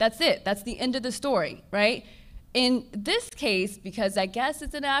it. Like that's it. That's the end of the story, right? In this case, because I guess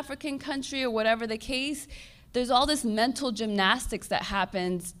it's an African country or whatever the case, there's all this mental gymnastics that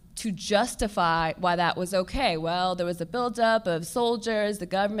happens to justify why that was okay. Well, there was a buildup of soldiers, the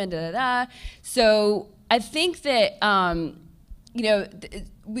government, So I think that, you know,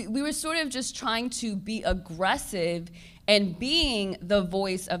 we were sort of just trying to be aggressive and being the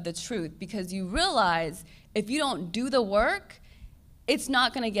voice of the truth, because you realize if you don't do the work, it's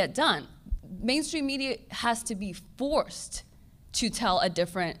not gonna get done. Mainstream media has to be forced to tell a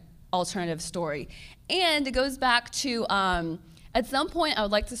different alternative story. And it goes back to, at some point, I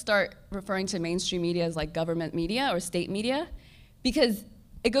would like to start referring to mainstream media as like government media or state media, because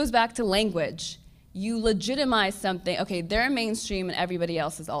it goes back to language. You legitimize something, okay, they're mainstream and everybody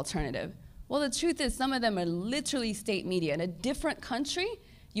else is alternative. Well, the truth is some of them are literally state media. In a different country,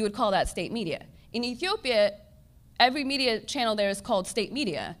 you would call that state media. In Ethiopia, every media channel there is called state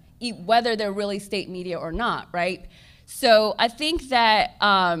media, whether they're really state media or not, right? So I think that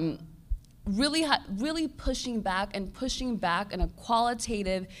really pushing back in a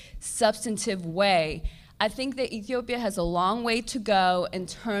qualitative, substantive way. I think that Ethiopia has a long way to go in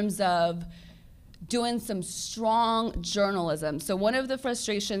terms of doing some strong journalism. So one of the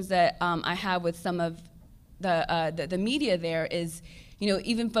frustrations that I have with some of the media there is, you know,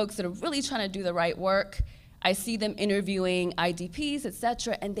 even folks that are really trying to do the right work, I see them interviewing IDPs, et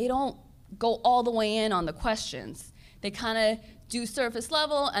cetera, and they don't go all the way in on the questions. They kind of do surface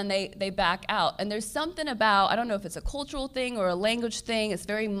level and they back out. And there's something about, I don't know if it's a cultural thing or a language thing, it's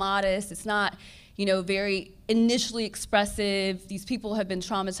very modest, it's not, you know, very initially expressive. These people have been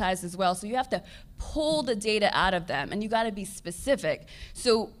traumatized as well, so you have to pull the data out of them, and you gotta be specific.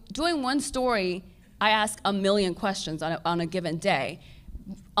 So doing one story, I ask a million questions on a given day.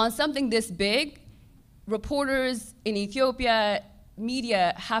 On something this big, reporters in Ethiopia,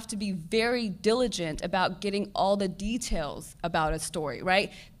 media have to be very diligent about getting all the details about a story,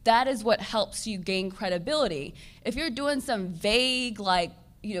 right? That is what helps you gain credibility. If you're doing some vague, like,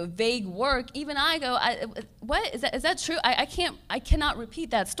 you know, vague work, even I go, what, is that true? I cannot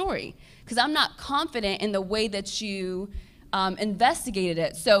repeat that story because I'm not confident in the way that you investigated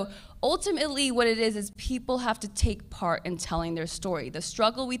it. So ultimately what it is people have to take part in telling their story. The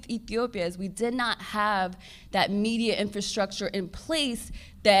struggle with Ethiopia is we did not have that media infrastructure in place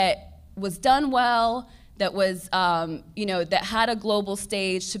that was done well, that was, you know, that had a global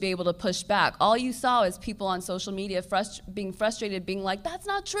stage to be able to push back. All you saw is people on social media being frustrated, being like, that's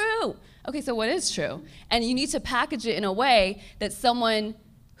not true. Okay, so what is true? And you need to package it in a way that someone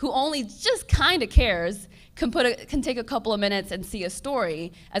who only just kind of cares can take a couple of minutes and see a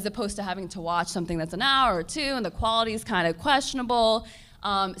story, as opposed to having to watch something that's an hour or two and the quality is kind of questionable.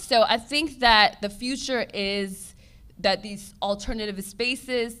 So I think that the future is that these alternative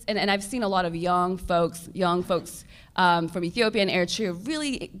spaces, and I've seen a lot of young folks from Ethiopia and Eritrea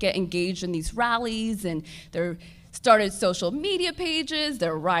really get engaged in these rallies, and they're started social media pages,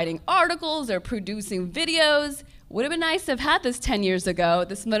 they're writing articles, they're producing videos. Would have been nice to have had this 10 years ago.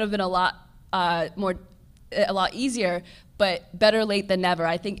 This might have been a lot easier, but better late than never.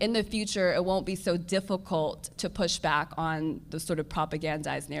 I think in the future, it won't be so difficult to push back on the sort of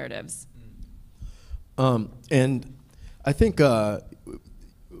propagandized narratives. And I think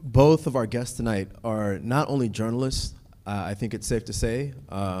both of our guests tonight are not only journalists, I think it's safe to say,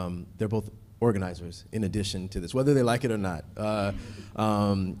 they're both organizers in addition to this, whether they like it or not.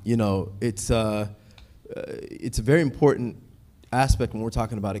 You know, it's a very important aspect when we're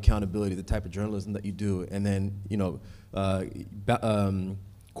talking about accountability, the type of journalism that you do, and then, you know,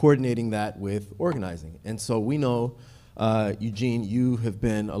 coordinating that with organizing. And so we know, Eugene, you have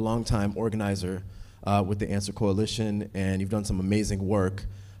been a longtime organizer with the Answer Coalition, and you've done some amazing work.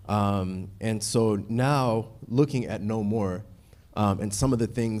 And so now, looking at No More, and some of the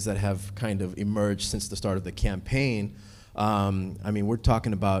things that have kind of emerged since the start of the campaign, I mean, we're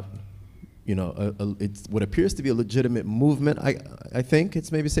talking about, you know, it's what appears to be a legitimate movement. I think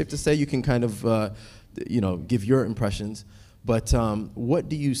it's maybe safe to say. You can kind of, you know, give your impressions. But what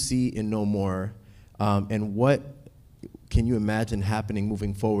do you see in No More, and what can you imagine happening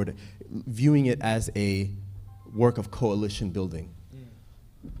moving forward, viewing it as a work of coalition building?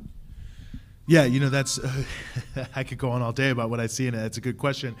 Yeah, you know, that's, I could go on all day about what I see in it. That's a good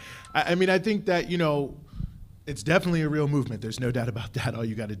question. I mean, I think that, you know, it's definitely a real movement. There's no doubt about that. All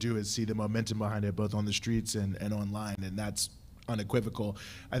you got to do is see the momentum behind it, both on the streets and online, and that's unequivocal.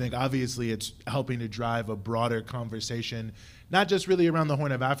 I think obviously it's helping to drive a broader conversation, not just really around the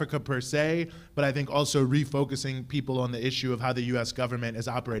Horn of Africa per se, but I think also refocusing people on the issue of how the U.S. government is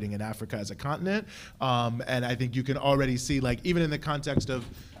operating in Africa as a continent. And I think you can already see, like, even in the context of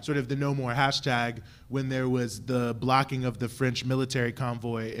sort of the No More hashtag, when there was the blocking of the French military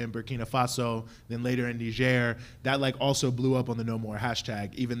convoy in Burkina Faso, then later in Niger, that like also blew up on the No More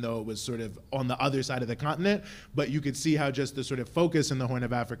hashtag, even though it was sort of on the other side of the continent. But you could see how just the sort of focus in the Horn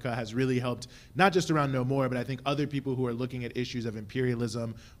of Africa has really helped, not just around No More, but I think other people who are looking at issues of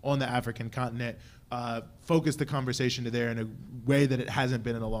imperialism on the African continent focus the conversation to there in a way that it hasn't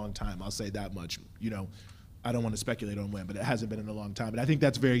been in a long time. I'll say that much. You know, I don't want to speculate on when, but it hasn't been in a long time. And I think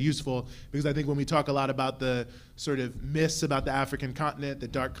that's very useful, because I think when we talk a lot about the sort of myths about the African continent, the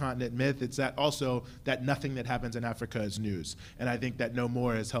dark continent myth, it's that also that nothing that happens in Africa is news. And I think that No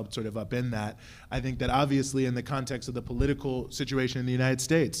More has helped sort of upend that. I think that obviously in the context of the political situation in the United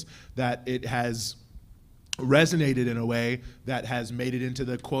States, that it has resonated in a way that has made it into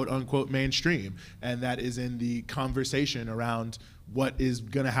the quote unquote mainstream, and that is in the conversation around what is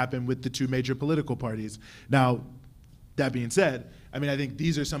going to happen with the two major political parties. Now, that being said, I mean, I think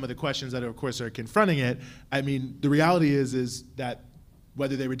these are some of the questions that, of course, are confronting it. I mean, the reality is that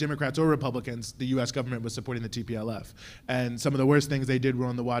whether they were Democrats or Republicans, the U.S. government was supporting the TPLF. And some of the worst things they did were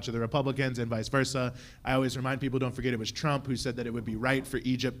on the watch of the Republicans and vice versa. I always remind people, don't forget it was Trump who said that it would be right for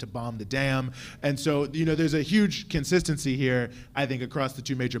Egypt to bomb the dam. And so, you know, there's a huge consistency here, I think, across the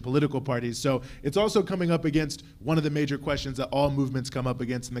two major political parties. So it's also coming up against one of the major questions that all movements come up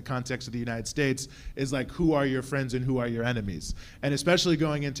against in the context of the United States is like, who are your friends and who are your enemies? And especially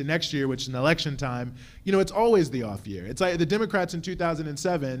going into next year, which is an election time, you know, it's always the off year. It's like the Democrats in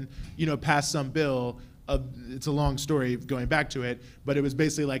 2007, you know, passed some bill. It's a long story going back to it, but it was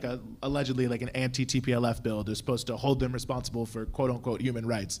basically like allegedly like an anti-TPLF bill. They're supposed to hold them responsible for quote unquote human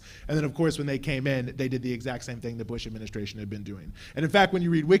rights. And then of course when they came in, they did the exact same thing the Bush administration had been doing. And in fact, when you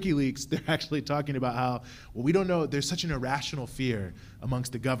read WikiLeaks, they're actually talking about how, well, we don't know, there's such an irrational fear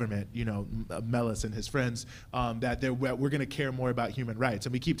amongst the government, you know, Melis and his friends, that we're gonna care more about human rights.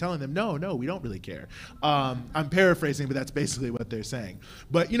 And we keep telling them, no, we don't really care. I'm paraphrasing, but that's basically what they're saying.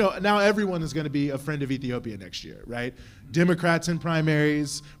 But you know, now everyone is gonna be a friend of Ethiopia next year, right? Democrats in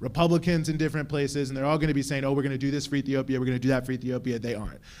primaries, Republicans in different places, and they're all going to be saying, oh, we're going to do this for Ethiopia, we're going to do that for Ethiopia. They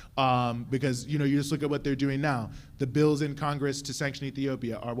aren't. Because, you know, you just look at what they're doing now. The bills in Congress to sanction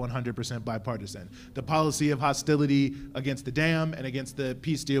Ethiopia are 100% bipartisan. The policy of hostility against the dam and against the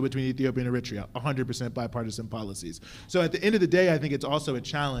peace deal between Ethiopia and Eritrea, 100% bipartisan policies. So at the end of the day, I think it's also a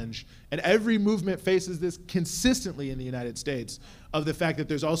challenge, and every movement faces this consistently in the United States, of the fact that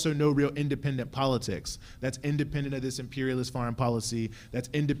there's also no real independent politics that's independent of this imperialist foreign policy, that's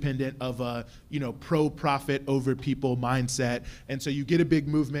independent of a, you know, pro-profit over people mindset. And so you get a big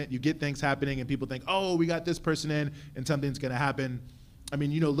movement, you get things happening, and people think, oh, we got this person in and something's gonna happen. I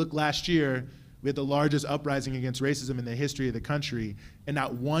mean, you know, look, last year, we had the largest uprising against racism in the history of the country, and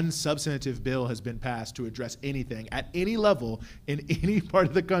not one substantive bill has been passed to address anything at any level in any part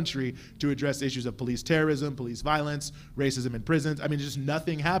of the country to address issues of police terrorism, police violence, racism in prisons. I mean, just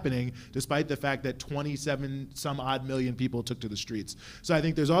nothing happening, despite the fact that 27 some odd million people took to the streets. So I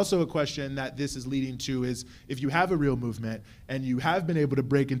think there's also a question that this is leading to is, if you have a real movement and you have been able to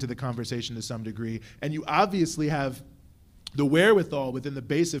break into the conversation to some degree, and you obviously have the wherewithal within the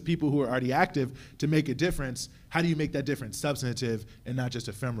base of people who are already active to make a difference, how do you make that difference substantive and not just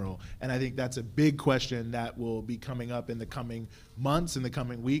ephemeral? And I think that's a big question that will be coming up in the coming months, in the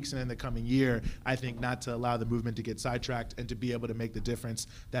coming weeks, and in the coming year, I think not to allow the movement to get sidetracked and to be able to make the difference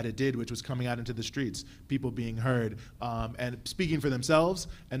that it did, which was coming out into the streets, people being heard, and speaking for themselves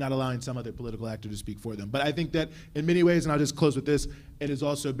and not allowing some other political actor to speak for them. But I think that in many ways, and I'll just close with this, it has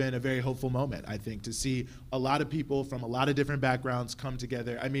also been a very hopeful moment, I think, to see a lot of people from a lot of different backgrounds come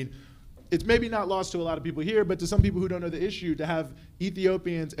together. I mean, it's maybe not lost to a lot of people here, but to some people who don't know the issue, to have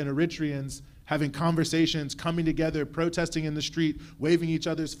Ethiopians and Eritreans having conversations, coming together, protesting in the street, waving each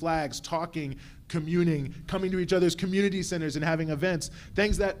other's flags, talking, communing, coming to each other's community centers and having events,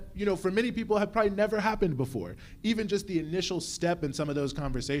 things that, you know, for many people have probably never happened before. Even just the initial step in some of those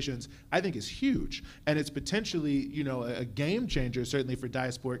conversations, I think is huge. And it's potentially, you know, a game changer, certainly for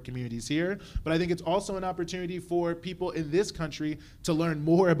diasporic communities here, but I think it's also an opportunity for people in this country to learn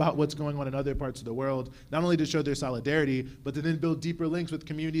more about what's going on in other parts of the world, not only to show their solidarity, but to then build deeper links with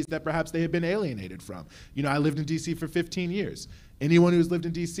communities that perhaps they have been alienated from. You know, I lived in DC for 15 years. Anyone who's lived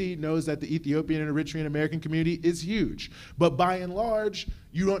in DC knows that the Ethiopian and Eritrean American community is huge. But by and large,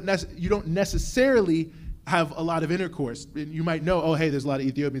 you don't necessarily have a lot of intercourse. You might know, oh, hey, there's a lot of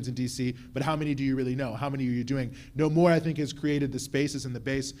Ethiopians in DC, but how many do you really know? How many are you doing? No more, I think, has created the spaces and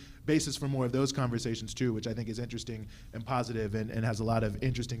the basis for more of those conversations too, which I think is interesting and positive and has a lot of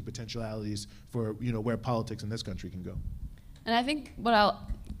interesting potentialities for, you know, where politics in this country can go. And I think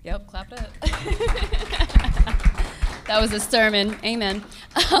clap it up. That was a sermon, amen.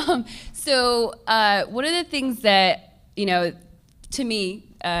 So one of the things that, you know, to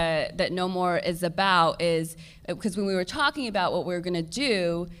me, that No More is about is, because when we were talking about what we were gonna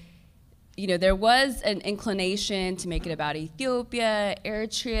do, you know, there was an inclination to make it about Ethiopia,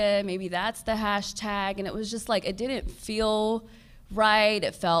 Eritrea, maybe that's the hashtag, and it was just like, it didn't feel right,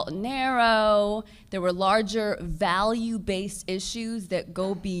 it felt narrow. There were larger value-based issues that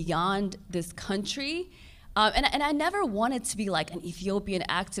go beyond this country. And I never wanted to be like an Ethiopian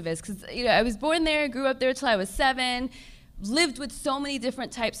activist, because, you know, I was born there, grew up there till I was 7, lived with so many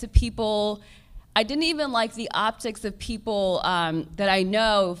different types of people. I didn't even like the optics of people that I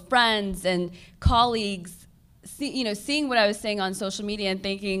know, friends and colleagues, seeing what I was saying on social media and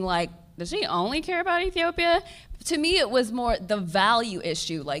thinking like, does she only care about Ethiopia? To me, it was more the value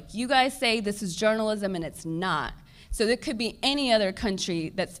issue. Like, you guys say this is journalism and it's not. So there could be any other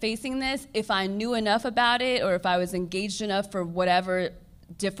country that's facing this. If I knew enough about it, or if I was engaged enough for whatever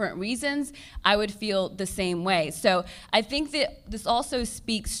different reasons, I would feel the same way. So I think that this also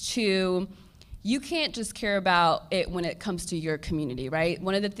speaks to, you can't just care about it when it comes to your community, right?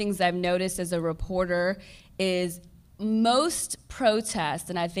 One of the things I've noticed as a reporter is most protests,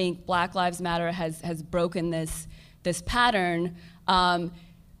 and I think Black Lives Matter has broken this pattern,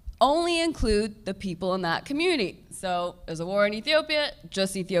 only include the people in that community. So there's a war in Ethiopia,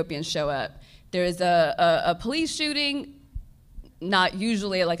 just Ethiopians show up. There's a police shooting, not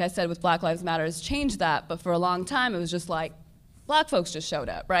usually, like I said, with Black Lives Matter has changed that, but for a long time it was just like, Black folks just showed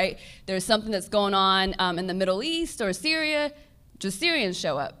up, right? There's something that's going on in the Middle East or Syria, just Syrians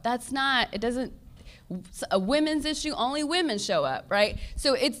show up. That's not, it doesn't, a women's issue, only women show up, right?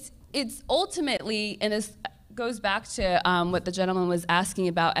 So it's ultimately, and this goes back to what the gentleman was asking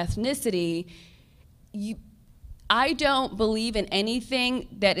about ethnicity. I don't believe in anything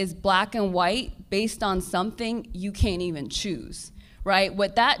that is black and white based on something you can't even choose, right?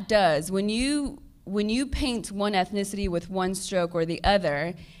 What that does, when you paint one ethnicity with one stroke or the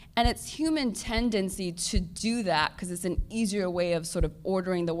other, and it's human tendency to do that because it's an easier way of sort of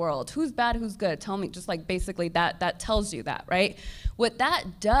ordering the world. Who's bad, who's good? Tell me, just like basically that tells you that, right? What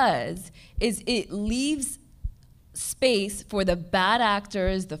that does is it leaves space for the bad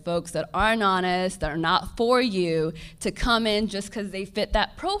actors, the folks that aren't honest, that are not for you, to come in just because they fit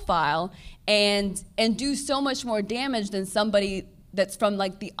that profile and do so much more damage than somebody that's from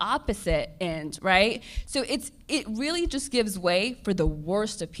like the opposite end, right? So it really just gives way for the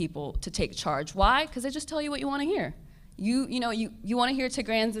worst of people to take charge. Why? Because they just tell you what you want to hear. You want to hear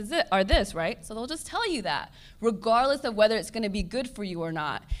Tigrayans are this, right? So they'll just tell you that, regardless of whether it's going to be good for you or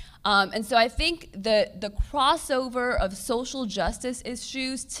not. And so I think the crossover of social justice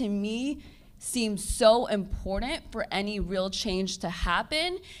issues, to me, seems so important for any real change to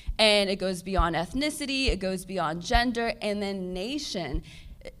happen. And it goes beyond ethnicity, it goes beyond gender, and then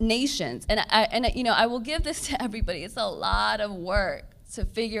nations. And I will give this to everybody. It's a lot of work to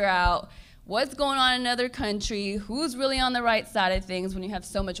figure out what's going on in another country, who's really on the right side of things when you have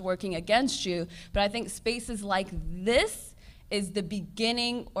so much working against you. But I think spaces like this is the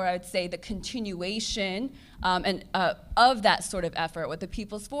beginning, or I would say the continuation of that sort of effort, what the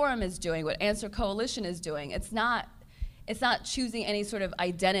People's Forum is doing, what Answer Coalition is doing. It's not it's not choosing any sort of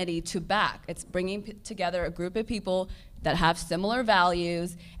identity to back. It's bringing together a group of people that have similar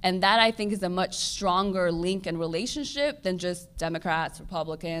values, and that I think is a much stronger link and relationship than just Democrats,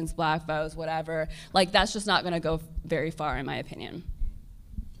 Republicans, black votes, whatever. Like, that's just not gonna go very far, in my opinion.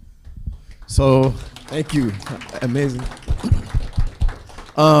 So, thank you, amazing.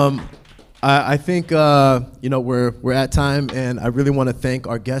 I think we're at time, and I really want to thank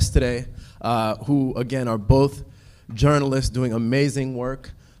our guests today, who again are both journalists doing amazing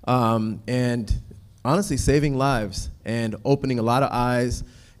work, and honestly saving lives and opening a lot of eyes.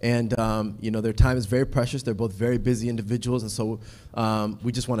 And their time is very precious. They're both very busy individuals, and so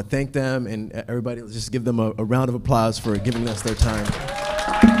we just want to thank them, and everybody just give them a round of applause for giving us their time.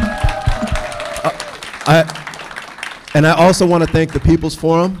 And I also want to thank the People's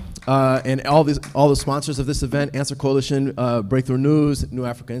Forum and all the sponsors of this event: Answer Coalition, Breakthrough News, New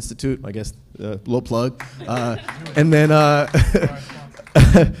Africa Institute. I guess low plug, and then I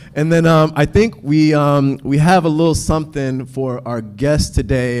think we have a little something for our guests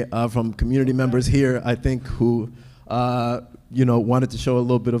today from community members here. I think who wanted to show a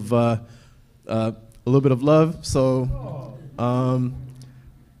little bit of love. So,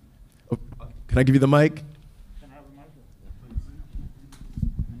 can I give you the mic?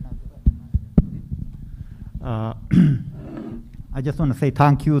 I just want to say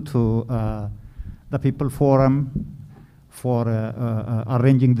thank you to the People Forum for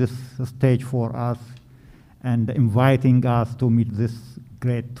arranging this stage for us and inviting us to meet this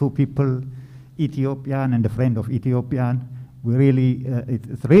great two people, Ethiopian and a friend of Ethiopian. We really,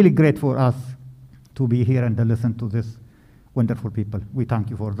 it's really great for us to be here and to listen to this wonderful people. We thank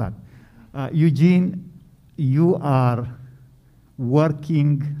you for that. Eugene, you are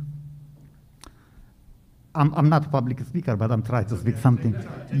working. I'm not a public speaker, but I'm trying to speak something.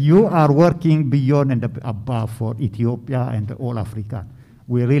 You are working beyond and above for Ethiopia and all Africa.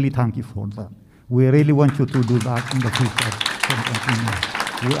 We really thank you for that. We really want you to do that in the future.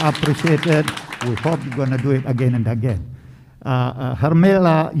 We appreciate it. We hope you're going to do it again and again.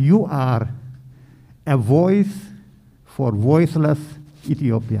 Hermela, you are a voice for voiceless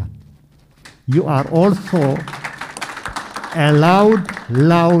Ethiopia. You are also a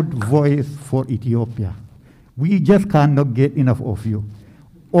loud voice for Ethiopia. We just cannot get enough of you.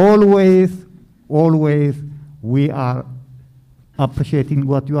 Always, we are appreciating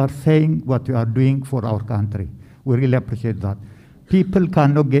what you are saying, what you are doing for our country. We really appreciate that. People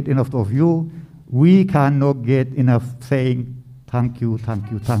cannot get enough of you. We cannot get enough saying thank you,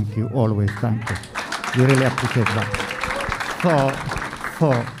 always thank you. We really appreciate that.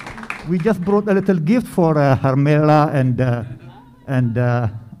 So we just brought a little gift for Hermela and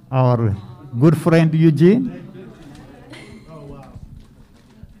our good friend Eugene.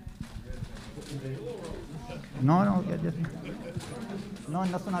 No,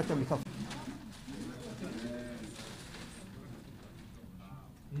 that's not actually tough.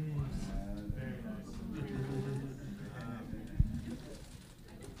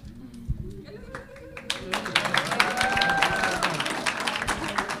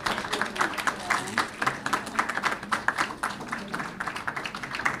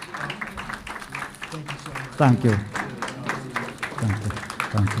 Thank you.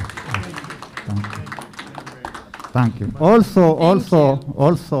 Thank you. Also,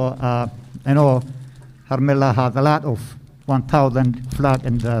 I know Hermela has a lot of 1,000 flags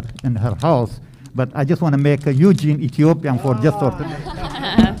in her house, but I just want to make a Eugene Ethiopian for just for today.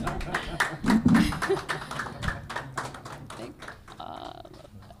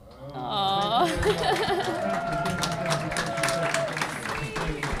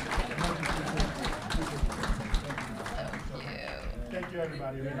 Thank you,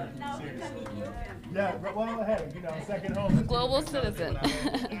 everybody. Yeah, well, hey, second home. Global citizen.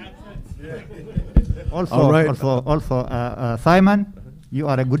 Also, Simon, you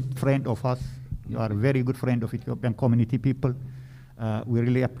are a good friend of us. You are a very good friend of Ethiopian community people. We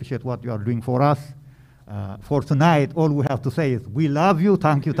really appreciate what you are doing for us. For tonight, all we have to say is, we love you,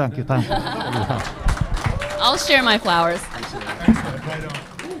 thank you. I'll share my flowers.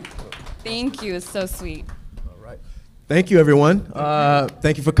 Thank you, it's so sweet. Thank you, everyone.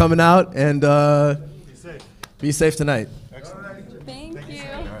 Thank you for coming out, and be safe tonight. Excellent. Thank you.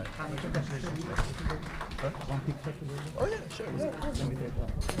 Oh, yeah, sure.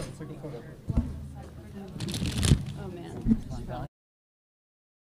 Oh, man.